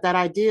make. But that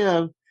idea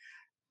of,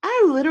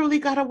 I literally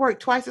got to work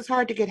twice as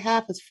hard to get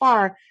half as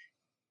far,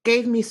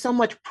 gave me so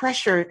much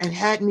pressure and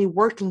had me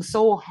working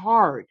so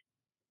hard.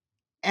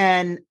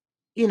 And,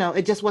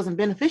 it just wasn't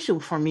beneficial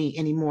for me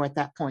anymore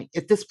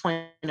at this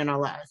point in our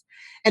lives.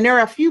 And there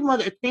are a few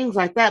other things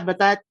like that, but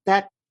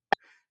that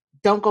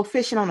don't go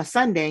fishing on a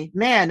Sunday,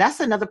 man,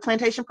 that's another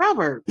plantation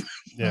proverb.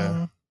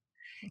 Yeah.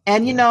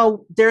 And,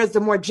 there's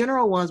the more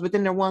general ones, but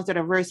then there are ones that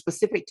are very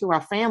specific to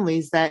our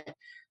families that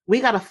we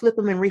got to flip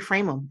them and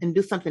reframe them and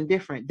do something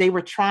different. They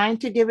were trying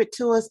to give it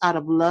to us out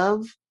of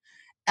love,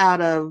 out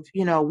of,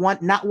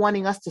 not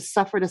wanting us to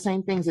suffer the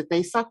same things that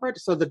they suffered.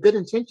 So the good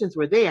intentions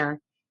were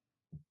there.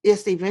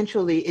 It's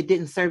eventually, it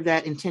didn't serve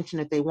that intention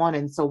that they wanted.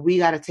 And so we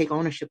got to take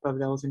ownership of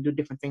those and do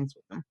different things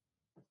with them.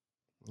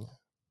 Yeah.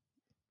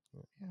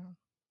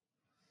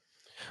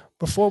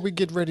 Before we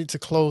get ready to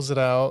close it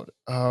out,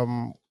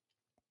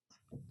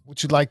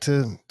 would you like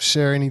to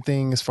share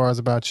anything as far as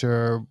about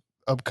your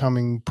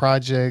upcoming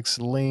projects,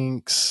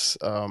 links,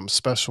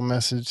 special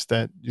message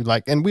that you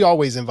like? And we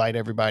always invite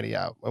everybody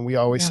out, and we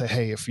always say,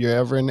 hey, if you're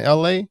ever in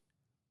LA,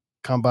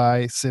 come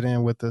by, sit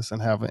in with us,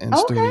 and have an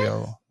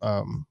in-studio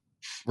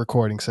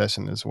recording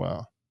session as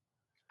well.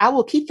 I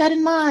will keep that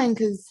in mind,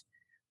 because,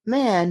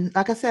 man,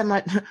 like I said,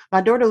 my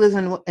daughter lives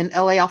in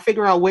LA. I'll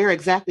figure out where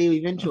exactly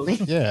eventually.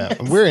 Yeah,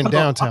 we're in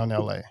downtown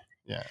LA.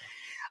 Yeah.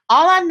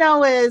 All I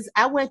know is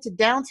I went to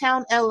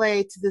downtown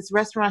LA to this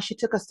restaurant. She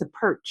took us to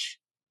Perch.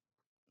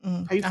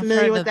 Are you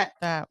familiar with that?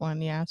 That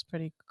one, yeah, it's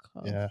pretty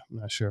cool. Yeah, I'm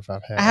not sure if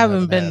I've had. I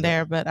haven't been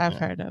there, but I've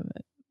heard of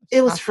it.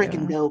 It was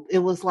freaking dope. It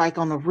was like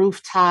on a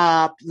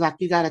rooftop, like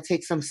you got to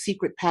take some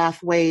secret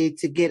pathway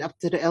to get up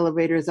to the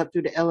elevators, up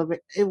through the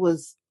elevator. It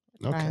was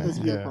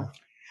beautiful. Yeah.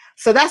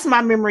 So that's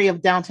my memory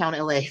of downtown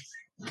LA.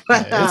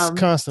 But it's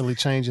constantly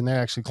changing.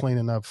 They're actually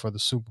cleaning up for the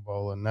Super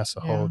Bowl, and that's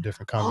a whole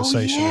different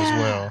conversation as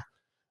well.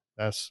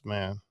 That's,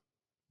 man,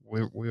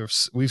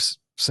 we've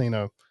seen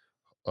a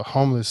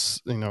homeless,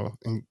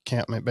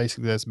 encampment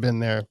basically that's been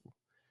there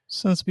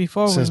since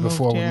before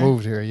we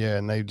moved here. Yeah,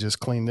 and they just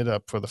cleaned it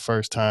up for the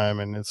first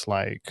time, and it's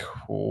like,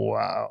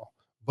 wow.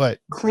 But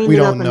we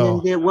don't know.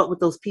 And then did what with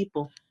those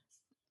people?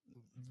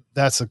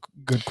 That's a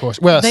good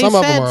question. Well, some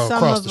of them are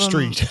across the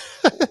street.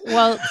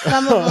 Well,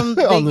 some of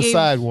them on the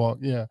sidewalk.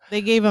 Yeah,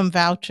 they gave them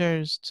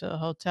vouchers to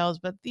hotels,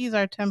 but these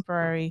are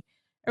temporary.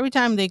 Every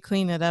time they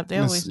clean it up, they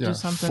always do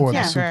something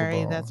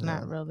temporary that's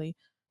not really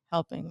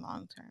helping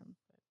long term.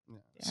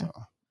 Yeah. So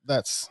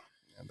that's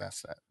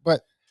that.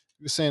 But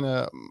you're saying,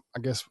 I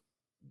guess,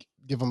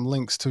 give them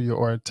links to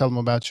or tell them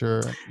about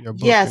your book.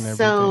 Yes. And everything.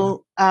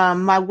 So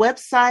my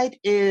website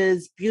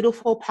is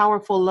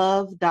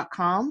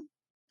beautifulpowerfullove.com.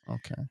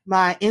 Okay.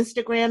 My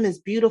Instagram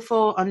is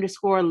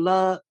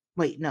beautiful_love.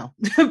 Wait, no,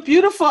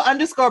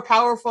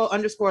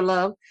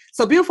 beautiful_powerful_love.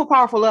 So beautiful,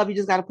 powerful love. You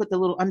just got to put the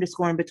little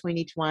underscore in between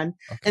each one.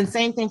 Okay. And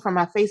same thing for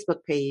my Facebook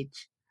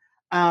page.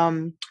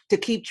 To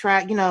keep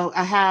track,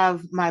 I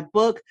have my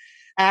book.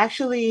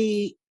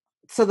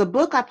 So the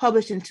book I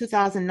published in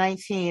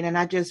 2019, and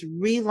I just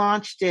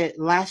relaunched it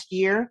last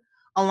year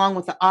along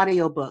with the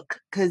audiobook,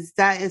 because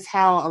that is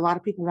how a lot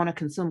of people want to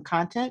consume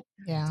content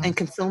and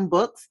consume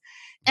books.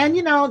 And,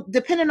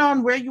 depending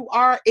on where you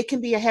are, it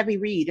can be a heavy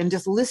read, and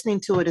just listening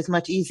to it is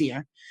much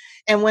easier.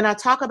 And when I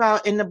talk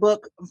about in the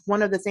book,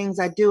 one of the things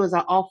I do is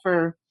I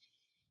offer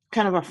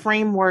kind of a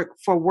framework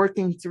for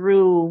working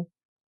through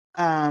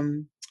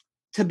to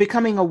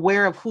becoming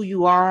aware of who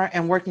you are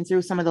and working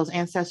through some of those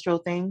ancestral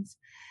things.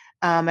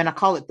 And I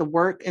call it the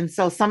work. And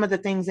so some of the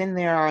things in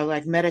there are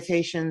like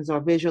meditations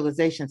or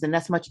visualizations, and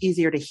that's much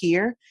easier to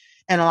hear.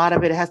 And a lot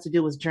of it has to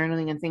do with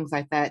journaling and things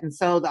like that. And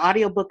so the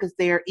audiobook is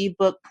there,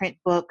 ebook, print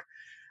book.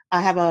 I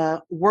have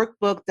a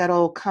workbook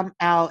that'll come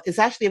out. It's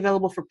actually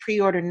available for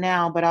pre-order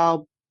now, but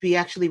I'll be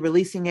actually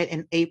releasing it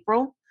in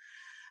April.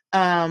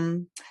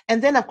 And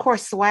then of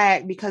course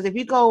swag, because if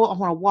you go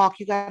on a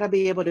walk, you got to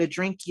be able to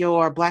drink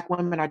your Black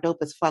Women Are Dope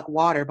as Fuck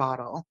water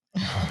bottle,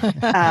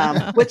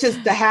 which is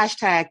the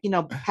hashtag,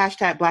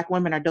 hashtag Black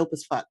Women Are Dope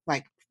as Fuck,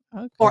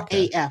 or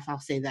AF, I'll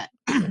say that.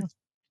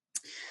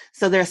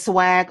 So there's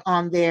swag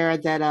on there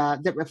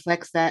that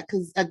reflects that,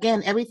 because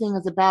again, everything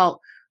is about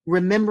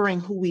remembering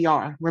who we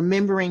are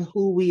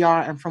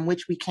and from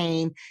which we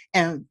came,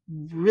 and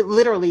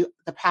literally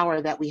the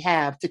power that we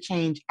have to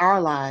change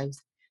our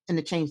lives and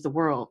to change the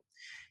world.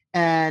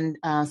 And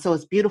so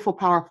it's Beautiful,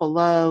 Powerful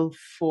Love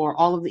for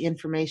all of the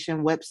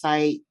information,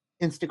 website,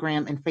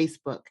 Instagram, and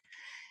Facebook.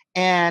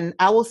 And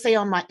I will say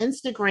on my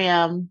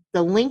Instagram,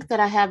 the link that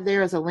I have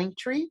there is a link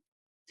tree.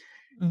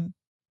 Mm.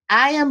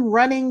 I am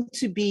running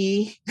to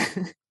be,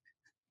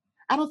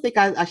 I don't think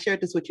I shared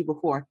this with you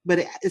before,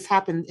 but it's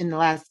happened in the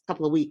last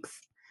couple of weeks.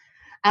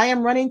 I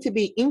am running to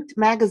be Inked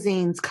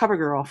Magazine's cover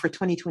girl for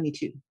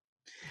 2022.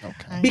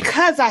 Okay.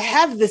 Because I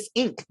have this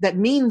ink that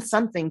means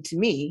something to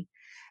me.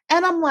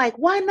 And I'm like,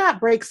 why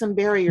not break some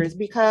barriers?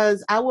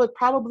 Because I would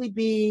probably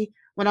be,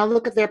 when I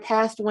look at their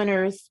past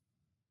winners,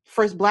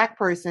 first Black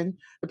person,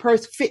 the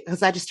person fit,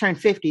 because I just turned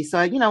 50. So,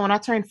 when I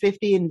turned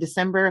 50 in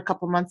December a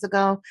couple months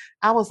ago,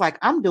 I was like,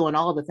 I'm doing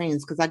all the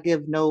things because I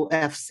give no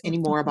F's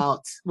anymore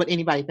about what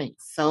anybody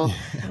thinks. So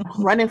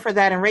I'm running for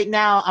that. And right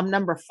now I'm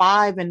number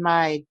 5 in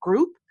my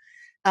group.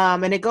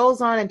 And it goes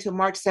on until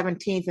March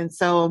 17th. And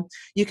so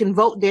you can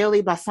vote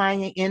daily by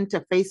signing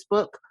into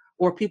Facebook,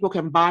 or people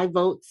can buy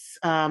votes.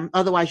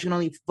 Otherwise, you can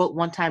only vote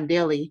one time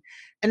daily.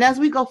 And as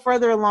we go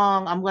further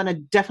along, I'm going to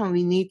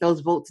definitely need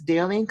those votes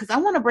daily because I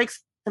want to break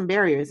some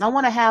barriers. I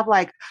want to have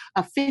like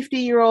a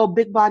 50-year-old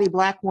big body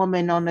Black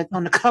woman on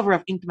the cover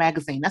of Inked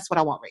Magazine. That's what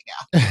I want right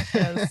now.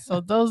 Yes, so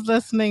those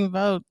listening,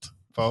 vote.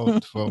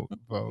 Vote.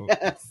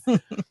 Yes.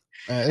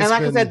 And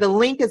like I said, the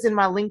link is in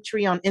my link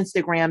tree on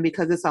Instagram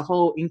because it's a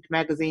whole Inked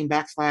Magazine /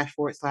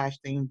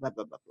 thing, blah,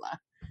 blah, blah, blah.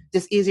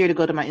 Just easier to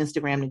go to my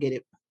Instagram to get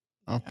it.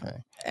 Okay.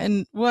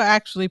 And we'll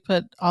actually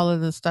put all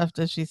of the stuff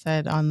that she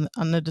said on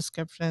the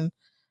description,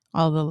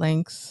 all the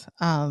links.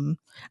 I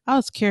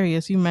was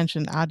curious, you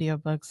mentioned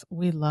audiobooks.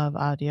 We love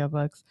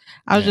audiobooks.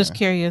 I was just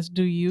curious,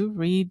 do you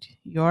read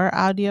your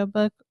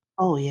audiobook?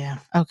 Oh, yeah.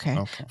 Okay.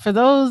 For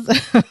those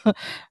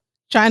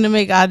trying to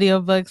make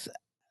audiobooks,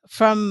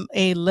 from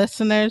a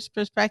listener's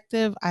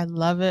perspective, I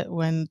love it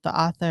when the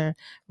author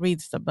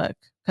reads the book,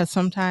 because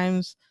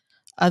sometimes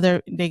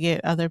they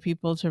get other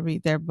people to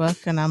read their book,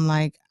 and I'm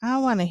like, I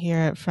want to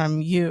hear it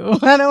from you.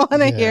 I don't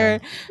want to hear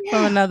it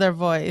from another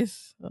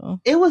voice. So.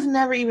 It was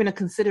never even a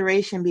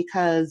consideration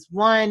because,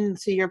 one,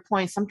 to your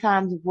point,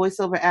 sometimes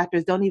voiceover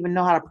actors don't even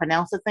know how to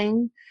pronounce a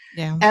thing.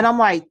 Yeah. And I'm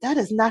like, that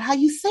is not how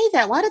you say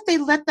that. Why did they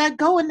let that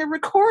go in the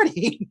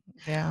recording?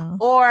 Yeah.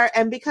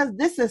 And because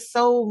this is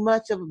so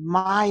much of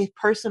my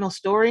personal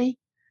story,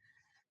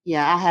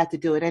 I had to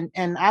do it.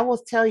 And I will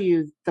tell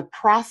you, the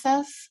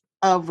process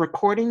of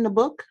recording the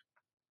book,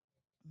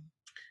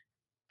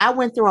 I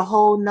went through a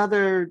whole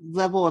nother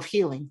level of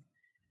healing.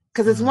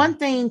 Because it's one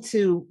thing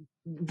to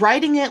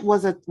writing it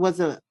was a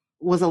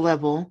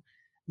level.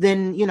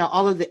 Then,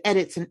 all of the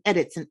edits and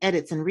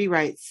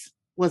rewrites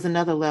was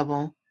another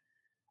level.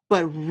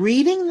 But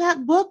reading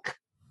that book,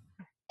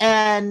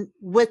 and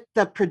with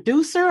the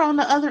producer on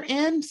the other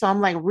end, so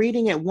I'm like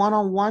reading it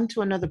one-on-one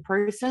to another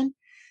person,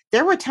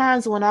 there were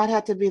times when I'd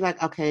have to be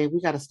like, okay, we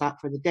got to stop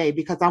for the day,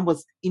 because I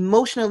was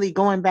emotionally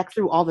going back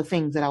through all the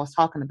things that I was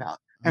talking about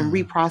and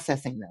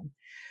reprocessing them.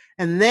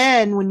 And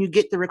then when you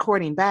get the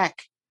recording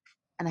back,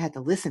 and I had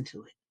to listen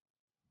to it,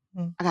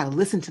 I got to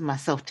listen to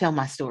myself tell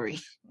my story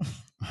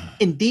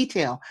in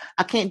detail.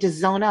 I can't just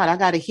zone out. I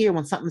got to hear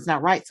when something's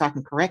not right so I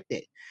can correct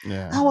it.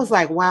 Yeah. I was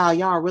like, wow,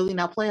 y'all are really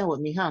not playing with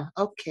me, huh?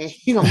 Okay,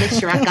 you're going to make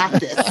sure I got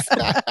this.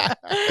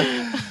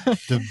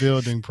 The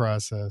building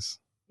process.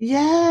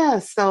 Yeah,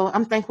 so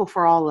I'm thankful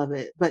for all of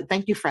it. But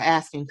thank you for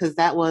asking, because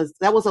that was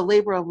a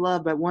labor of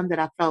love, but one that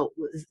I felt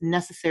was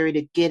necessary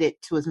to get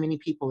it to as many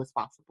people as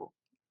possible.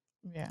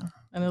 Yeah,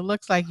 and it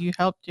looks like you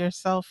helped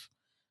yourself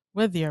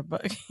with your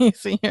book. You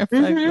see your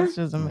book, which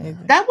is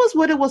amazing. That was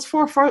what it was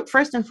for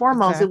first and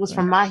foremost. Exactly. It was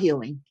for my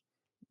healing.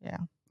 Yeah.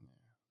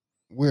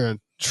 We're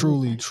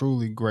truly,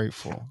 truly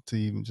grateful to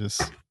even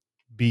just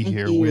be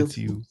here with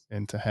you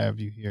and to have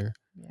you here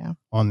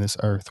on this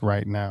earth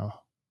right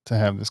now, to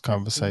have this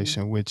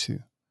conversation with you.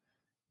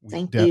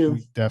 Thank you.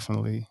 We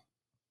definitely,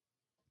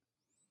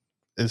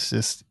 it's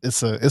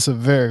a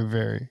very,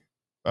 very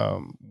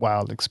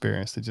wild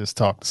experience to just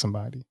talk to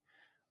somebody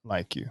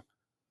like you.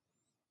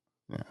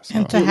 Yeah, so.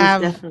 And to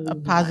have a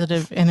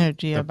positive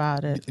energy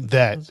about it.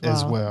 That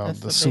as well,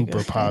 the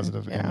super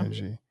positive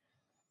energy.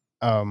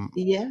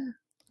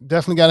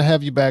 Definitely got to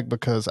have you back,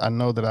 because I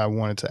know that I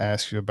wanted to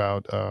ask you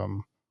about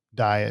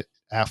diet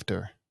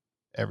after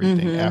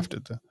everything, after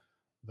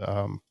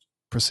the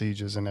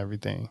procedures and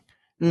everything,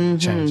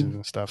 changes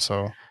and stuff.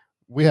 So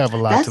we have a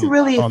lot. That's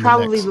really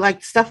probably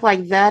like stuff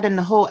like that, and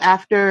the whole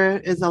after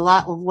is a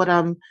lot of what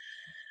I'm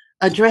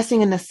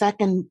addressing in the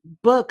second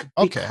book,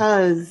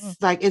 because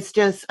like it's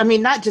just, I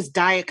mean, not just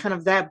diet, kind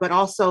of that, but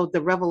also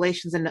the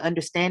revelations and the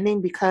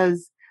understanding,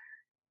 because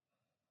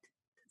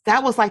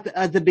that was like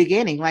the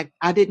beginning. Like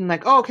I didn't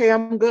like, oh, okay,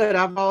 I'm good,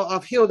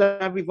 I've healed,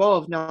 I've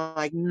evolved. No,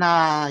 like,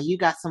 nah, you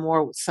got some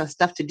more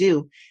stuff to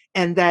do,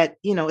 and that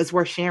is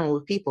worth sharing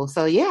with people.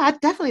 So yeah, I'd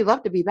definitely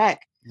love to be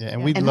back. Yeah,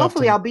 and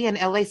hopefully I'll be in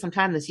LA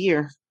sometime this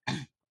year.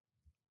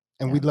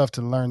 And we'd love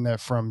to learn that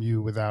from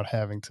you without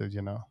having to,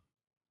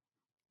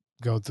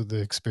 go through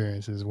the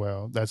experience as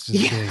well. That's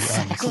just being Yes.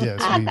 honest.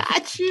 Yes, I we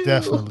got you.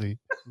 definitely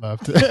love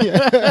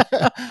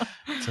to.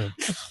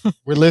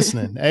 We're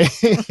listening. Hey.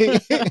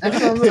 And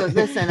so look,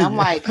 listen, I'm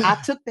like, I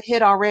took the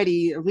hit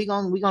already. We're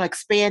gonna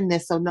expand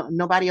this so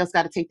nobody else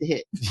got to take the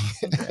hit.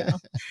 Yeah.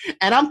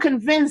 And I'm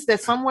convinced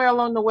that somewhere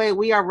along the way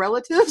we are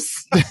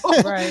relatives.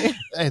 Right.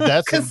 Hey,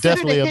 that's Consider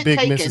definitely the a hit big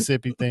taken.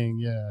 Mississippi thing.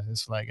 Yeah,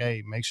 it's like,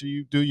 hey, make sure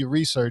you do your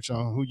research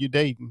on who you're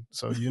dating,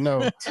 so you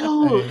know.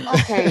 Dude, Hey.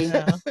 okay.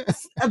 Yeah.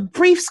 A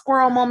brief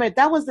squirrel moment.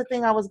 That was the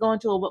thing I was going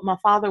to with my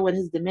father with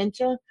his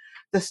dementia.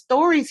 The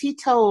stories he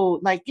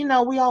told, like,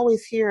 we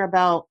always hear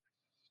about,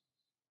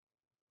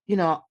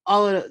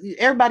 all of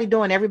everybody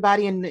doing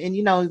everybody and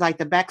like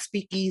the back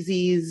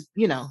speakeasies,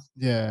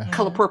 Yeah.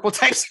 Color Purple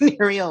type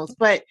scenarios.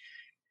 But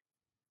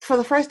for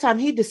the first time,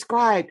 he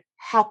described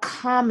how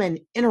common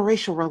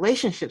interracial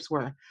relationships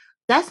were.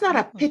 That's not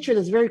a picture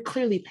that's very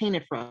clearly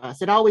painted for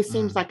us. It always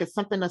seems like it's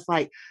something that's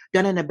like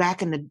done in the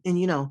back and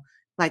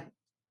like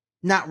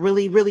not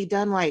really, really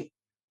done. Like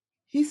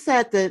he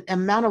said, the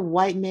amount of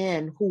white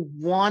men who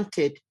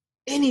wanted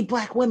any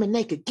black women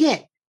they could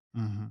get,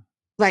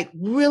 like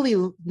really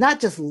not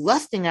just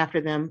lusting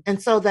after them.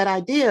 And so that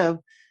idea of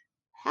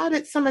how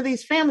did some of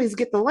these families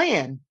get the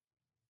land?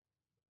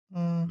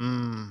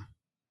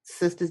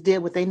 Sisters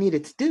did what they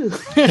needed to do. I'm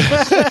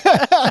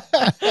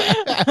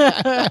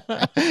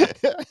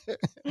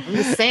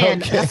just saying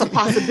that's a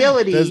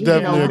possibility. That's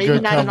definitely a maybe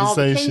good not in all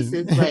the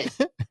conversation. cases,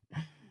 but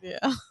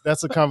Yeah.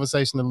 That's a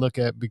conversation to look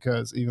at,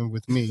 because even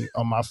with me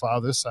on my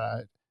father's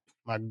side,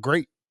 my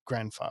great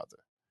grandfather,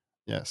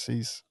 yes,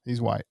 he's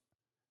white,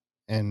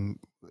 and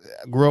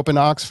grew up in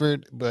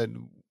Oxford, but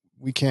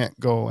we can't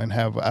go and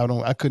have.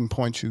 I couldn't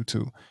point you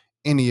to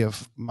any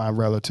of my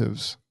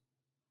relatives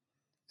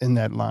in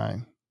that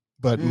line,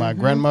 but my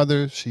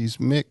grandmother, she's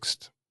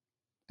mixed,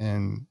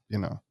 and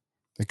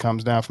it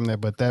comes down from there.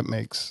 But that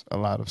makes a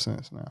lot of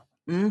sense now.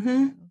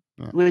 Yeah.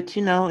 Which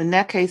in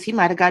that case, he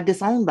might have got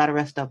disowned by the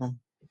rest of them.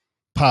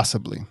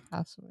 Possibly.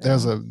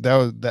 There's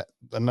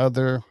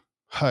another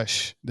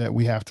hush that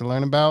we have to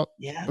learn about.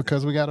 Yeah.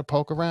 Because we got to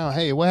poke around.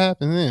 Hey, what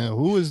happened then?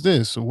 Who is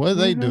this? What do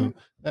they do?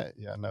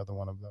 Another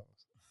one of those.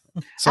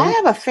 So I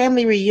have a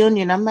family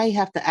reunion. I may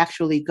have to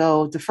actually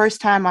go. The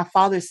first time my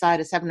father's side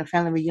is having a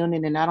family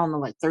reunion in, I don't know,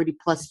 like 30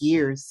 plus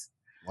years.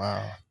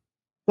 Wow.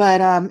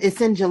 But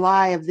it's in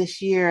July of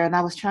this year, and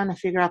I was trying to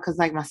figure out, because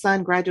like my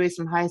son graduates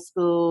from high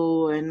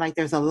school and like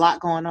there's a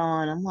lot going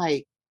on. I'm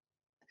like,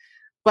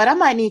 but I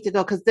might need to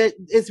go, because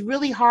it's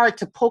really hard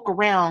to poke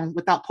around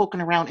without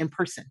poking around in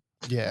person.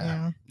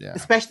 Yeah.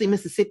 Especially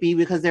Mississippi,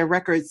 because their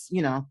records,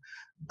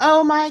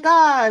 oh my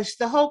gosh,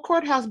 the whole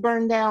courthouse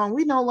burned down.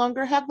 We no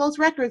longer have those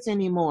records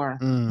anymore.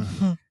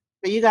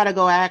 But you got to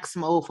go ask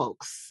some old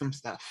folks some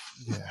stuff.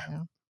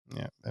 Yeah.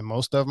 And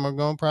most of them are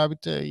going to probably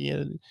tell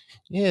you,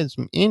 it's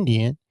some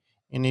Indian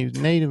and he was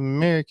Native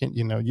American,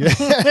 What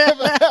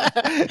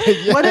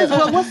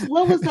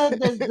was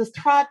the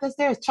tribe that's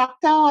there?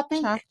 Choctaw, I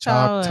think.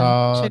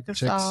 Choctaw,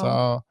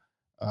 Chickasaw,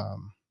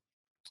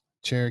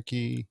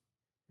 Cherokee.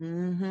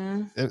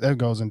 That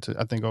goes into,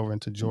 I think, over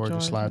into Georgia,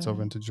 slides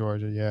over into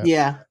Georgia.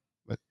 Yeah.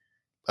 But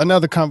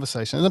another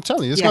conversation. And I'm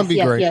telling you, it's going to be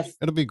great. Yes.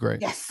 It'll be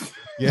great. Yes.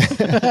 Yeah.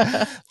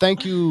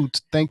 Thank you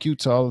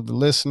to all of the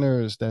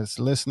listeners that's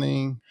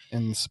listening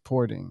and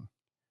supporting.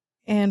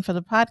 And for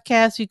the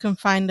podcast, you can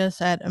find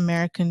us at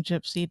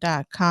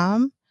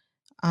AmericanGypsy.com.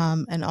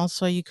 And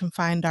also you can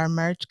find our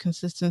merch,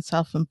 Consistent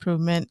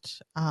Self-Improvement,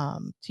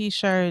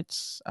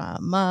 t-shirts,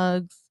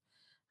 mugs,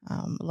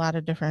 a lot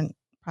of different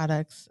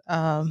products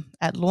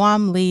at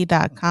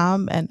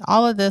luamlee.com. And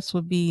all of this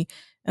will be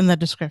in the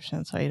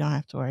description, so you don't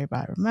have to worry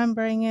about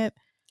remembering it.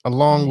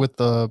 Along with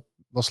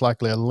most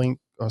likely a link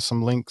or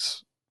some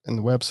links in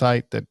the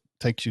website that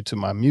takes you to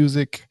my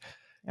music,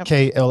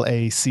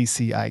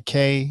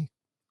 KLACCIK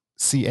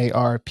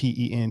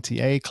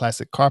CARPENTA,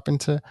 Classic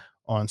Carpenter,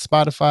 on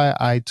Spotify,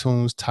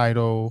 iTunes,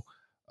 Tidal,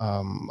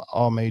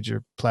 all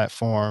major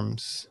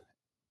platforms.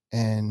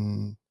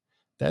 And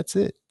that's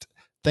it.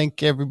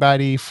 Thank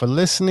everybody for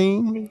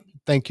listening.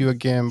 Thank you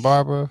again,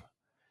 Barbara.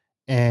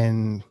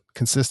 And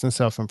consistent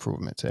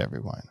self-improvement to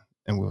everyone.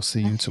 And we'll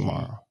see you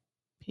tomorrow.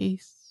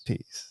 Peace.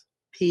 Peace.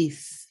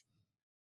 Peace.